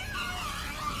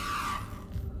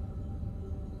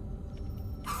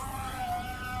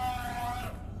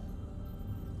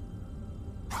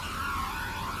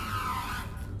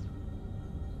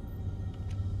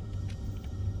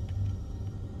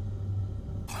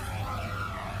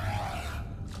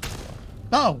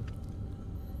 Oh.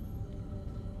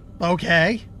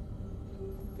 Okay.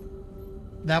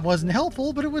 That wasn't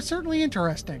helpful, but it was certainly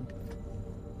interesting.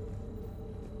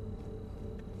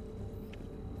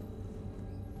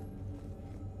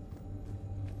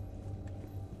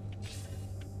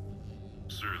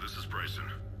 Sir, this is Bryson.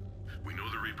 We know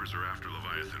the Reapers are after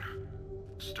Leviathan.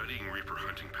 Studying Reaper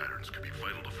hunting patterns could be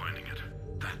vital to finding it.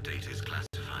 That data is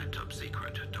classified top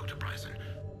secret, Dr. Bryson.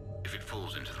 If it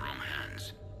falls into the wrong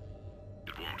hands...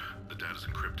 It won't. The data's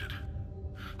encrypted.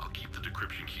 I'll keep the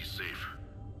decryption key safe.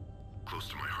 Close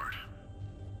to my heart.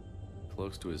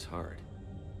 Close to his heart?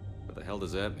 What the hell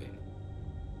does that mean?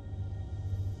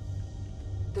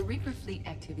 The Reaper fleet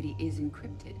activity is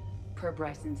encrypted, per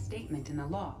Bryson's statement in the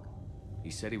log.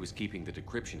 He said he was keeping the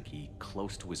decryption key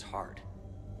close to his heart.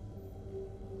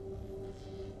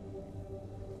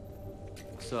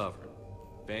 Sovereign,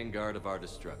 vanguard of our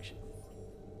destruction.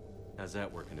 How's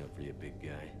that working out for you, big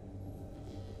guy?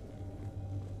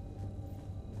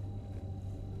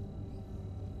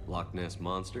 Loch Ness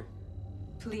Monster?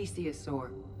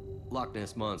 Plesiosaur. Loch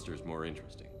Ness Monster is more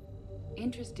interesting.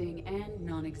 Interesting and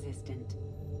non-existent.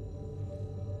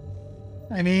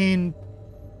 I mean,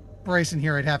 Bryson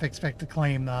here, I'd have to expect to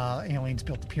claim the aliens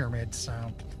built the pyramids, so...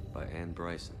 By Anne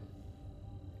Bryson.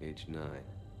 Age 9.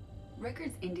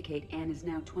 Records indicate Anne is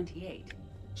now 28.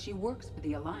 She works for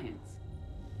the Alliance.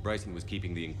 Bryson was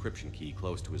keeping the encryption key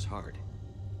close to his heart.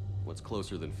 What's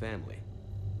closer than family?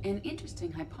 An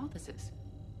interesting hypothesis.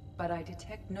 But I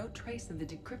detect no trace of the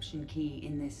decryption key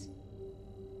in this...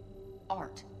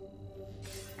 art.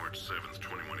 March 7th,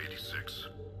 2186.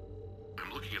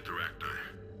 I'm looking at the Rachni.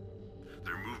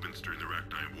 Their movements during the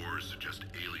Rachni Wars suggest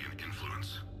alien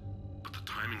influence. But the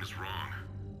timing is wrong,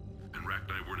 and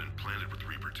Rachni weren't implanted with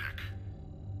Reaper tech.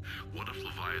 What if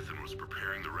Leviathan was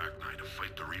preparing the Rachni to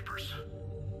fight the Reapers?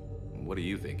 What do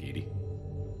you think, Edie?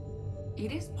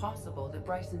 It is possible that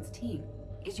Bryson's team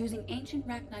is using ancient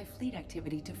Rachni fleet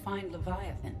activity to find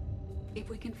Leviathan. If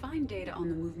we can find data on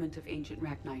the movement of ancient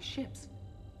Rachni ships,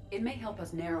 it may help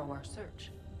us narrow our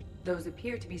search. Those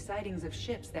appear to be sightings of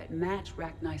ships that match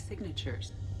Rachni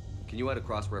signatures. Can you add a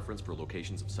cross-reference for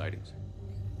locations of sightings?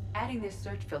 Adding this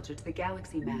search filter to the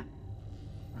galaxy map.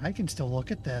 I can still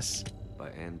look at this. By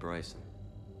Anne Bryson.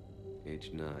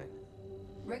 Age 9.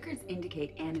 Records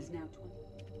indicate Anne is now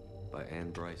 20. By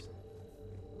Anne Bryson.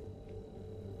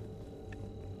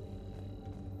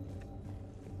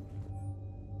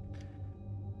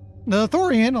 The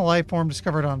Thorian, a life form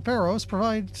discovered on Pharos,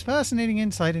 provides fascinating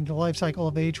insight into the life cycle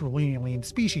of a truly alien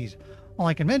species.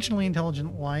 Unlike conventionally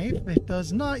intelligent life, it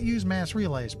does not use mass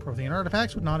relays. Prothean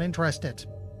artifacts would not interest it.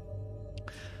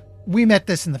 We met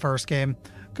this in the first game.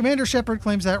 Commander Shepard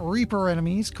claims that Reaper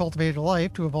enemies cultivated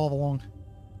life to evolve along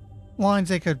lines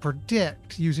they could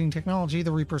predict using technology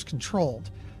the Reapers controlled.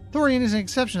 Thorian is an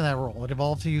exception to that rule. It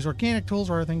evolved to use organic tools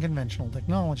rather than conventional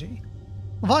technology.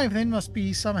 Leviathan must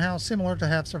be somehow similar to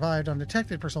have survived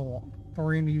undetected for so long.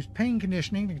 Thorian used pain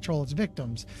conditioning to control its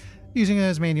victims, using it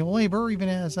as manual labor, even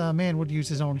as a man would use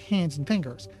his own hands and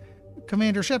fingers.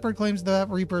 Commander Shepard claims that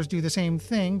Reapers do the same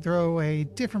thing through a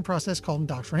different process called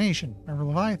indoctrination. Wherever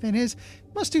Leviathan is,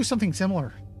 must do something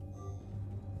similar.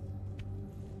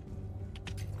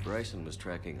 Bryson was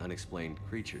tracking unexplained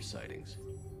creature sightings.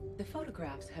 The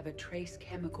photographs have a trace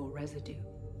chemical residue.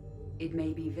 It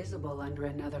may be visible under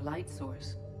another light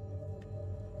source.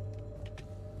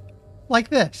 Like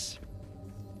this.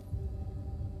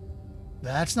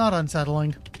 That's not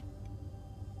unsettling.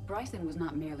 Bryson was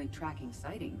not merely tracking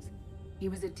sightings. He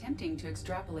was attempting to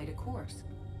extrapolate a course.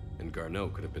 And Garneau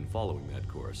could have been following that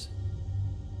course.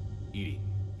 Edie,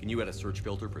 can you add a search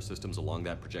filter for systems along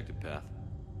that projected path?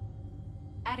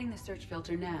 Adding the search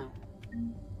filter now.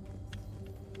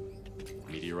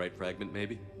 Meteorite fragment,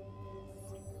 maybe?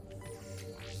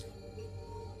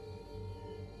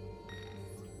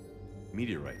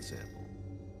 Meteorite sample,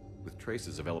 with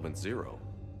traces of element 0.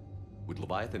 Would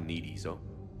Leviathan need ESO?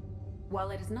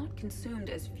 While it is not consumed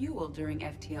as fuel during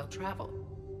FTL travel,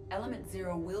 element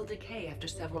 0 will decay after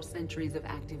several centuries of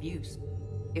active use.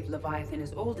 If Leviathan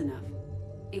is old enough,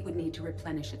 it would need to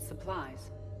replenish its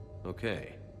supplies.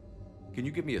 Okay. Can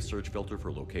you give me a search filter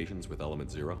for locations with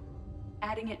element 0?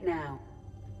 Adding it now.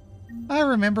 I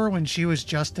remember when she was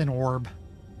just an orb.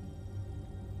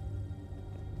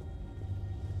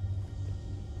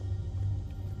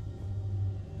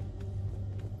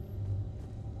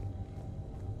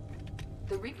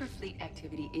 The Reaper fleet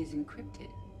activity is encrypted,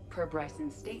 per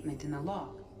Bryson's statement in the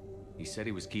log. He said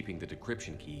he was keeping the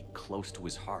decryption key close to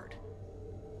his heart.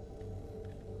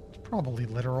 Probably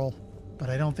literal, but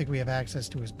I don't think we have access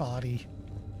to his body.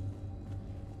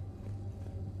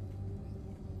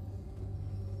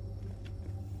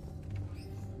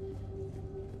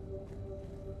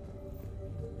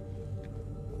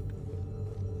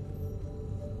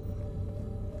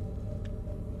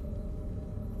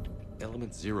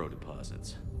 Element 0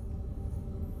 deposits.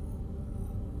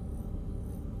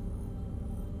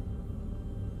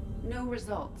 No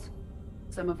results.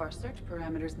 Some of our search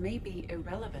parameters may be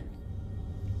irrelevant.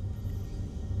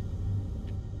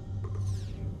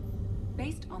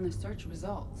 Based on the search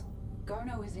results,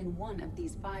 Garneau is in one of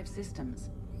these 5 systems.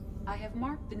 I have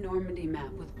marked the Normandy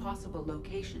map with possible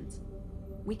locations.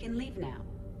 We can leave now,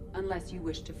 unless you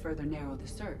wish to further narrow the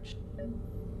search.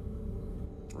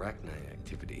 Rachni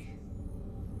activity.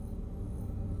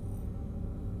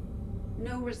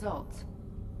 No results.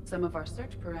 Some of our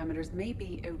search parameters may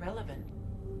be irrelevant.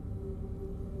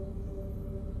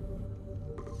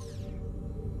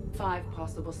 5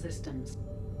 possible systems.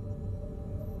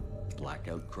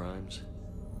 Blackout crimes?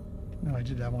 No, I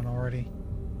did that one already.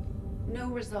 No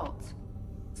results.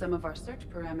 Some of our search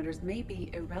parameters may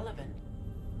be irrelevant.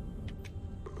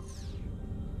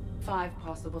 5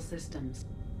 possible systems.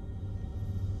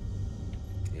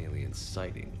 Alien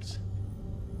sightings.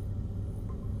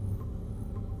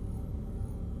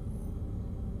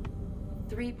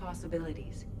 Three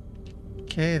possibilities.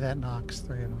 Okay, that knocks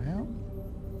 3 of them out.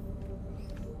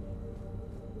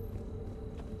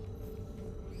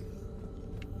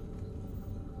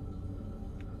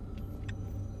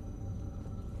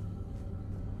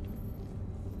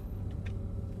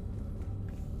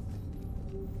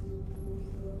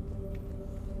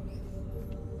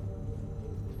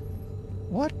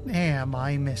 What am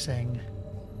I missing?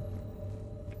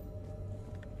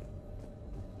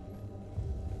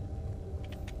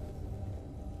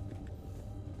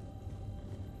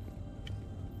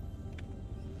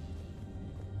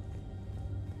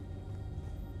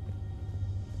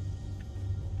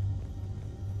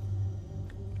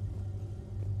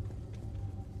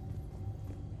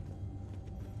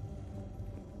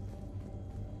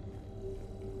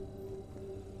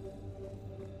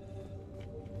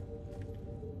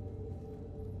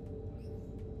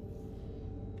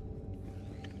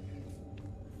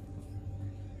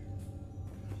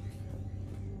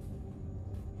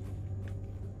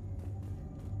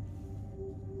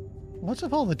 What's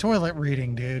with all the toilet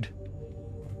reading, dude?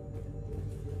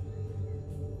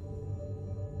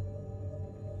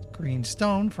 Green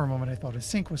stone. For a moment I thought his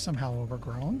sink was somehow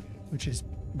overgrown, which is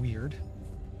weird.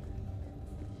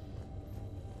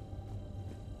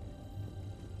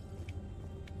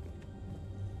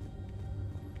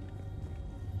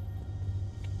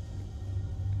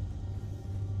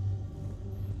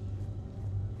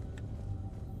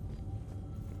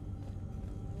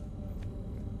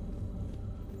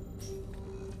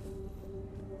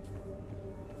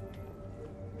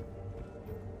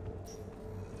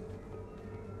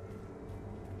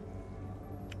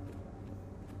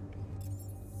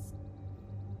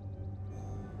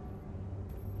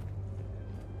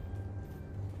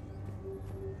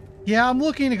 Yeah, I'm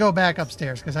looking to go back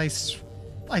upstairs because I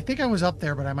think I was up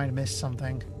there, but I might have missed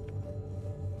something.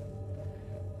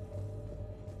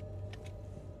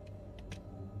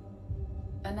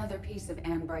 Another piece of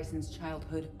Anne Bryson's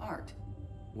childhood art.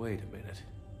 Wait a minute.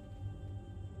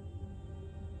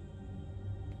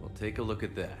 Well, take a look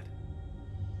at that.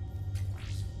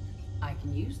 I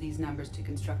can use these numbers to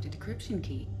construct a decryption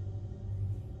key.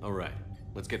 All right,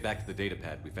 let's get back to the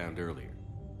datapad we found earlier.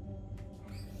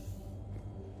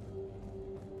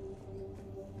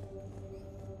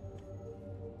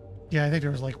 Yeah, I think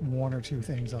there was like one or two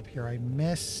things up here I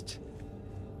missed.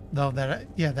 Though that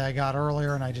I got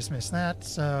earlier and I just missed that,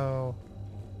 so...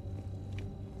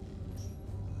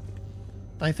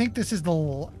 I think this is the...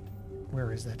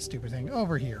 Where is that stupid thing?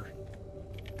 Over here.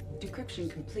 Decryption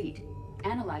complete.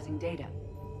 Analyzing data.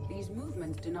 These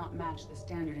movements do not match the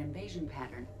standard invasion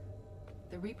pattern.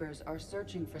 The Reapers are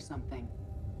searching for something.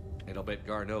 And I'll bet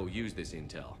Garneau used this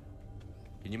intel.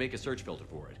 Can you make a search filter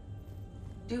for it?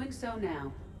 Doing so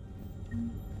now.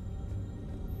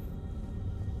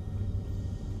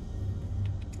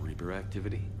 Reaper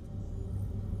activity?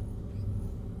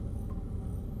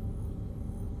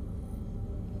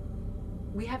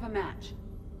 We have a match,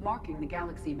 marking the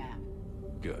galaxy map.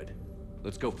 Good.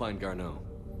 Let's go find Garneau.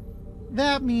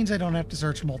 That means I don't have to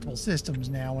search multiple systems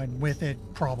now, and with it,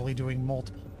 probably doing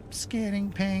multiple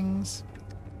scanning pings.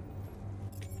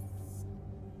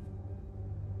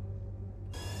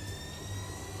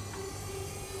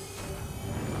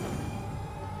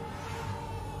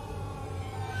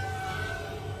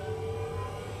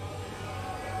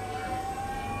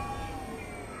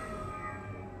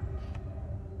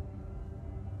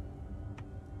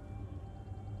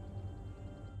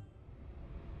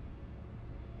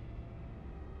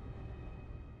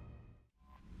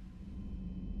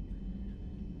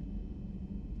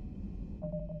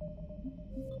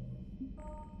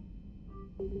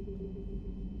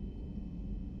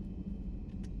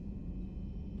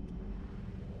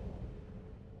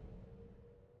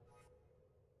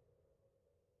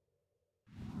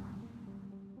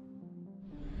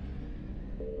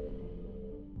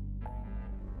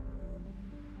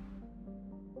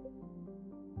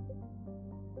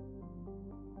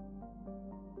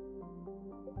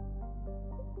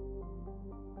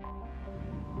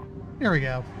 There we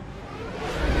go.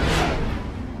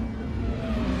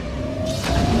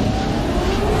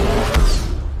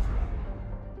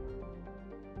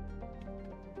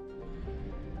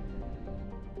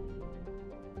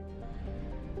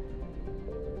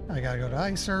 I gotta go to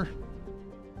ICER.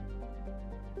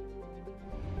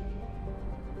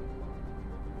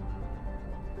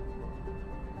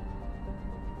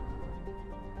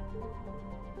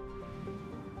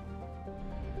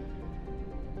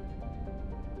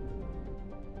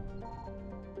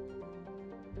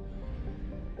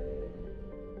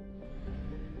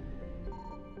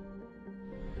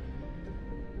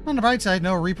 On the bright side,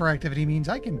 no Reaper activity means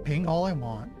I can ping all I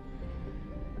want.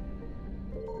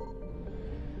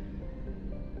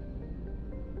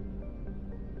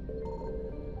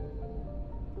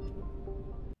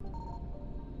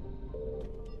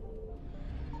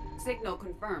 Signal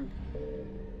confirmed.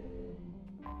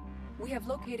 We have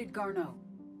located Garneau.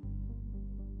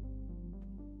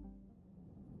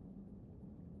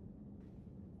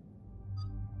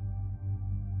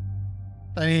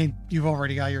 I mean, you've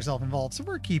already got yourself involved, so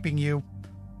we're keeping you.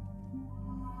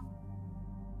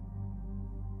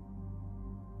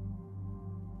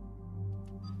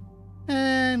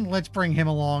 And let's bring him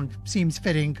along. Seems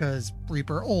fitting, because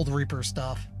Reaper, old Reaper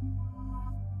stuff.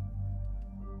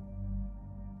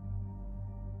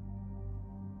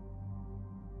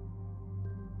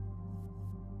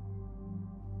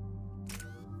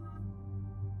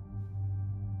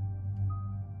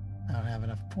 I don't have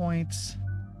enough points.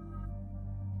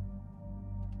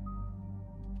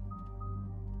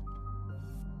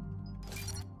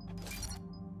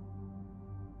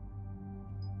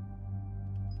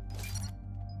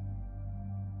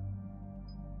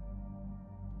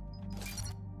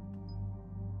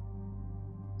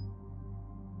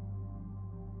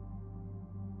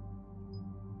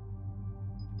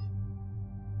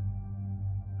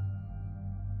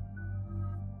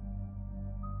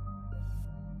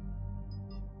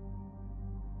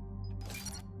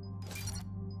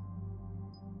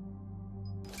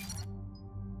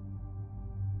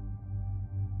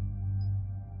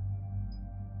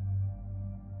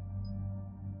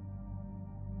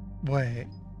 Wait.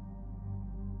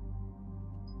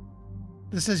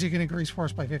 This says you can increase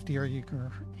force by 50 or you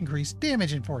can increase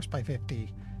damage in force by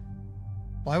 50.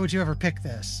 Why would you ever pick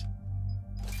this?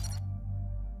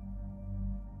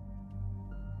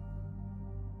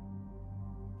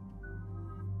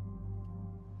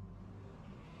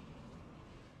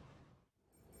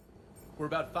 We're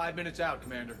about 5 minutes out,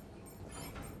 Commander.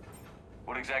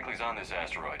 What exactly is on this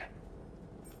asteroid?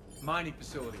 Mining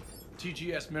facility.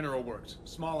 TGS Mineral Works.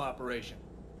 Small operation.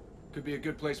 Could be a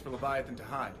good place for Leviathan to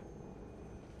hide.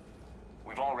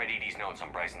 We've all read Edie's notes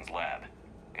on Bryson's lab.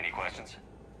 Any questions?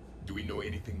 Do we know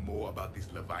anything more about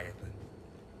this Leviathan?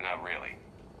 Not really.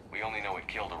 We only know it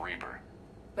killed a Reaper.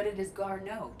 But it is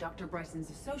Garneau, Dr. Bryson's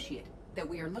associate, that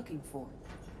we are looking for.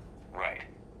 Right.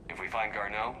 If we find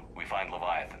Garneau, we find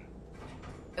Leviathan.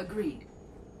 Agreed.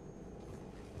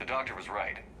 The doctor was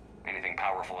right. Anything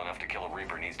powerful enough to kill a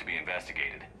Reaper needs to be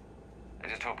investigated. I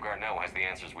just hope Garneau has the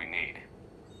answers we need.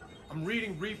 I'm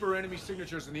reading Reaper enemy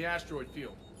signatures in the asteroid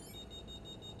field.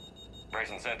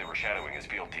 Bryson said they were shadowing his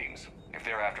field teams. If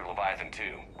they're after Leviathan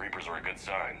too, Reapers are a good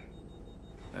sign.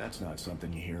 That's not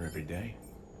something you hear every day.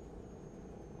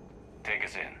 Take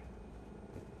us in.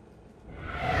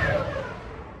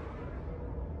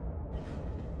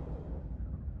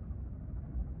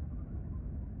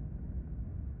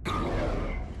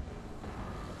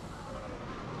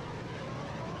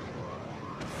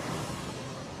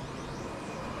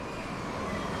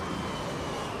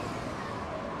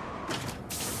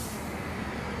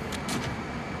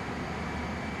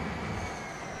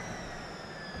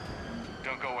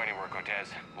 Don't go anywhere, Cortez.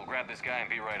 We'll grab this guy and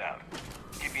be right out.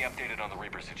 Keep me updated on the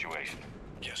Reaper situation.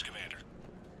 Yes, Commander.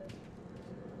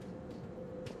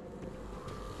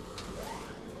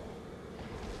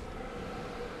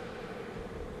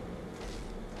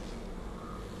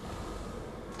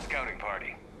 Scouting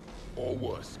party. Or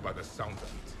worse, by the sound of it.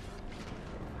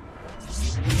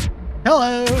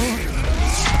 Hello!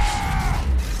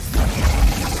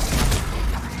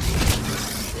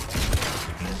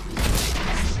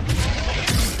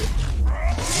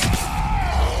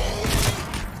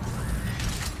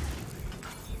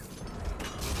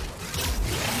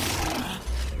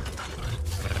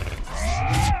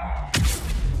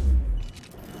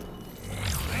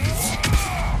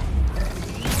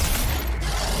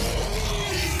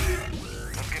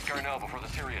 Let's get Garneau before the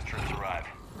serious troops arrive.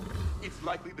 It's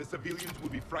likely the civilians will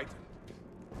be frightened.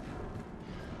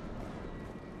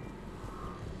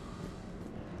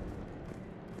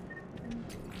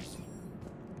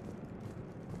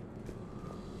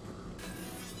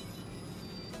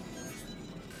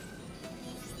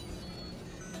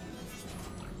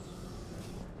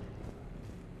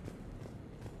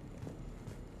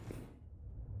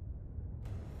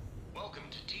 Welcome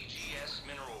to TGS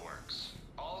Mineral Works.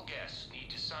 All guests need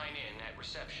to sign in at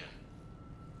reception.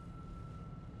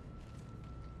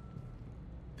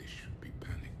 They should be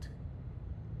panicked.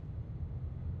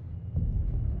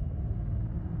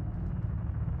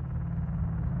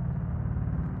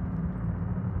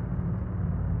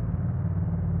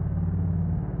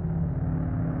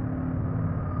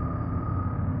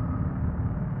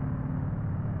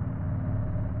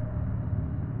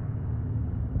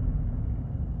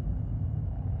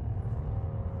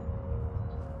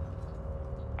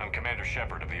 I'm Commander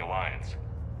Shepard of the Alliance.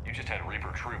 You just had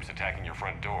Reaper troops attacking your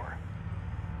front door.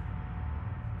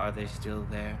 Are they still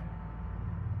there?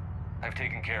 I've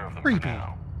taken care of them Creepy. for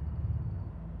now.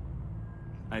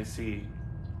 I see.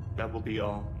 That will be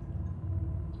all.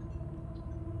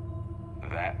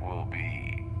 That will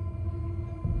be...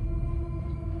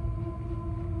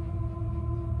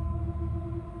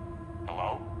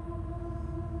 Hello?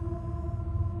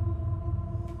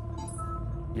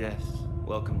 Yes.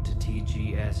 Welcome to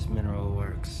TGS Mineral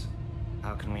Works.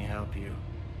 How can we help you?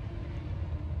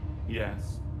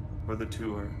 Yes. For the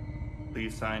tour.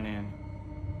 Please sign in.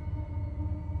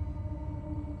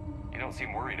 You don't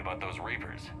seem worried about those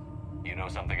Reapers. You know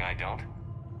something I don't?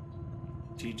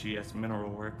 TGS Mineral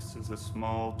Works is a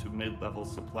small to mid-level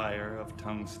supplier of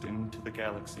tungsten to the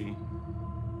galaxy.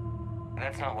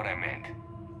 That's not what I meant.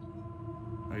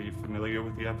 Are you familiar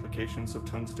with the applications of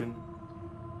tungsten?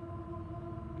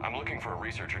 I'm looking for a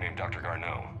researcher named Dr.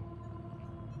 Garneau.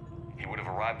 He would have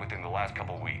arrived within the last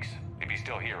couple weeks. If he's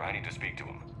still here, I need to speak to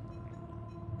him.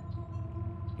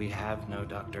 We have no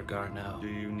Dr. Garneau. Do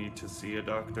you need to see a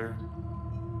doctor?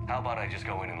 How about I just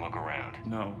go in and look around?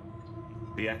 No.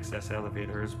 The access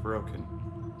elevator is broken.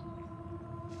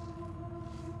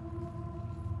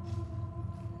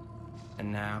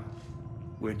 And now,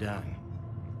 we're done.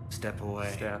 Step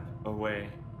away. Step away.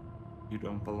 You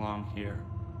don't belong here.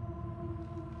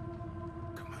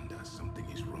 Commander, something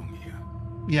is wrong here.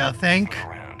 You think? Look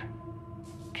around.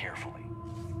 Carefully.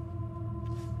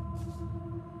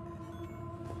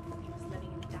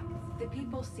 The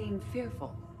people seem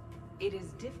fearful. It is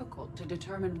difficult to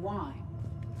determine why.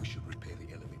 We should repair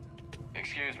the elevator.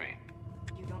 Excuse me.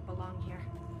 You don't belong here.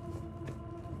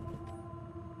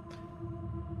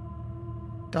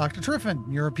 Dr.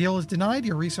 Triffin, your appeal is denied,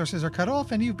 your resources are cut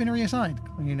off, and you've been reassigned.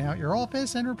 Clean out your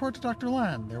office and report to Dr.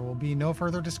 Land. There will be no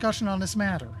further discussion on this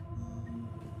matter.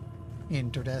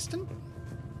 Interdestin?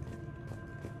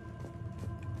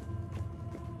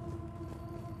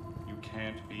 You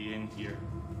can't be in here.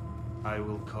 I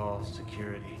will call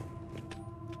security.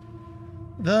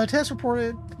 The test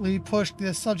reportedly pushed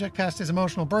the subject past his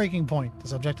emotional breaking point. The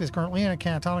subject is currently in a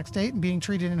catatonic state and being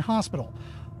treated in hospital.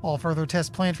 All further tests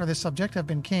planned for this subject have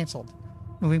been canceled.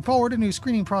 Moving forward, a new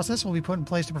screening process will be put in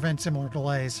place to prevent similar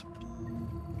delays.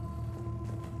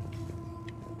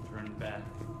 Turn back.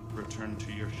 Return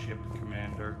to your ship,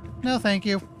 Commander. No, thank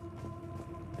you.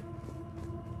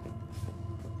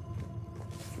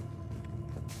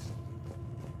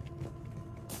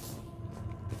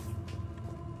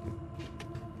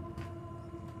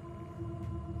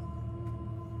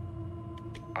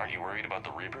 Aren't you worried about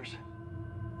the Reapers?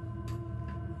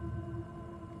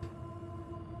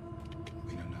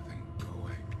 We know nothing. Go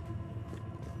away.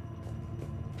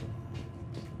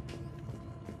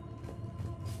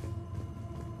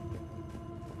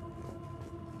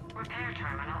 Repair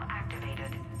terminal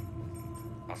activated.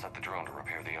 I'll set the drone to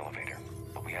repair the elevator,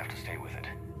 but we have to stay with it.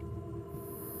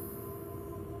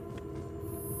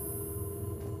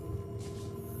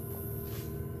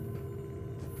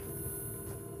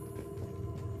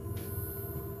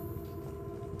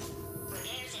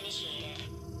 Repairs initiated.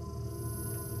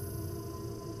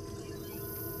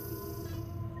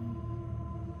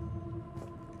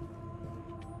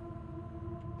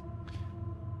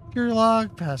 Security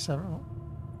log, past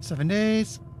 7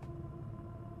 days.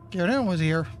 Garrett was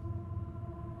here.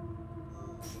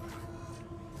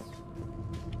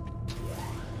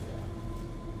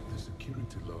 The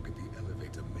security log at the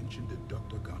elevator mentioned a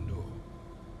Dr. Garneau.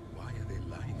 Why are they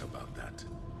lying about that?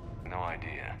 No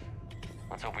idea.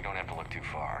 Let's hope we don't have to look too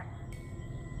far.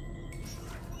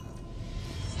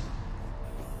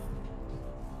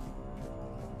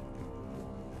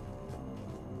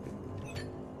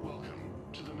 Welcome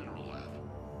to the Mineral Lab.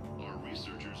 Our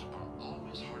researchers are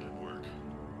always hard at work.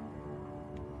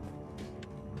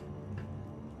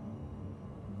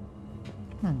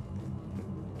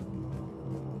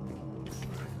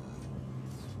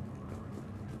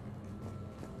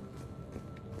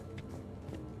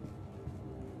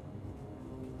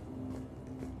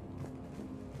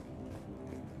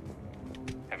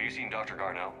 Have you seen Dr.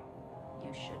 Garneau?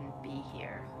 You shouldn't be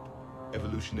here.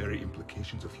 Evolutionary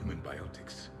implications of human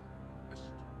biotics.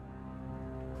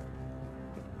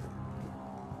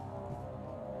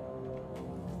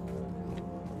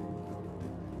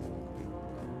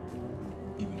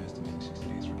 Even has to take 60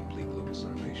 days for complete global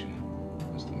starvation.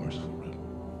 That's the merciful route.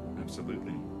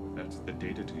 Absolutely. That's the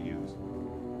data to use.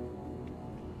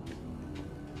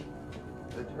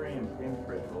 The Turian pain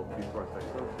threshold before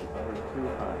psychosis is too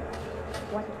high.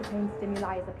 What if the pain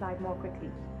stimuli is applied more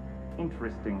quickly?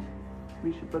 Interesting.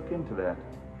 We should look into that.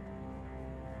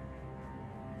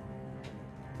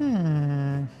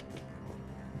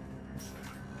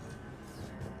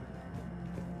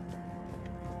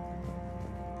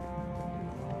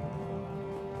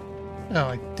 Oh,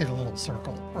 I did a little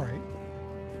circle. Right.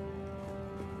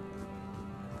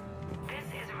 This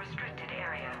is a restricted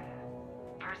area.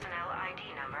 Personnel ID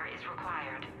number is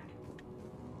required.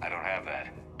 I don't have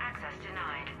that. Access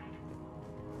denied.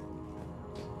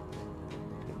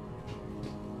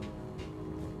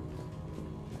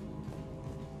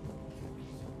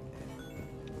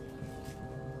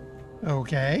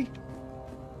 Okay.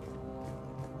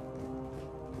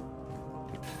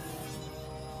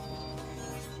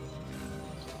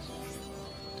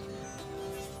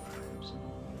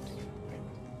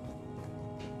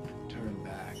 Turn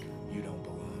back. You don't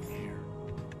belong here.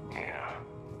 Yeah,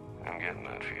 I'm getting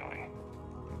that feeling.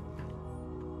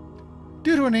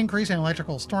 Due to an increase in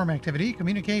electrical storm activity,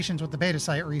 communications with the Beta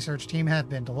Site research team have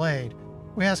been delayed.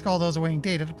 We ask all those awaiting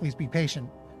data to please be patient.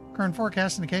 Current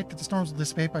forecasts indicate that the storms will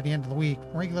dissipate by the end of the week.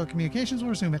 Regular communications will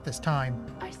resume at this time.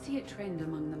 I see a trend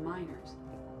among the miners.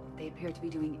 They appear to be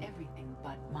doing everything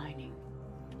but mining.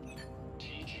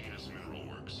 TGS Mineral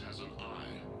Works has an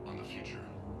eye on the future.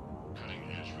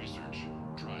 Cutting-edge research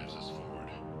drives us forward.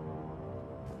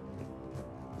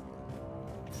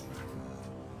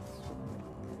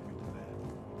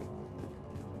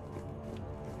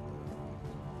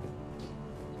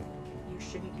 You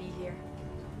shouldn't be here.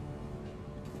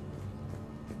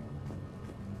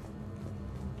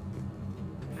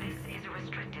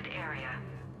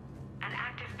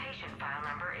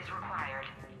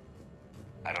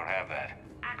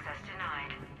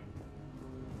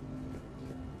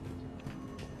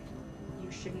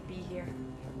 shouldn't be here.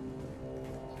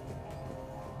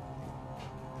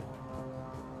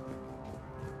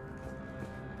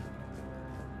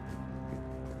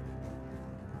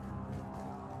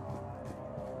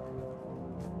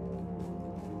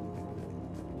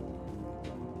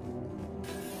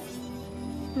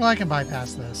 Well, I can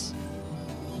bypass this.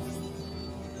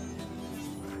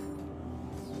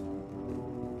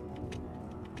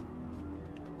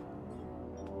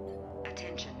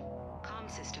 Attention. Comm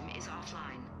system is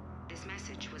offline. This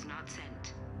message was not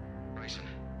sent. Bryson,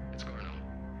 it's Garno.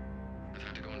 I've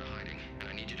had to go into hiding, and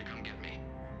I need you to come get me.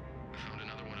 I found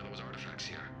another one of those artifacts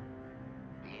here.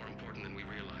 More important than we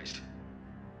realized.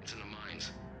 It's in the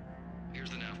mines. Here's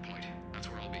the nav point. That's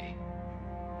where I'll be.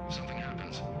 If something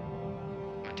happens,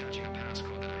 I'm attaching a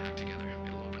passcode that I hacked together.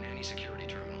 It'll open any security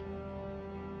terminal.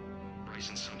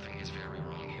 Bryson, something is very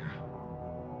wrong here.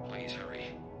 Please hurry.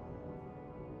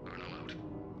 Garno out.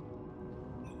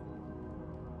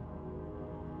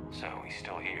 So, he's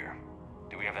still here.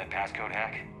 Do we have that passcode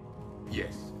hack?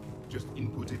 Yes. Just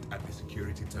input it at the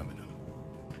security terminal.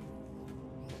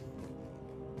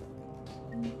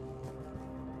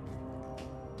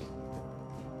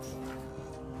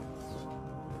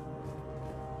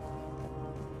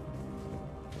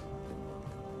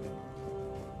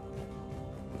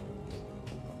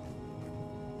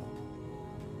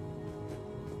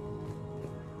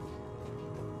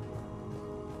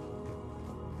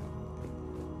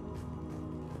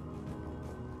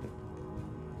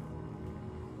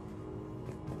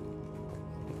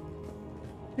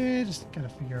 Yeah, just gotta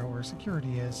figure out where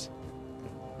security is.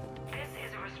 This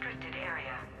is a restricted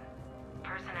area.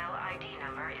 Personnel ID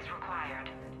number is required.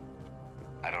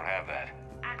 I don't have that.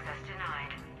 Access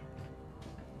denied.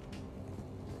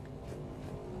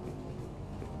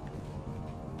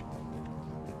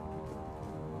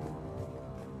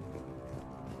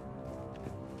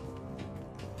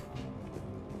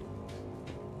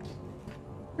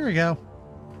 Here we go.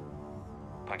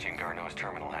 Punch in Garno's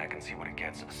terminal hack and see what it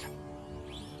gets us.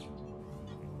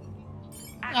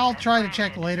 I'll try to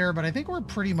check later, but I think we're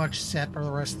pretty much set for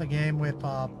the rest of the game with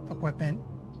equipment.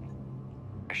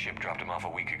 A ship dropped him off a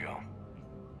week ago.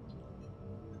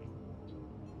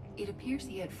 It appears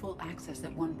he had full access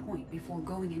at one point before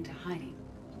going into hiding.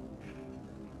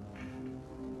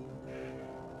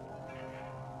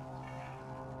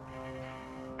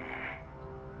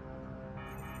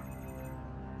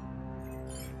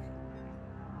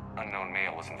 Unknown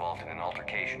male was involved in an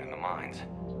altercation in the mines.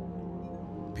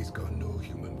 This Garno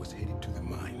human was headed to the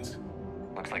mines.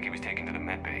 Looks like he was taken to the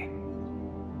medbay.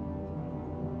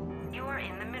 You are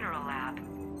in the mineral lab,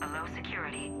 a low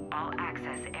security, all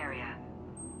access area.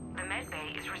 The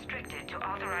medbay is restricted to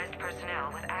authorized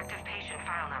personnel with active patient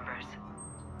file numbers.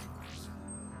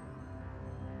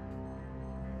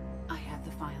 I have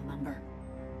the file number.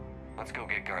 Let's go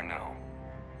get Garno.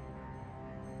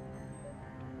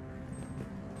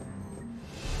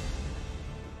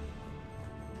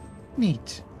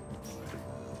 Neat.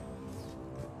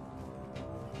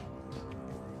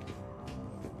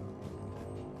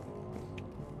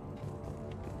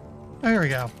 Oh, here we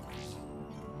go.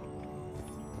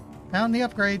 Found the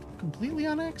upgrade completely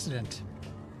on accident.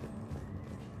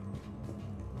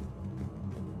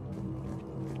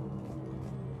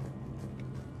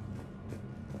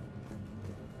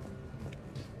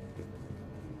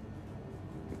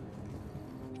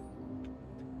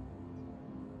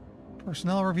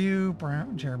 Personnel review,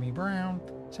 Jeremy Brown,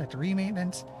 Sector E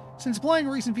maintenance. Since applying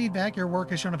recent feedback, your work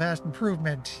has shown a vast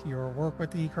improvement. Your work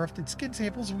with the corrupted skin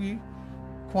samples we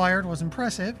acquired was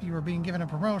impressive. You are being given a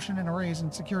promotion and a raise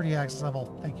in security access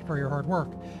level. Thank you for your hard work.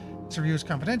 This review is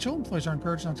confidential. Employees are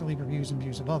encouraged not to leave reviews and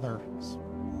views of others.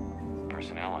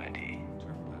 Personnel ID.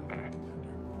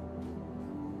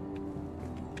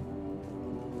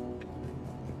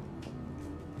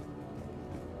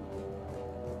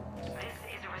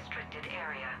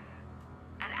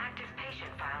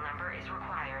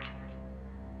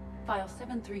 File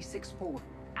 7364.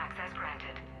 Access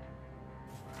granted.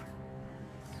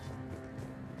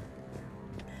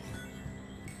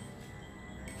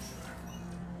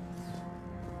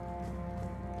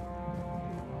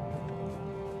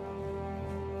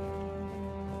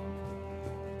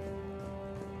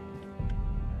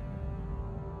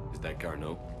 Is that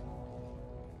Garno?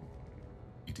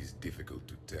 It is difficult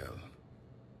to tell.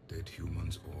 Dead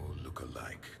humans all look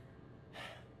alike.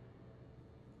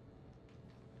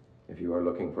 If you are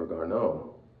looking for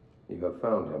Garno, you have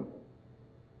found him.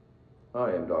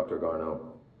 I am Dr. Garno.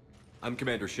 I'm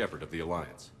Commander Shepard of the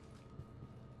Alliance.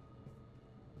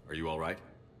 Are you all right?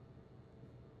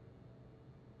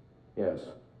 Yes.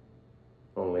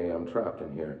 Only I'm trapped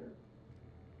in here.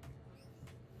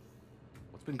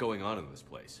 What's been going on in this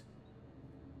place?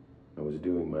 I was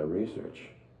doing my research.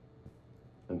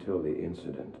 Until the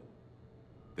incident.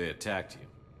 They attacked you.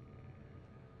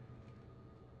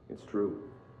 It's true.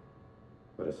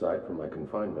 But aside from my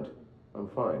confinement, I'm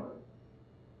fine.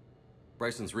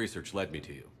 Bryson's research led me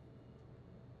to you.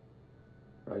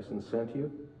 Bryson sent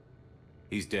you?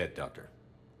 He's dead, Doctor.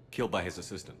 Killed by his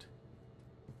assistant.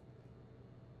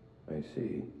 I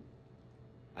see.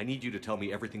 I need you to tell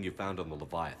me everything you found on the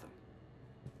Leviathan.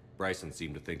 Bryson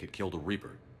seemed to think it killed a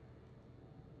Reaper.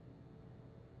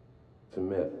 It's a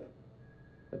myth.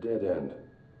 A dead end.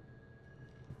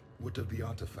 What of the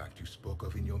artifact you spoke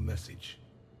of in your message?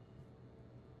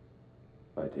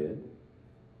 I did?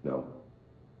 No.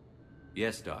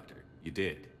 Yes, Doctor, you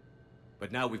did.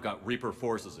 But now we've got Reaper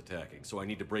forces attacking, so I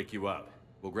need to break you up.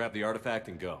 We'll grab the artifact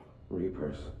and go.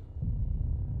 Reapers.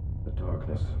 The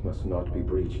darkness must not be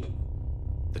breached.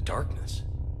 The darkness?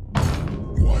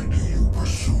 Why do you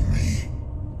pursue me?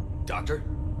 Doctor?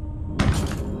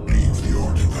 Leave the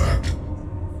artifact.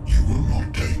 You will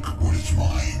not take what is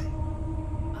mine.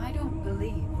 I don't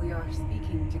believe we are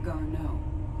speaking to Garneau.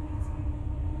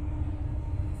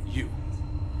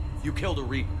 You killed a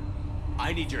Reaper.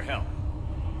 I need your help.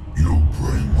 You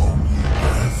bring only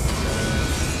death.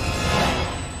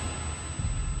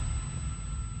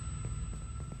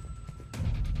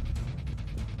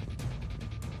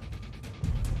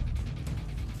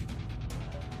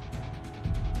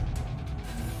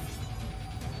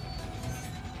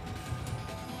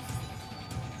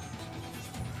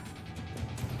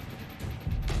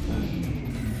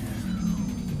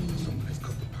 Someone has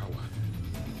cut the power.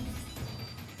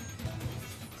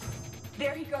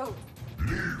 There he goes.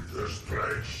 Leave this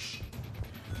place.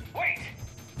 Wait!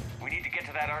 We need to get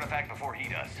to that artifact before he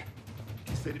does.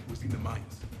 He said it was in the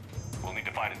mines. We'll need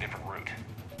to find a different route.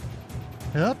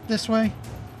 Up this way.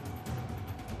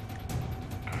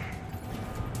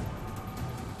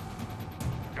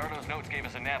 Garneau's notes gave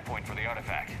us a nav point for the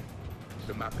artifact.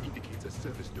 The map indicates a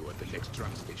service door at the next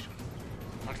tram station.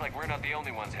 Looks like we're not the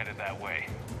only ones headed that way.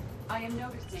 I am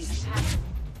noticing a pattern.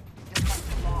 Despite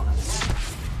the law of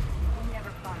gravity, we never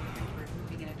find Reapers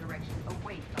moving in a direction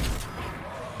away from us.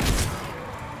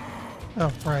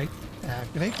 Oh, right.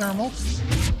 Activate thermal.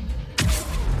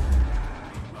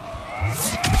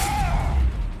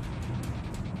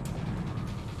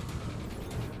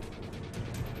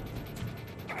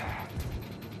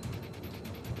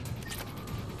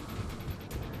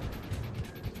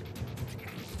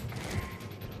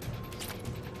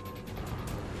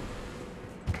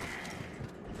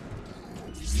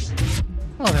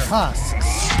 Oh, they're husks.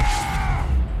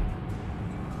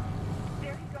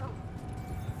 There he goes.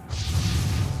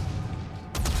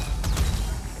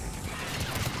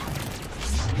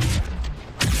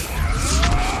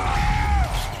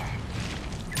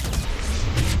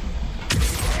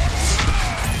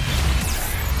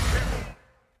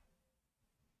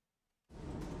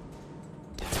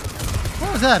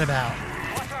 What was that about?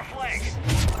 What's our flag?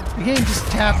 The game just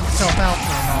tapped itself out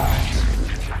for a moment.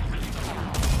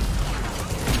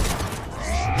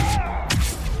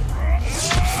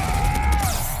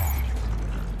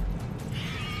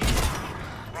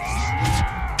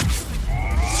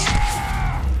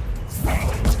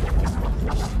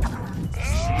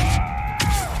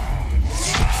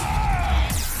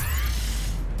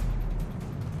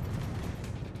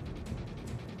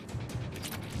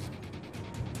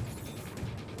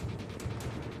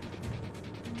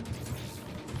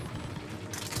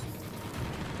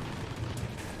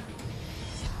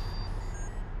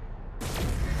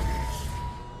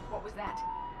 What was that?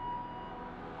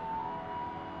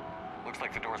 Looks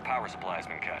like the door's power supply has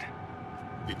been cut.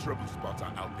 The trouble spots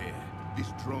are out there.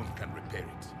 This drone can repair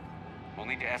it. We'll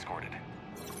need to escort it.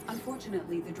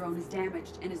 Unfortunately, the drone is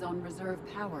damaged and is on reserve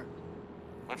power.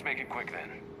 Let's make it quick then.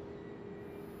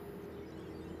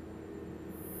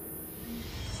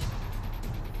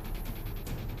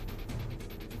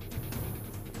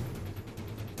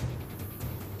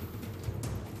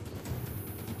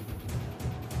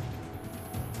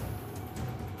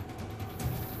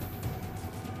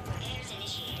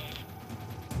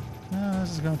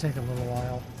 This is going to take a little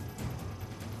while.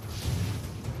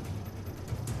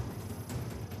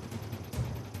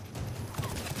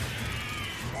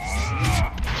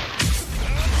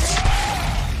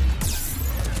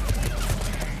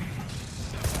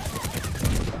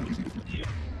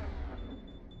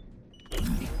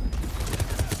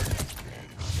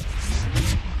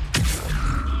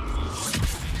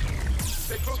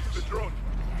 Stay close to the drone.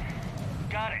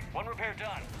 Got it. One repair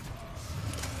done.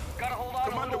 Gotta hold on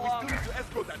Commander, a little we still longer. need to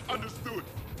escort that. Understood.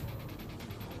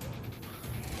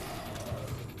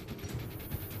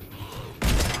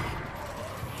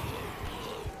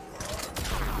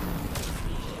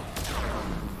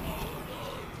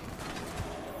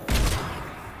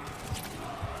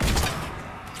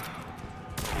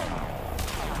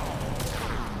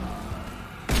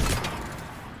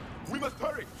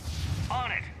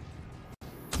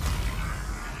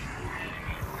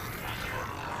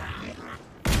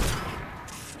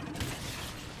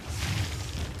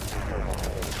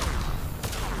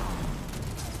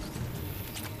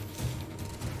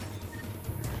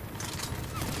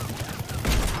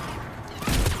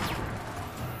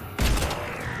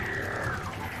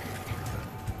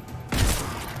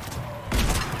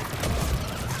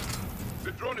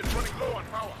 is running low on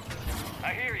power.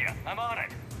 I hear you. I'm on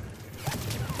it.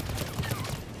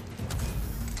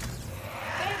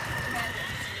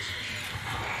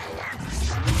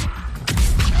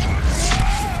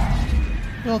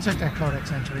 We'll check that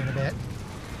codex entry in a bit.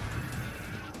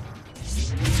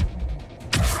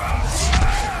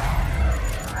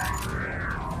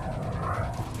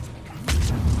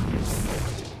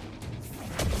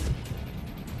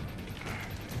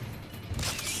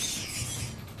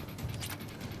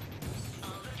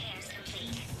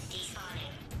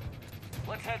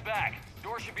 Let's head back.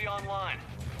 Door should be online.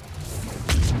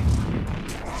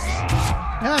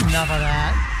 Enough of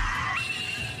that.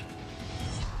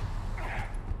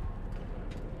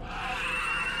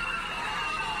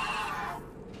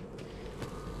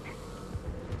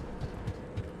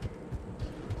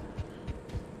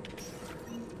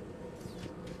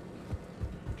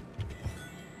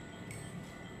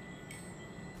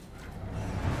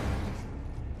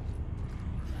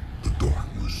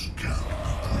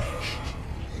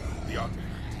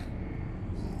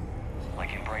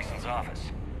 Like in Bryson's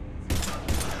office.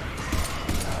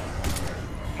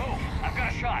 Move! I've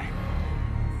got a shot.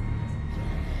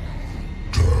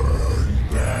 Turn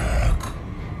back.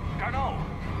 Garneau!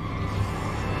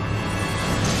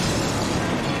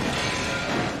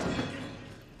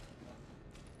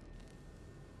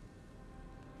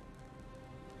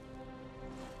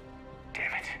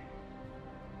 Damn it.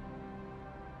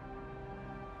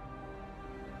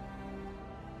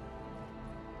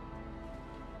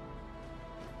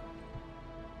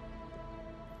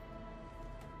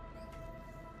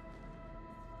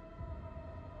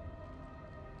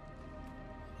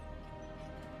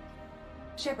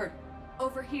 Shepard,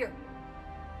 over here.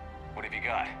 What have you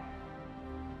got?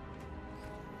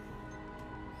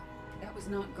 That was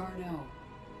not Garneau.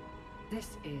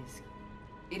 This is.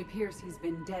 It appears he's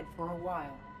been dead for a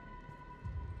while.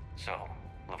 So,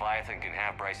 Leviathan can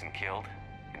have Bryson killed,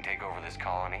 can take over this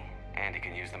colony, and he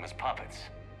can use them as puppets.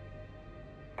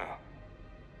 Huh.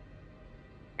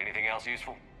 Anything else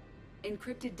useful?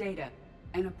 Encrypted data,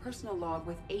 and a personal log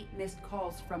with 8 missed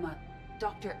calls from a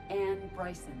Dr. Anne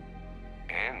Bryson.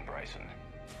 Anne Bryson?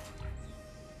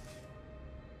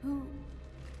 Who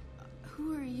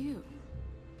are you?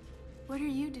 What are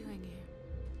you doing here?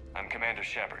 I'm Commander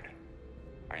Shepard.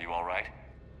 Are you all right?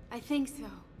 I think so.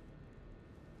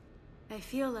 I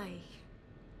feel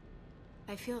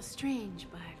strange,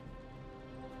 but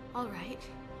all right.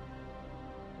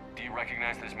 Do you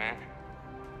recognize this man?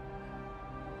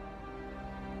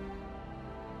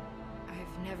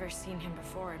 I've never seen him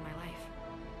before in my life.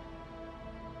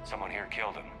 Someone here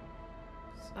killed him.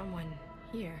 Someone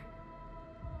here?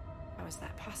 How is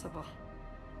that possible?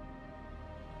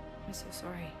 I'm so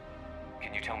sorry.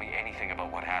 Can you tell me anything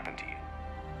about what happened to you?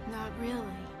 Not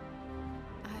really.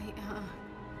 I,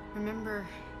 remember...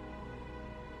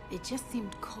 It just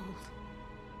seemed cold.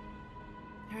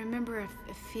 I remember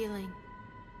a feeling...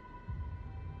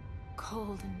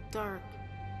 cold and dark.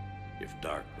 If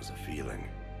dark was a feeling,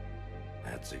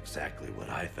 that's exactly what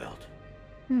I felt.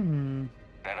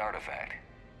 That artifact,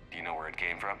 do you know where it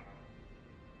came from?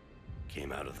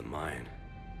 Came out of the mine.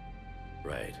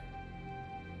 Right.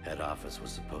 Head office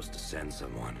was supposed to send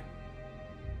someone.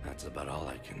 That's about all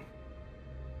I can...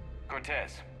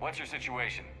 Cortez, what's your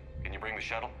situation? Can you bring the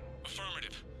shuttle?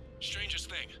 Affirmative. Strangest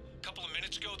thing. A couple of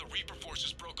minutes ago, the Reaper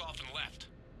forces broke off and left.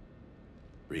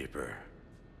 Reaper?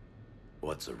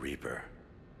 What's a Reaper?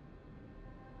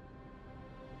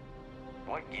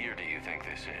 What year do you think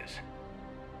this is?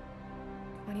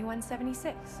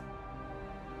 2176.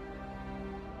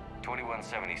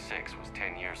 2176 was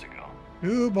 10 years ago.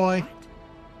 Ooh, boy.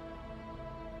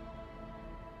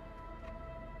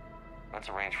 Let's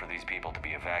arrange for these people to be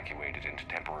evacuated into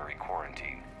temporary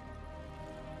quarantine.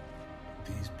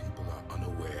 These people are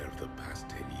unaware of the past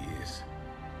 10 years.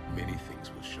 Many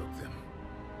things will shock them.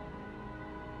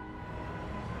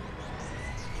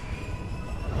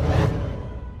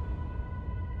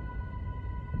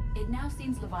 It now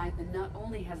seems Leviathan not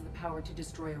only has the power to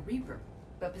destroy a Reaper,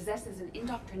 but possesses an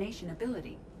indoctrination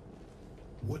ability.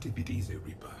 What if it is a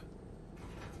Reaper?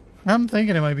 I'm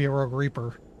thinking it might be a Rogue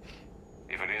Reaper.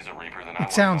 If it is a Reaper, then I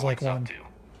It sounds want to know like what it's up to.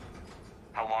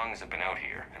 How long has it been out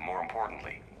here? And more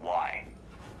importantly, why?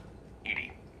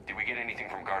 Edie, did we get anything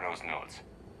from Garneau's notes?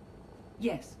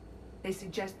 Yes. They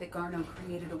suggest that Garneau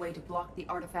created a way to block the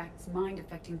artifact's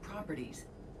mind-affecting properties.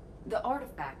 The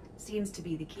artifact seems to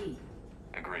be the key.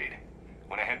 Agreed.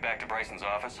 When I head back to Bryson's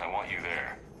office, I want you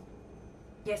there.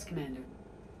 Yes, Commander.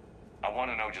 I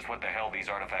want to know just what the hell these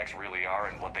artifacts really are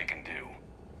and what they can do.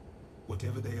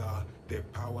 Whatever they are, their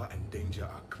power and danger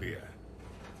are clear.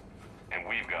 And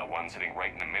we've got one sitting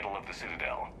right in the middle of the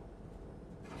Citadel.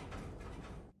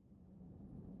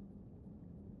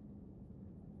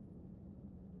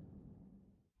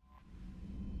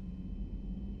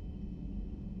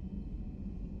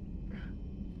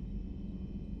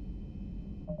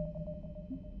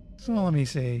 So let me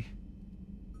see.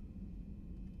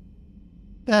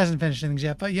 That hasn't finished things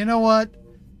yet, but you know what?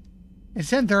 It's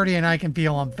 10:30 and I can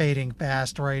feel I'm fading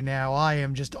fast right now. I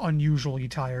am just unusually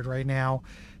tired right now.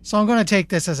 So I'm going to take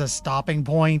this as a stopping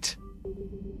point.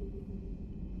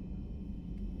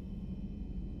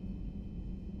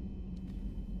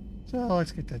 So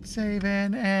let's get that save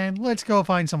in and let's go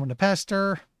find someone to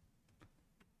pester.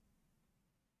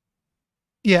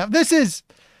 Yeah, this is...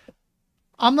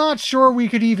 I'm not sure we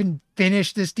could even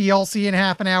finish this DLC in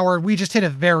half an hour. We just hit a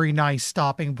very nice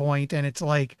stopping point, and it's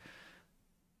like,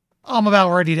 I'm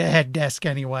about ready to head desk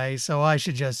anyway, so I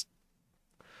should just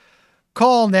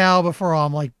call now before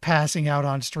I'm like passing out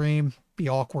on stream. Be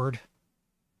awkward.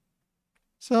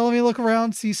 So let me look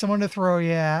around, see someone to throw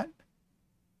you at.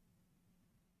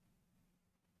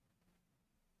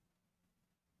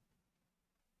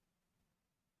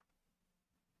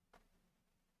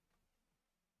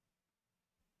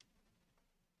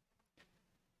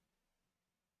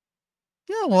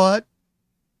 You know what?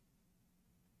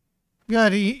 We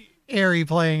got Aerie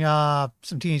playing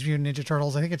some Teenage Mutant Ninja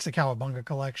Turtles. I think it's the Cowabunga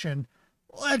collection.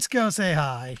 Let's go say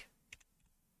hi.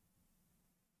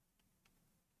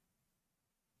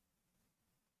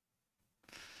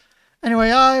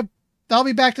 Anyway, I'll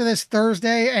be back to this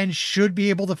Thursday and should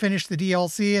be able to finish the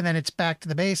DLC, and then it's back to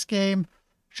the base game.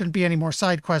 Shouldn't be any more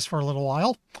side quests for a little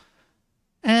while.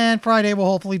 And Friday will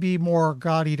hopefully be more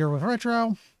God Eater with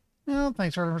Retro. Well,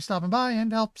 thanks for stopping by,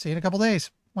 and I'll see you in a couple days.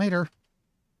 Later.